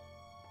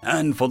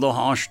 And for the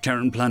harsh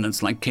Terran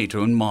planets like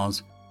Cato and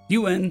Mars.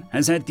 UN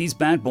has had these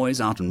bad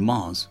boys out on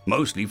Mars,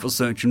 mostly for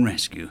search and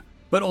rescue,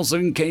 but also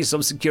in case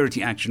of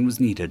security action was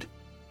needed.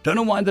 Don't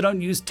know why they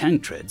don't use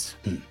tank treads.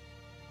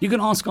 You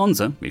can ask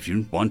Onza if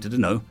you wanted to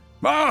know.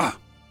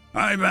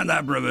 I bet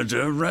that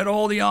primitive read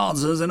all the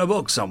answers in a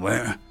book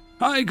somewhere.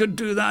 I could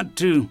do that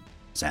too.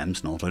 Sam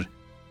snorted.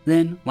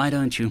 Then why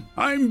don't you?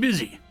 I'm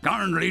busy,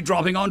 currently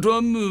dropping onto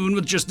a moon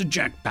with just a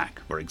jetpack,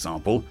 for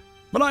example.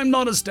 But I'm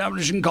not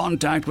establishing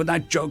contact with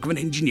that joke of an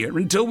engineer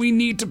until we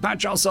need to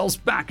patch ourselves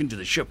back into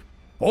the ship.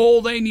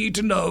 All they need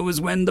to know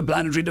is when the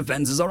planetary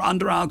defenses are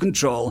under our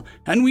control,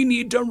 and we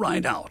need to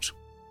ride out.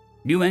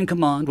 UN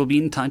Command will be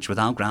in touch with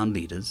our ground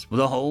leaders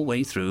the whole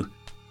way through.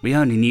 We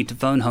only need to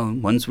phone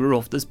home once we're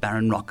off this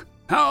barren rock.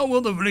 How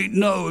will the fleet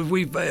know if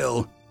we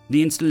fail?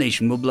 The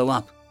installation will blow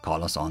up,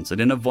 Carlos answered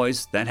in a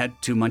voice that had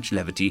too much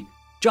levity.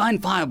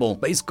 Giant fireball,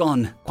 base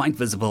gone, quite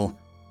visible.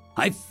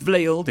 I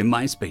flailed in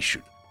my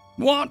spacesuit.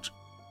 What?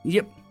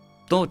 Yep.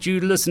 Thought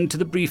you'd listen to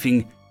the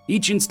briefing.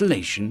 Each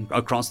installation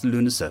across the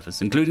lunar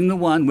surface, including the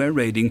one we're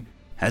raiding,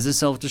 has a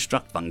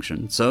self-destruct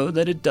function so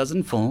that it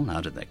doesn't fall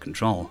out of their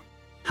control.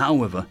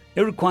 However,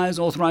 it requires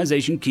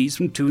authorization keys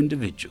from 2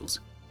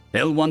 individuals.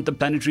 They'll want the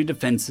planetary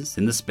defenses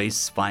in the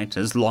space fight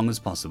as long as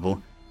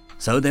possible,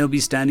 so they'll be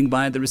standing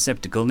by the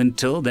receptacle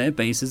until their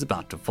base is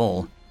about to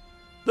fall.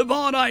 The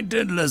part I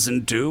did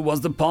listen to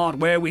was the part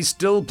where we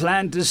still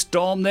planned to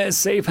storm their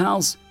safe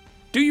house.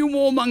 Do you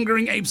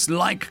warmongering apes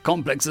like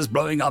complexes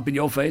blowing up in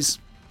your face?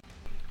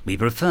 We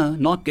prefer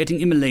not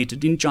getting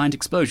immolated in giant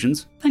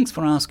explosions. Thanks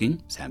for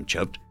asking, Sam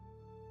chirped.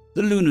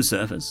 The lunar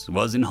surface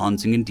was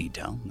enhancing in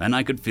detail, and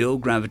I could feel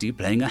gravity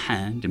playing a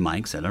hand in my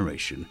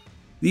acceleration.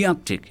 The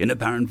uptick in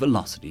apparent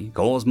velocity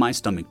caused my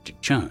stomach to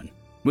churn,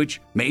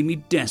 which made me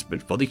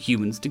desperate for the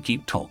humans to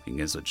keep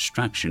talking as a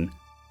distraction.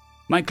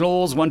 My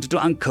claws wanted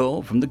to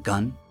uncurl from the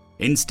gun.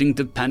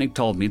 Instinctive panic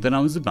told me that I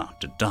was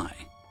about to die.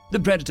 The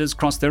predators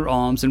crossed their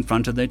arms in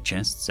front of their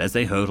chests as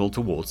they hurtled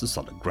towards the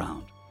solid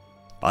ground.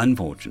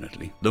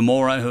 Unfortunately, the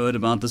more I heard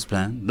about this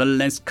plan, the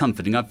less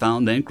comforting I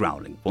found their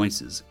growling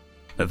voices.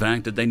 The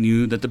fact that they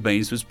knew that the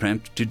base was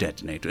prepped to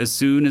detonate as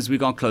soon as we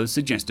got close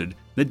suggested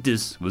that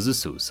this was a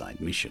suicide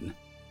mission.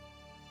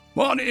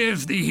 What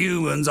if the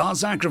humans are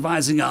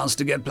sacrificing us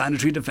to get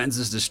planetary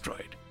defenses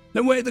destroyed?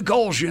 The way the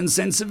Kolshians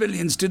send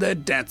civilians to their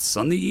deaths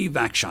on the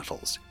evac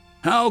shuttles.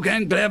 How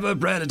can clever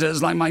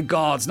predators like my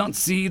guards not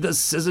see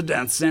this as a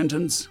death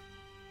sentence?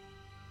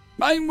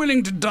 I'm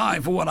willing to die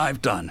for what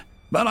I've done,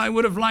 but I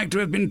would have liked to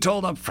have been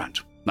told up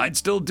front. I'd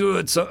still do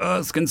it so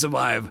Earth can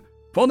survive.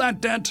 For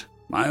that debt,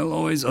 I'll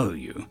always owe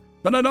you.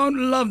 But I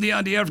don't love the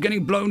idea of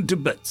getting blown to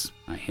bits,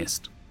 I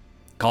hissed.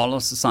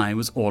 Carlos' sigh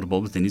was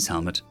audible within his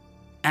helmet.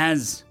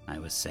 As I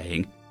was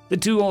saying, the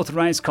 2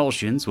 authorized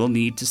Kolshians will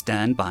need to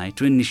stand by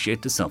to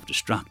initiate the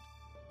self-destruct.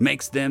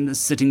 Makes them the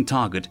sitting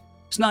target.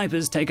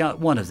 Snipers take out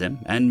one of them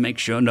and make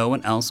sure no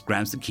one else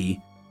grabs the key.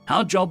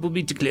 Our job will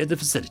be to clear the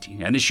facility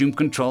and assume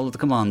control of the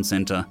command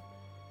center.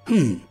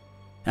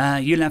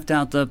 You left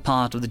out the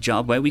part of the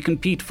job where we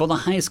compete for the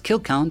highest kill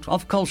count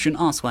of Kolshian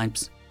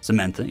arsewipes,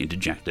 Samantha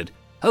interjected.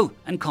 Oh,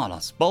 and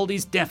Carlos,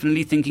 Baldy's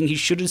definitely thinking he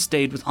should have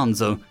stayed with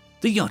Onzo.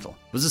 The Yodel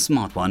was a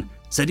smart one,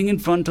 sitting in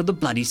front of the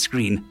bloody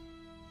screen.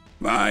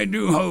 I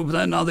do hope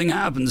that nothing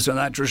happens to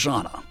that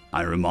Trishana,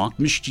 I remarked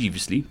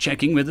mischievously,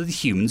 checking whether the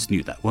humans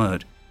knew that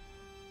word.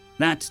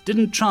 That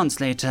didn't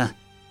translate.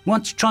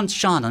 What's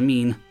Transhana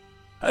mean?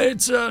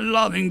 It's a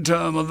loving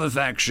term of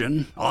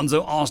affection.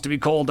 Onzo asked to be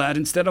called that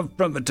instead of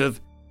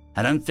primitive.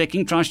 I don't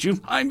fucking trust you.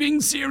 I'm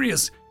being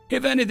serious.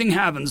 If anything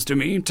happens to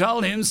me,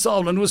 tell him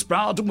Solomon was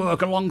proud to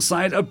work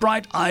alongside a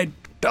bright-eyed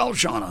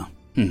Dalshana.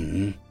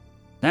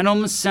 That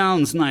almost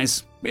sounds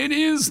nice. It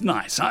is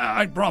nice,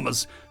 I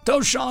promise.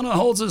 Dalshana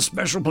holds a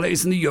special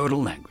place in the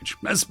Yodel language,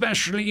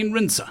 especially in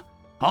Rinsa.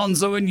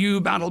 Onzo and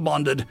you battle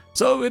bonded,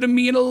 so it'll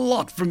mean a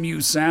lot from you,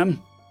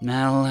 Sam.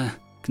 I'll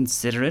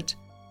consider it.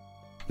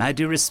 I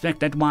do respect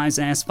that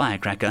wise-ass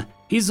firecracker.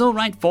 He's all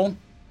right, for.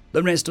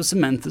 The rest of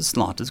Samantha's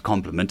slaughter's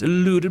compliment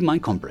eluded my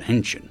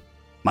comprehension.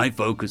 My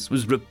focus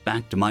was ripped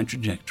back to my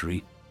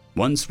trajectory,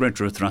 once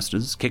retro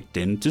thrusters kicked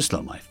in to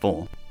slow my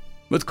fall.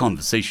 With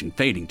conversation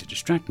fading to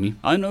distract me,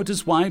 I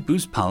noticed why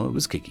boost power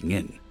was kicking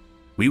in.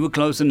 We were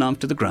close enough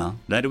to the ground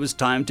that it was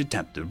time to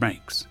tap the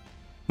brakes.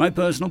 My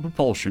personal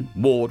propulsion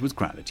warred with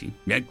gravity,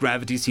 yet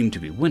gravity seemed to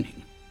be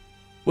winning.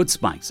 What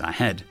spikes I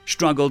had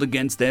struggled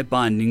against their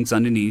bindings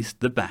underneath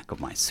the back of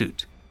my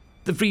suit.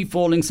 The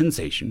free-falling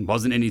sensation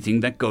wasn't anything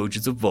that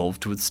Gojits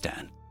evolved to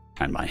withstand,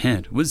 and my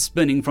head was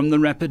spinning from the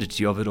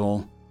rapidity of it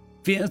all.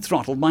 Fear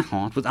throttled my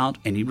heart without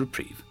any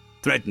reprieve,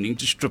 threatening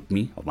to strip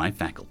me of my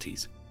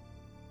faculties.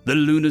 The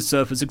lunar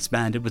surface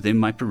expanded within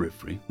my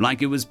periphery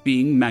like it was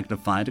being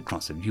magnified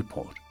across a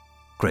viewport.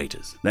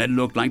 Craters that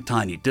looked like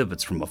tiny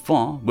divots from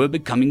afar were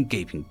becoming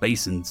gaping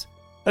basins.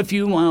 A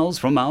few miles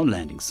from our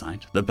landing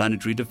site, the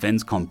planetary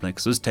defense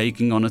complex was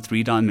taking on a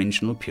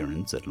 3-dimensional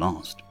appearance at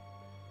last.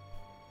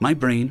 My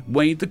brain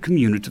weighed the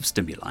cumulative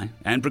stimuli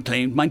and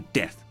proclaimed my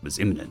death was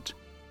imminent.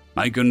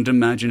 I couldn't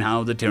imagine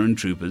how the Terran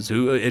troopers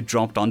who had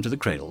dropped onto the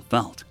cradle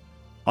felt.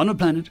 On a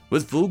planet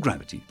with full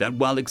gravity that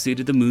well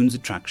exceeded the moon's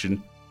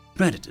attraction,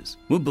 predators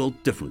were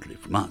built differently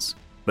from us,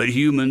 but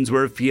humans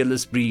were a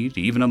fearless breed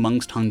even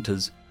amongst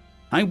hunters.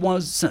 I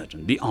was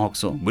certain the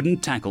Oxor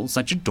wouldn't tackle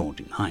such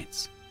daunting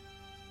heights.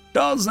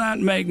 Does that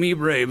make me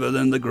braver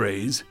than the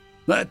Greys?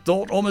 That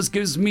thought almost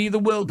gives me the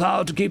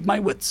willpower to keep my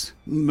wits.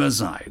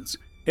 Besides,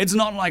 it's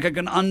not like I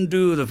can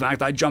undo the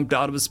fact I jumped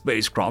out of a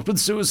spacecraft with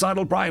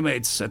suicidal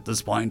primates at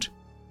this point.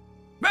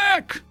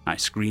 Back! I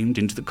screamed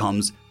into the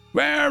comms.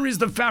 Where is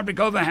the fabric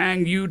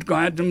overhang you'd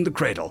had from the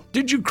cradle?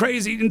 Did you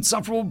crazy,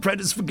 insufferable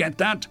predators forget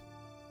that?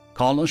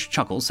 Carlos'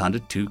 chuckle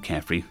sounded too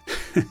carefree.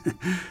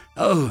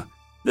 Oh,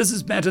 this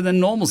is better than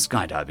normal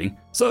skydiving,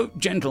 so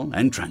gentle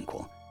and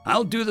tranquil.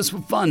 I'll do this for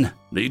fun.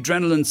 The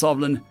adrenaline,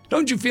 Sovlin.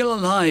 Don't you feel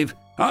alive?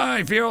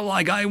 I feel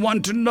like I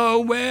want to know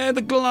where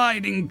the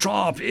gliding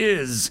trough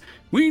is.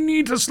 We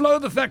need to slow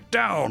the effect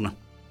down.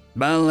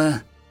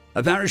 Well,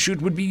 a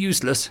parachute would be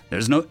useless.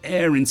 There's no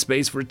air in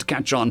space for it to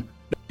catch on.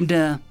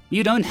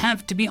 You don't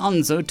have to be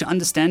Onzo to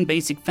understand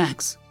basic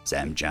facts,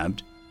 Sam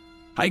jabbed.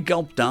 I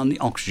gulped down the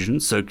oxygen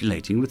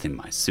circulating within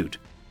my suit,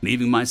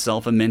 leaving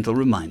myself a mental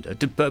reminder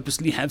to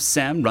purposely have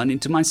Sam run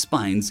into my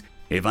spines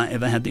if I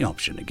ever had the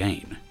option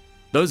again.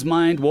 Those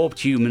mind-warped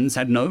humans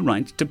had no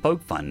right to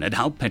poke fun at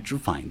how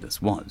petrifying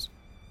this was.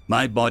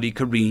 My body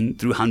careened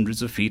through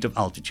hundreds of feet of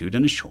altitude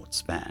in a short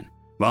span,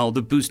 while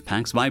the boost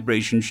pack's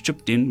vibrations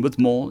chipped in with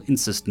more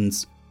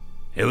insistence.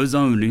 It was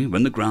only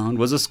when the ground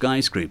was a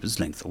skyscraper's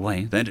length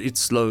away that it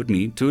slowed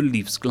me to a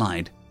leaf's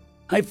glide.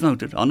 I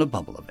floated on a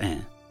bubble of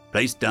air,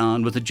 placed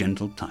down with a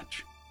gentle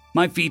touch.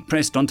 My feet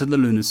pressed onto the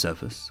lunar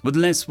surface with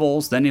less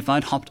force than if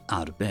I'd hopped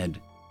out of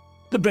bed.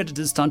 The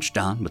predators touched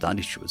down without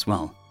issue as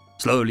well,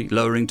 slowly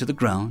lowering to the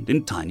ground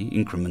in tiny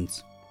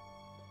increments.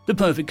 The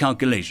perfect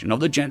calculation of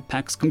the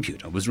jetpack's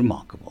computer was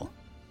remarkable.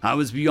 I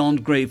was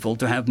beyond grateful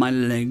to have my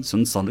legs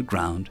on solid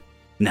ground.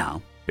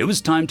 Now, it was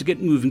time to get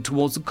moving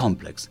towards the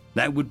complex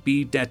that would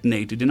be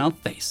detonated in our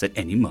face at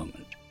any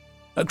moment.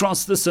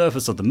 Across the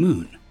surface of the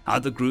moon,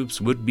 other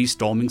groups would be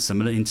storming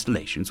similar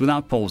installations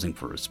without pausing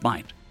for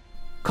respite.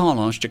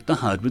 Carlos checked the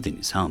HUD within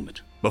his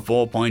helmet,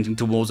 before pointing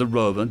towards a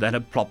rover that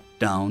had plopped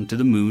down to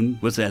the moon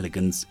with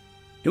elegance.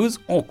 It was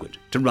awkward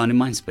to run in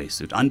my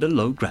spacesuit under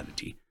low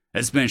gravity,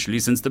 especially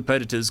since the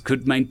predators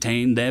could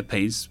maintain their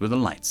pace with a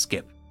light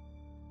skip.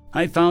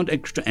 I found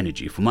extra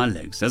energy for my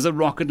legs as the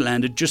rocket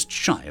landed just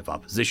shy of our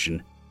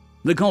position.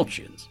 The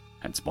Colchians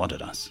had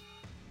spotted us.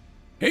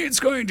 It's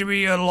going to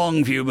be a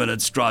long few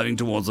minutes driving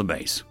towards the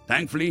base.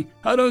 Thankfully,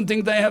 I don't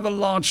think they have a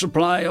large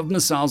supply of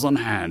missiles on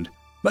hand,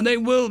 but they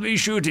will be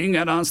shooting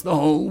at us the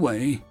whole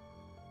way.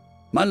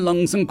 My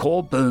lungs and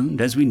core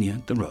burned as we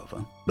neared the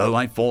rover, though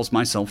I forced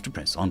myself to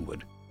press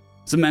onward.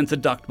 Samantha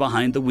ducked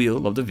behind the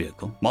wheel of the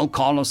vehicle, while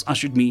Carlos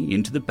ushered me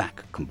into the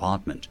back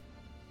compartment.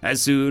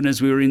 As soon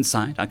as we were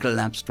inside, I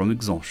collapsed from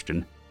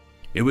exhaustion.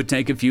 It would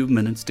take a few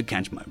minutes to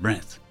catch my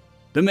breath.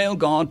 The male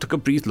guard took a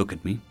brief look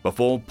at me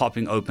before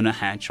popping open a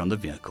hatch on the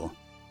vehicle.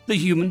 The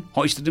human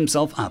hoisted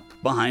himself up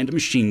behind a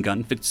machine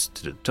gun fixed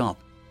to the top,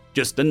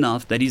 just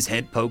enough that his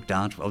head poked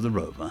out of the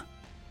rover.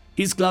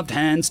 His gloved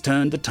hands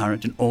turned the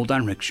turret in all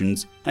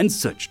directions and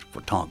searched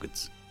for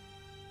targets.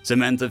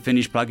 Samantha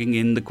finished plugging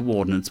in the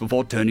coordinates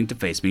before turning to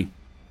face me.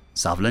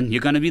 "Sutherland, you're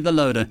going to be the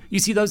loader. You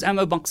see those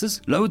ammo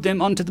boxes? Load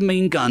them onto the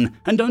main gun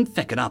and don't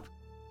feck it up."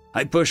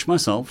 I pushed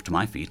myself to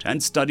my feet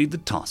and studied the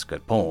task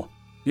at paw.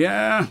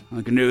 Yeah,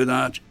 I can do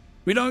that.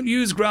 We don't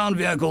use ground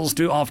vehicles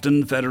too often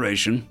in the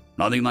Federation.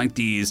 Nothing like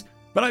these.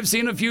 But I've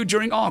seen a few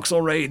during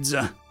Oxel raids.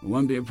 It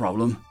won't be a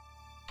problem.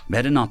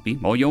 Better not be,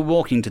 or you're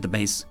walking to the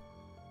base.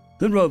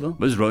 The rover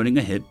was rolling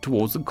ahead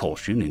towards the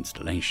Colchian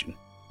installation,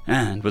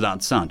 and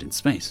without sound in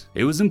space,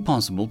 it was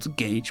impossible to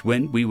gauge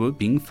when we were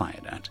being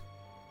fired at.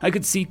 I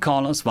could see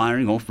Carlos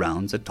firing off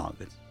rounds at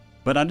targets,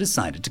 but I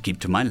decided to keep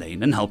to my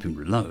lane and help him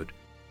reload.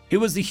 It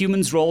was the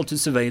human's role to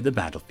survey the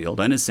battlefield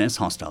and assess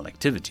hostile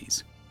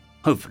activities.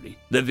 Hopefully,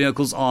 the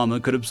vehicle's armor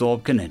could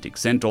absorb kinetics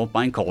sent off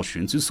by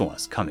Colchians who saw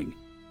us coming.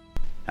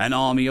 An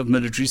army of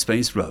military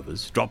space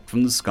rovers dropped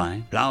from the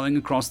sky, plowing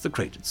across the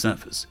cratered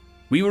surface.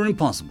 We were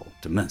impossible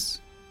to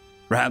miss.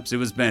 Perhaps it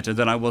was better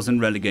that I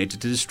wasn't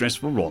relegated to the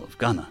stressful role of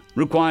gunner,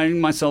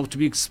 requiring myself to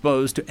be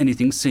exposed to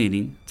anything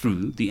sailing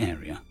through the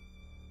area.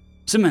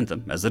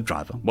 Samantha, as the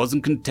driver,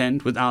 wasn't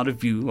content without a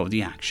view of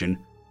the action.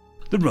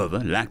 The rover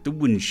lacked a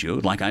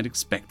windshield like I'd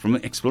expect from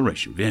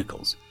exploration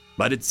vehicles,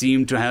 but it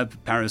seemed to have a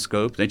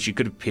periscope that she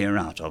could peer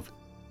out of.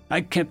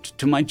 I kept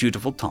to my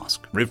dutiful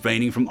task,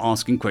 refraining from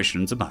asking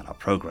questions about our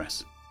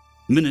progress.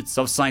 Minutes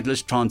of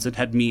sightless transit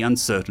had me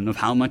uncertain of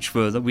how much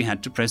further we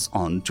had to press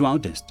on to our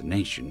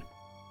destination.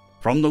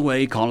 From the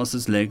way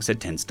Carlos's legs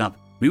had tensed up,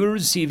 we were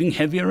receiving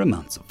heavier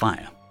amounts of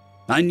fire.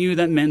 I knew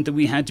that meant that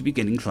we had to be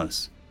getting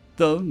close,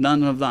 though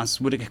none of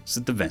us would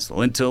exit the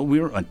vessel until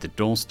we were at the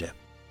doorstep.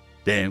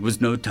 There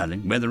was no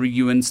telling whether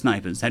UN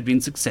snipers had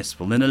been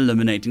successful in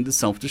eliminating the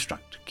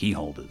self-destruct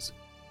keyholders.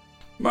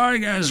 I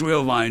guess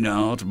we'll find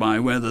out by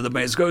whether the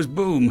base goes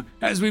boom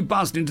as we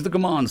bust into the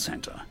command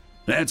center.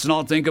 Let's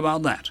not think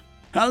about that.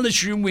 I'll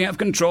assume we have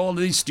control of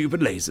these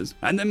stupid lasers,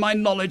 and then my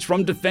knowledge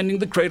from defending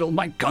the cradle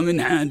might come in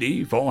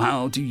handy for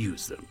how to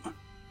use them.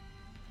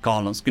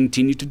 Carlos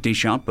continued to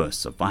dish out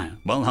bursts of fire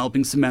while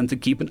helping Samantha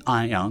keep an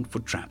eye out for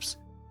traps.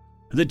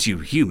 The two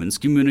humans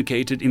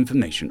communicated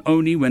information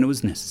only when it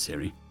was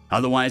necessary,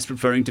 otherwise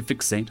preferring to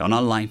fixate on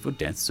our life or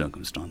death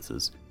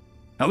circumstances.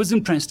 I was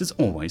impressed as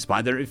always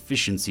by their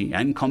efficiency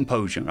and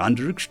composure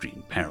under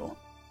extreme peril.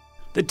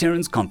 The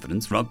Terran's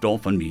confidence rubbed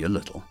off on me a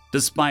little,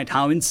 despite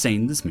how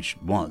insane this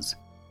mission was.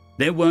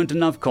 There weren't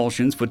enough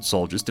Colchians foot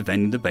soldiers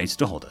defending the base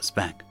to hold us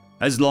back,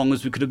 as long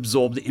as we could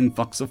absorb the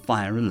influx of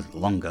fire a little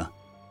longer.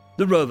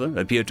 The rover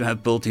appeared to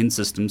have built-in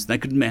systems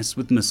that could mess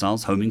with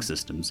missiles' homing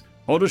systems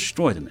or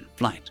destroy them in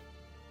flight.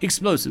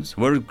 Explosives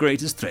were the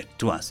greatest threat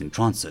to us in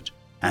transit,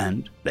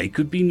 and they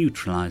could be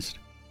neutralized.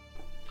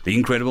 The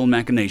incredible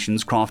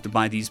machinations crafted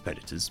by these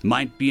predators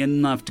might be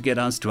enough to get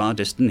us to our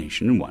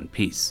destination in one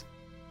piece.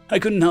 I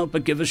couldn't help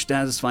but give a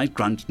satisfied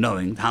grunt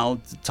knowing how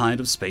the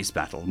tide of space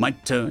battle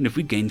might turn if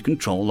we gained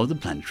control of the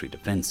planetary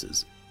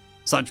defenses.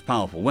 Such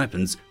powerful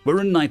weapons were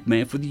a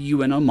nightmare for the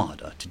UN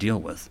Armada to deal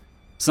with,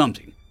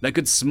 something that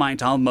could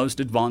smite our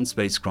most advanced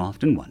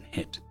spacecraft in one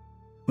hit.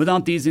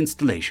 Without these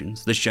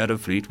installations, the Shadow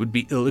Fleet would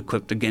be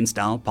ill-equipped against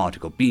our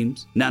particle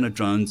beams,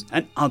 nanodrones,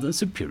 and other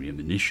superior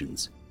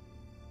munitions.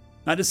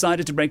 I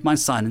decided to break my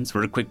silence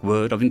for a quick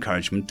word of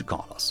encouragement to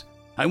Carlos.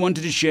 I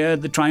wanted to share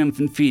the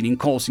triumphant feeling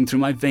coursing through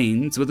my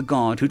veins with the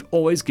guard who'd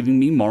always given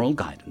me moral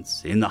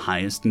guidance in the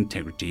highest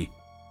integrity,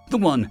 the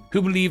one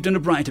who believed in a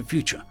brighter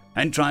future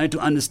and tried to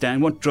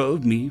understand what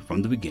drove me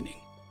from the beginning.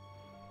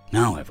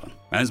 However,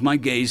 as my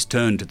gaze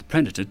turned to the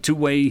predator to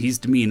weigh his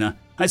demeanor,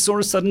 I saw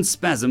a sudden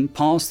spasm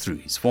pass through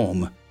his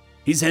form.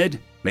 His head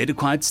made a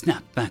quiet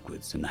snap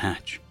backwards in the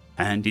hatch,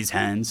 and his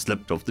hand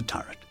slipped off the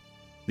turret.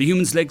 The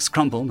human's legs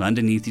crumpled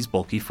underneath his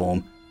bulky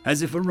form,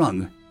 as if a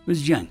rug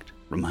was yanked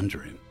from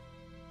under him.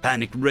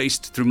 Panic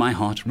raced through my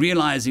heart,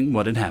 realizing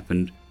what had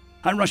happened.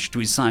 I rushed to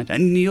his side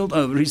and kneeled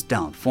over his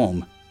downed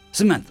form.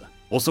 Samantha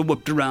also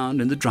whipped around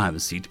in the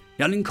driver's seat,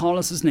 yelling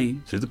Carlos's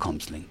name through the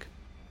comms link.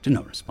 To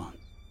no response.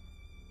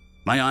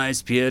 My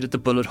eyes peered at the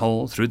bullet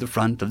hole through the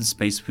front of the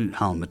spacesuit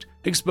helmet,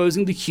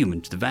 exposing the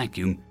human to the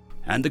vacuum,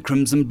 and the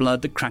crimson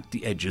blood that cracked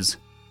the edges.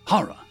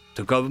 Horror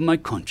took over my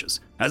conscience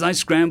as I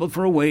scrambled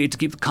for a way to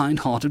keep the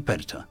kind-hearted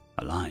predator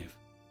alive.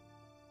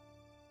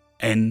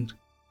 End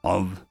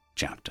of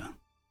chapter.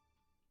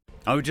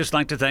 I would just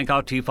like to thank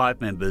our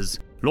T5 members,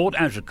 Lord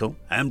Azrakal,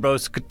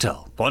 Ambrose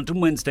Cattell,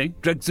 Quantum Wednesday,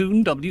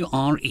 Drexoon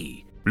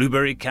WRE,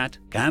 Blueberry Cat,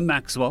 Cam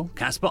Maxwell,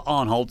 Casper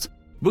Arnholtz,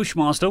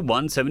 Bushmaster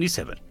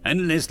 177,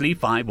 and Leslie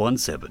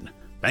 517.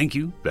 Thank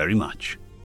you very much.